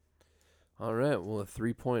 All right. Well, a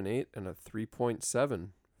 3.8 and a 3.7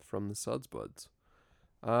 from the Suds Buds.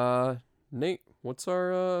 Nate, what's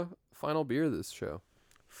our final beer of this show?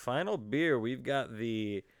 Final beer, we've got what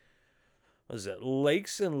is it?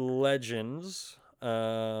 Lakes and Legends.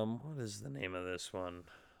 What is the name of this one?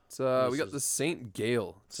 It's we got the St.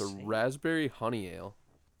 Gale. It's a raspberry honey ale.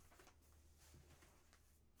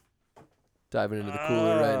 Diving into the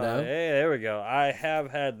cooler right now. Hey, there we go. I have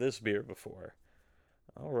had this beer before.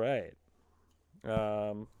 All right.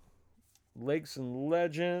 Lakes and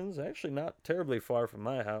Legends. Actually, not terribly far from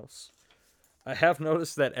my house. I have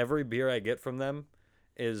noticed that every beer I get from them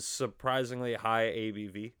is surprisingly high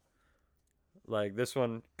ABV. Like this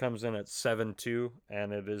one comes in at 7.2,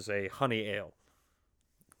 and it is a honey ale.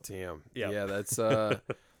 Damn. Yep. Yeah, that's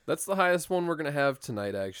that's the highest one we're gonna have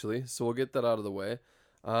tonight, actually. So we'll get that out of the way.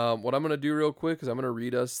 What I'm gonna do real quick is I'm gonna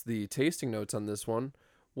read us the tasting notes on this one.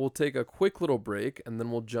 We'll take a quick little break, and then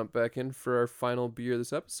we'll jump back in for our final beer of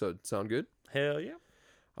this episode. Sound good? Hell yeah.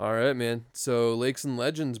 All right, man. So Lakes and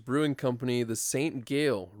Legends Brewing Company, the St.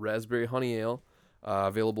 Gale Raspberry Honey Ale,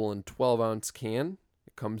 available in 12-ounce can.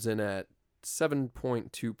 It comes in at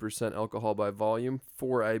 7.2% alcohol by volume,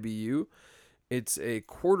 4 IBU. It's a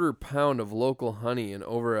 1/4 pound of local honey and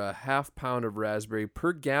over a 1/2 pound of raspberry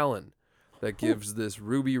per gallon that gives this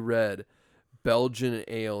ruby red Belgian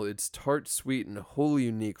ale its tart, sweet, and wholly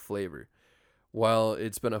unique flavor. While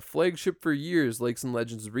it's been a flagship for years, Lakes and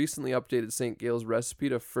Legends recently updated St. Gale's recipe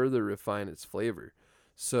to further refine its flavor.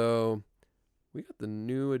 So we got the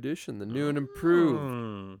new edition, the new and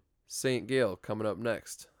improved St. Gale coming up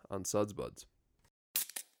next on Suds Buds.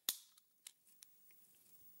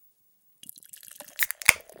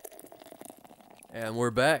 And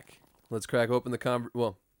we're back. Let's crack open the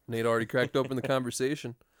well, Nate already cracked open the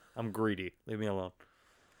conversation. I'm greedy. Leave me alone.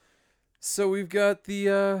 So we've got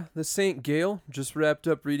the St. Gale. Just wrapped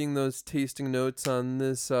up reading those tasting notes on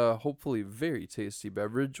this hopefully very tasty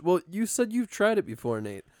beverage. Well, you said you've tried it before,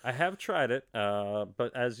 Nate. I have tried it,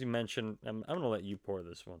 but as you mentioned, I'm going to let you pour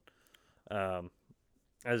this one.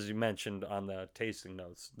 As you mentioned on the tasting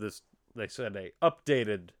notes, they said they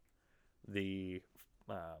updated the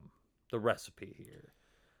recipe here.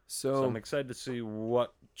 So I'm excited to see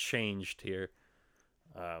what changed here.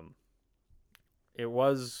 I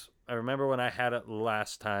remember when I had it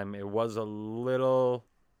last time, it was a little,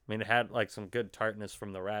 it had like some good tartness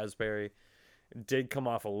from the raspberry. It did come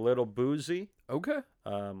off a little boozy. Okay.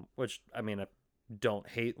 Which, I don't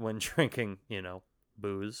hate when drinking,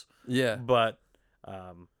 booze. Yeah. But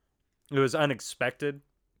it was unexpected,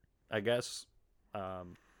 I guess.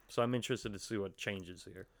 So I'm interested to see what changes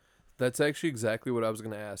here. That's actually exactly what I was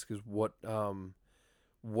going to ask, is what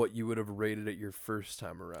you would have rated it your first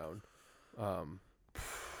time around.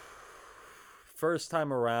 First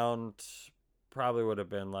time around probably would have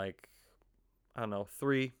been like, I don't know,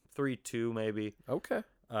 3.2 maybe. Okay.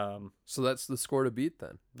 So that's the score to beat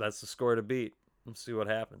then. That's the score to beat. Let's see what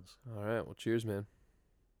happens. All right. Well, cheers, man.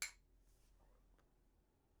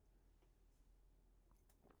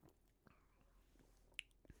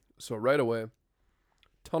 So right away,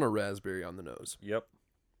 ton of raspberry on the nose. Yep.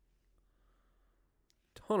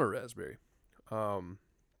 Ton of raspberry. And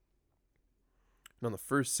on the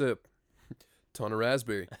first sip, ton of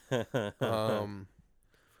raspberry.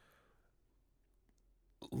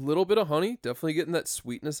 Little bit of honey, definitely getting that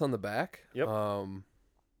sweetness on the back. Yep.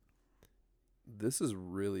 This is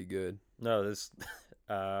really good. No,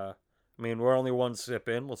 we're only one sip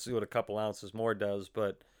in. We'll see what a couple ounces more does,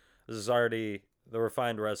 but this is already, the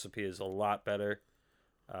refined recipe is a lot better.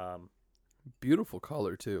 Beautiful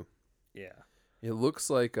color too. Yeah. It looks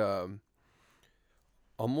like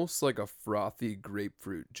almost like a frothy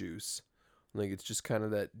grapefruit juice. Like it's just kind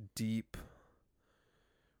of that deep,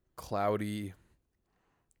 cloudy,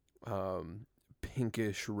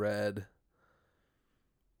 pinkish red.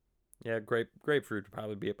 Yeah, grapefruit would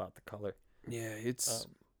probably be about the color. Yeah,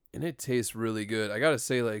 and it tastes really good. I gotta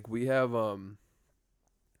say, like we have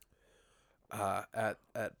at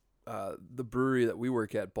the brewery that we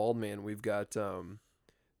work at, Baldman, we've got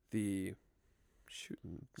the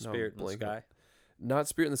Spirit in the Sky. Not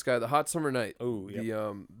Spirit in the Sky, the Hot Summer Night. Oh,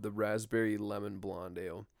 yeah. The raspberry lemon blonde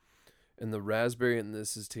ale. And the raspberry in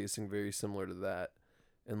this is tasting very similar to that.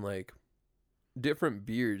 And like different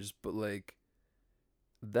beers, but like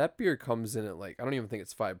that beer comes in at like, I don't even think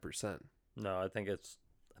it's 5%. No, I think it's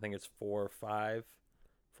 4 or 5,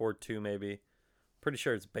 4.2 maybe. Pretty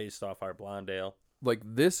sure it's based off our blonde ale. Like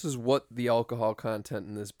this is what the alcohol content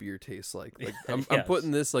in this beer tastes like. Like I'm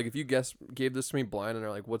putting this, like if you gave this to me blind and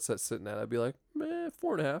are like, what's that sitting at? I'd be like,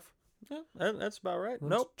 4.5. Yeah, that's about right.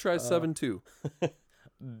 Let's try 7.2.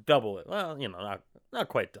 Double it. Well, not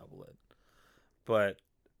quite double it. But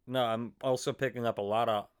no, I'm also picking up a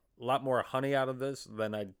lot more honey out of this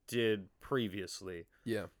than I did previously.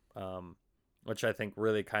 Yeah. Um, which I think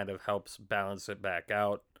really kind of helps balance it back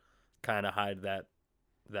out, kind of hide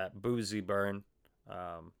that boozy burn.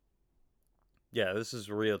 Um, yeah, this is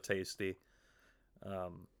real tasty.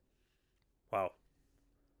 Um, wow,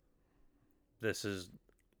 this is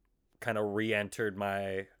kind of re-entered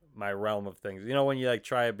my realm of things. You know, when you like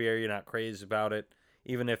try a beer, you're not crazy about it,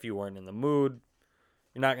 even if you weren't in the mood.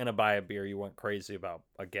 You're not gonna buy a beer you weren't crazy about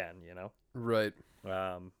again. You know. Right.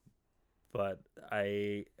 Um, but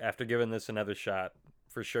I, after giving this another shot,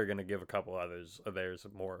 for sure gonna give a couple others of theirs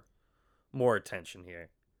more attention here.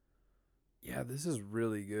 Yeah, this is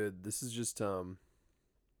really good. This is just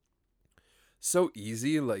so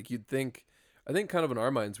easy. Like you'd think, I think kind of in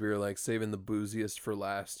our minds we were like saving the booziest for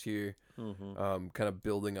last here, Mm-hmm. kind of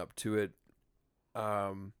building up to it,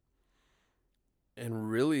 um, and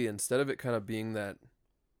really instead of it kind of being that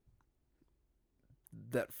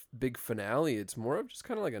big finale, it's more of just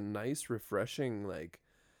kind of like a nice, refreshing like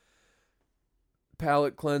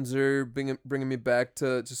palate cleanser, bringing me back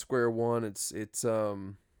to square one. It's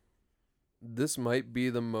this might be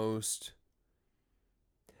the most.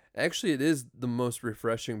 Actually, it is the most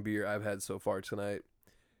refreshing beer I've had so far tonight.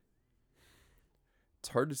 It's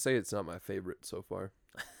hard to say it's not my favorite so far.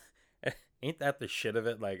 Ain't that the shit of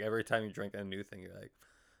it? Like every time you drink a new thing, you're like,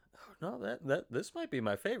 oh no, that this might be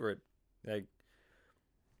my favorite. Like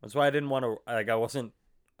that's why I didn't want to. Like I wasn't.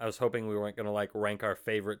 I was hoping we weren't gonna like rank our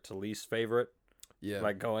favorite to least favorite. Yeah.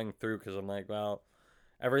 Like going through because I'm like, well,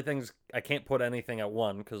 everything's. I can't put anything at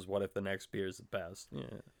one because what if the next beer is the best?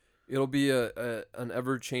 Yeah. It'll be an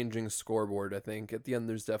ever changing scoreboard, I think. At the end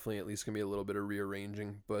there's definitely at least gonna be a little bit of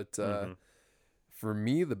rearranging. But Mm-hmm. for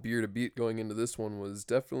me the beer to beat going into this one was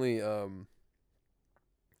definitely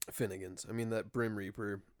Finnegan's. I mean that Brim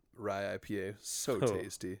Reaper rye IPA, so Oh,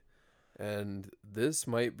 tasty. And this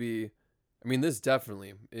might be, I mean, this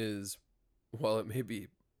definitely is, while it may be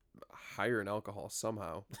higher in alcohol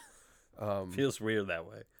somehow, feels weird that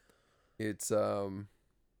way. it's,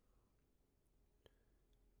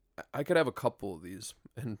 I could have a couple of these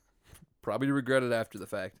and probably regret it after the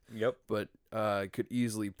fact, Yep. but I could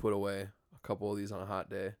easily put away a couple of these on a hot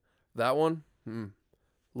day. That one, a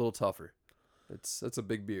little tougher. That's a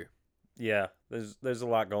big beer. Yeah. There's a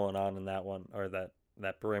lot going on in that one or that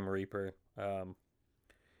Brim Reaper.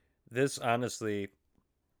 This honestly,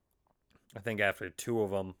 I think after two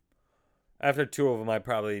of them,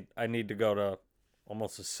 I need to go to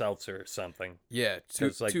almost a seltzer or something Yeah,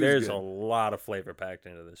 because like two's there's a good. lot of flavor packed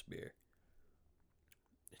into this beer.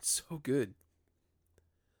 It's so good.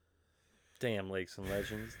 Damn, Lakes and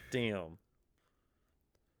Legends. Damn.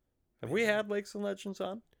 Have we had Lakes and Legends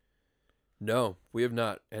on? No, we have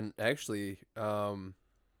not. And actually,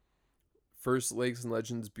 first Lakes and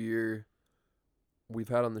Legends beer we've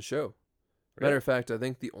had on the show. Matter Really? of fact, I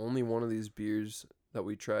think the only one of these beers that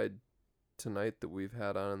we tried tonight that we've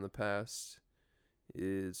had on in the past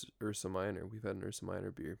is Ursa Minor. We've had an Ursa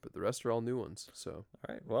Minor beer, but the rest are all new ones. So All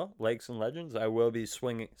right. Well, Lakes and Legends. I will be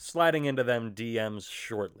sliding into them DMs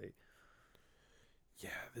shortly. yeah,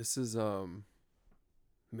 this is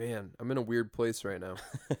man, I'm in a weird place right now.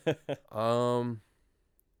 Um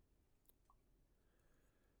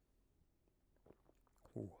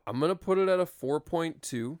Ooh. I'm gonna put it at a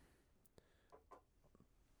 4.2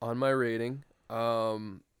 on my rating.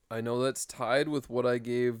 I know that's tied with what I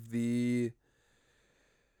gave the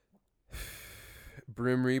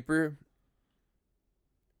Brim Reaper.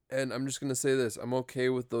 And I'm just going to say this. I'm okay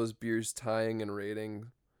with those beers tying and rating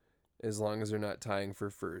as long as they're not tying for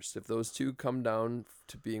first. If those two come down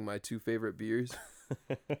to being my two favorite beers,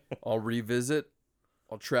 I'll revisit.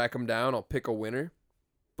 I'll track them down. I'll pick a winner.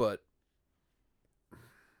 But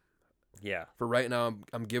Yeah. for right now,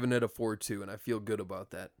 I'm giving it a 4.2, and I feel good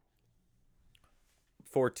about that.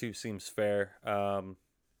 4-2 seems fair. Wow.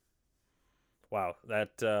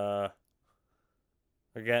 That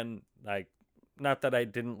again, like, not that I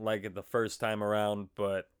didn't like it the first time around,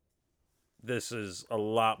 but this is a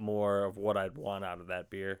lot more of what I'd want out of that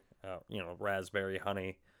beer. Raspberry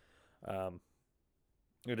honey. Um,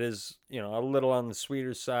 it is, a little on the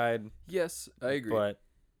sweeter side, Yes, I agree. but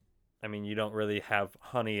I mean, you don't really have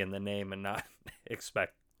honey in the name and not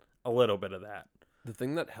expect a little bit of that. The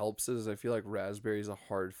thing that helps is I feel like raspberry is a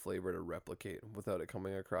hard flavor to replicate without it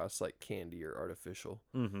coming across like candy or artificial.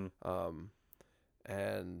 Mm-hmm. Um,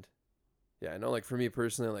 and yeah, I know like for me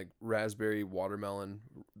personally, like raspberry, watermelon,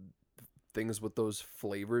 things with those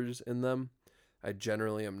flavors in them, I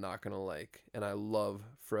generally am not gonna like. And I love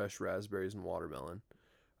fresh raspberries and watermelon.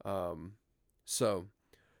 Um, so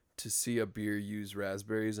to see a beer use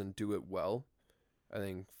raspberries and do it well, I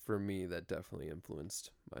think for me that definitely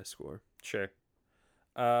influenced my score. Sure.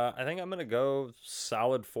 I think I'm gonna go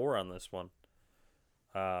solid 4 on this one.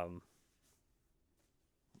 I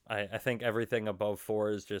think everything above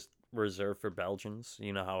 4 is just reserved for Belgians.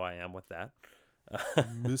 You know how I am with that.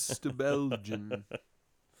 Mr. Belgian.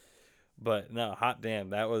 But no, hot damn,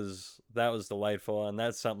 that was delightful, and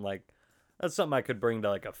that's something I could bring to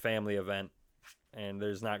like a family event, and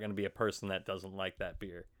there's not going to be a person that doesn't like that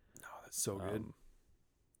beer. No, that's so good.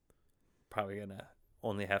 Probably gonna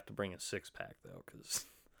only have to bring a 6-pack though, because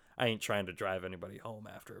I ain't trying to drive anybody home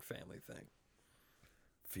after a family thing.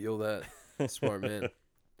 Feel that. Smart man.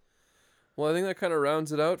 Well, I think that kind of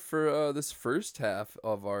rounds it out for this first half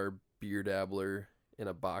of our Beer Dabbler in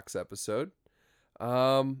a Box episode.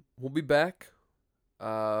 We'll be back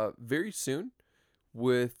very soon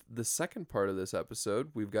with the second part of this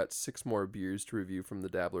episode. We've got 6 more beers to review from the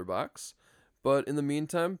Dabbler box. But in the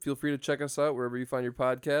meantime, feel free to check us out wherever you find your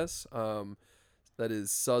podcasts. That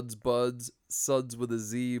is Suds Buds, Suds with a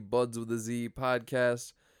Z, Buds with a Z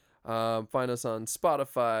podcast. Find us on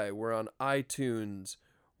Spotify. We're on iTunes.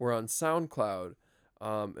 We're on SoundCloud.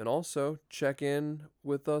 And also check in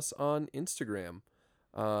with us on Instagram.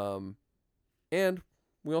 And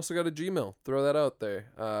we also got a Gmail. Throw that out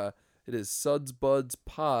there. It is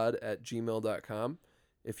sudsbudspod@gmail.com.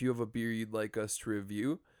 If you have a beer you'd like us to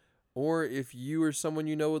review, or if you or someone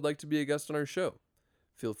you know would like to be a guest on our show,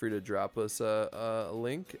 feel free to drop us a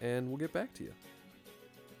link and we'll get back to you.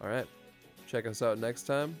 All right. Check us out next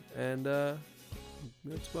time. And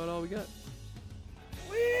that's about all we got.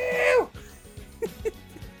 Woo!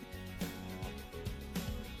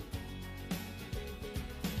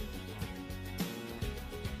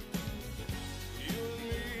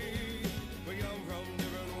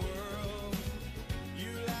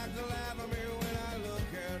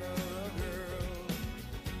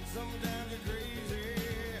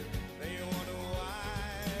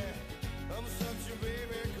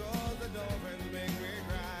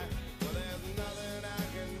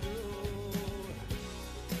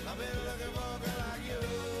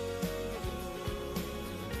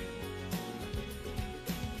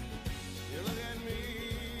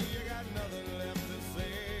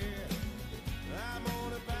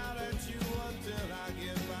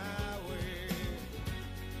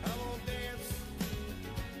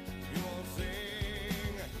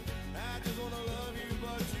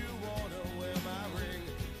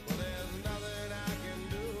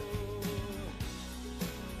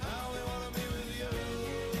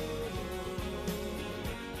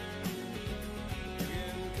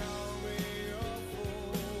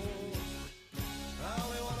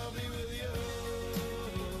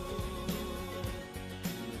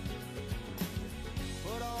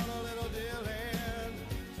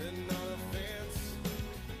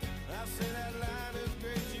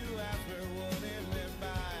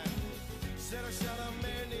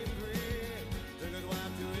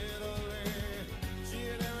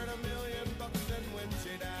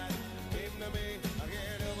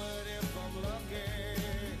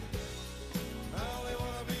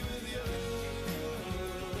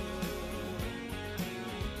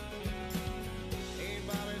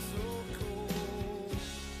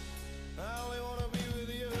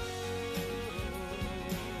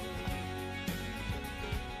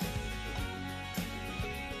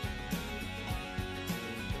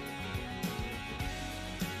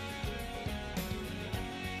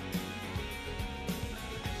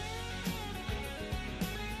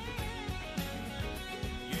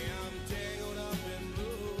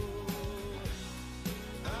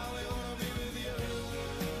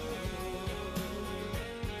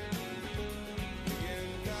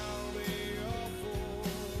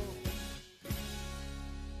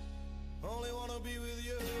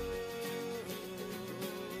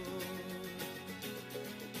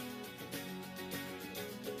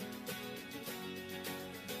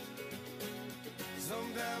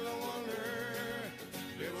 Sometimes I want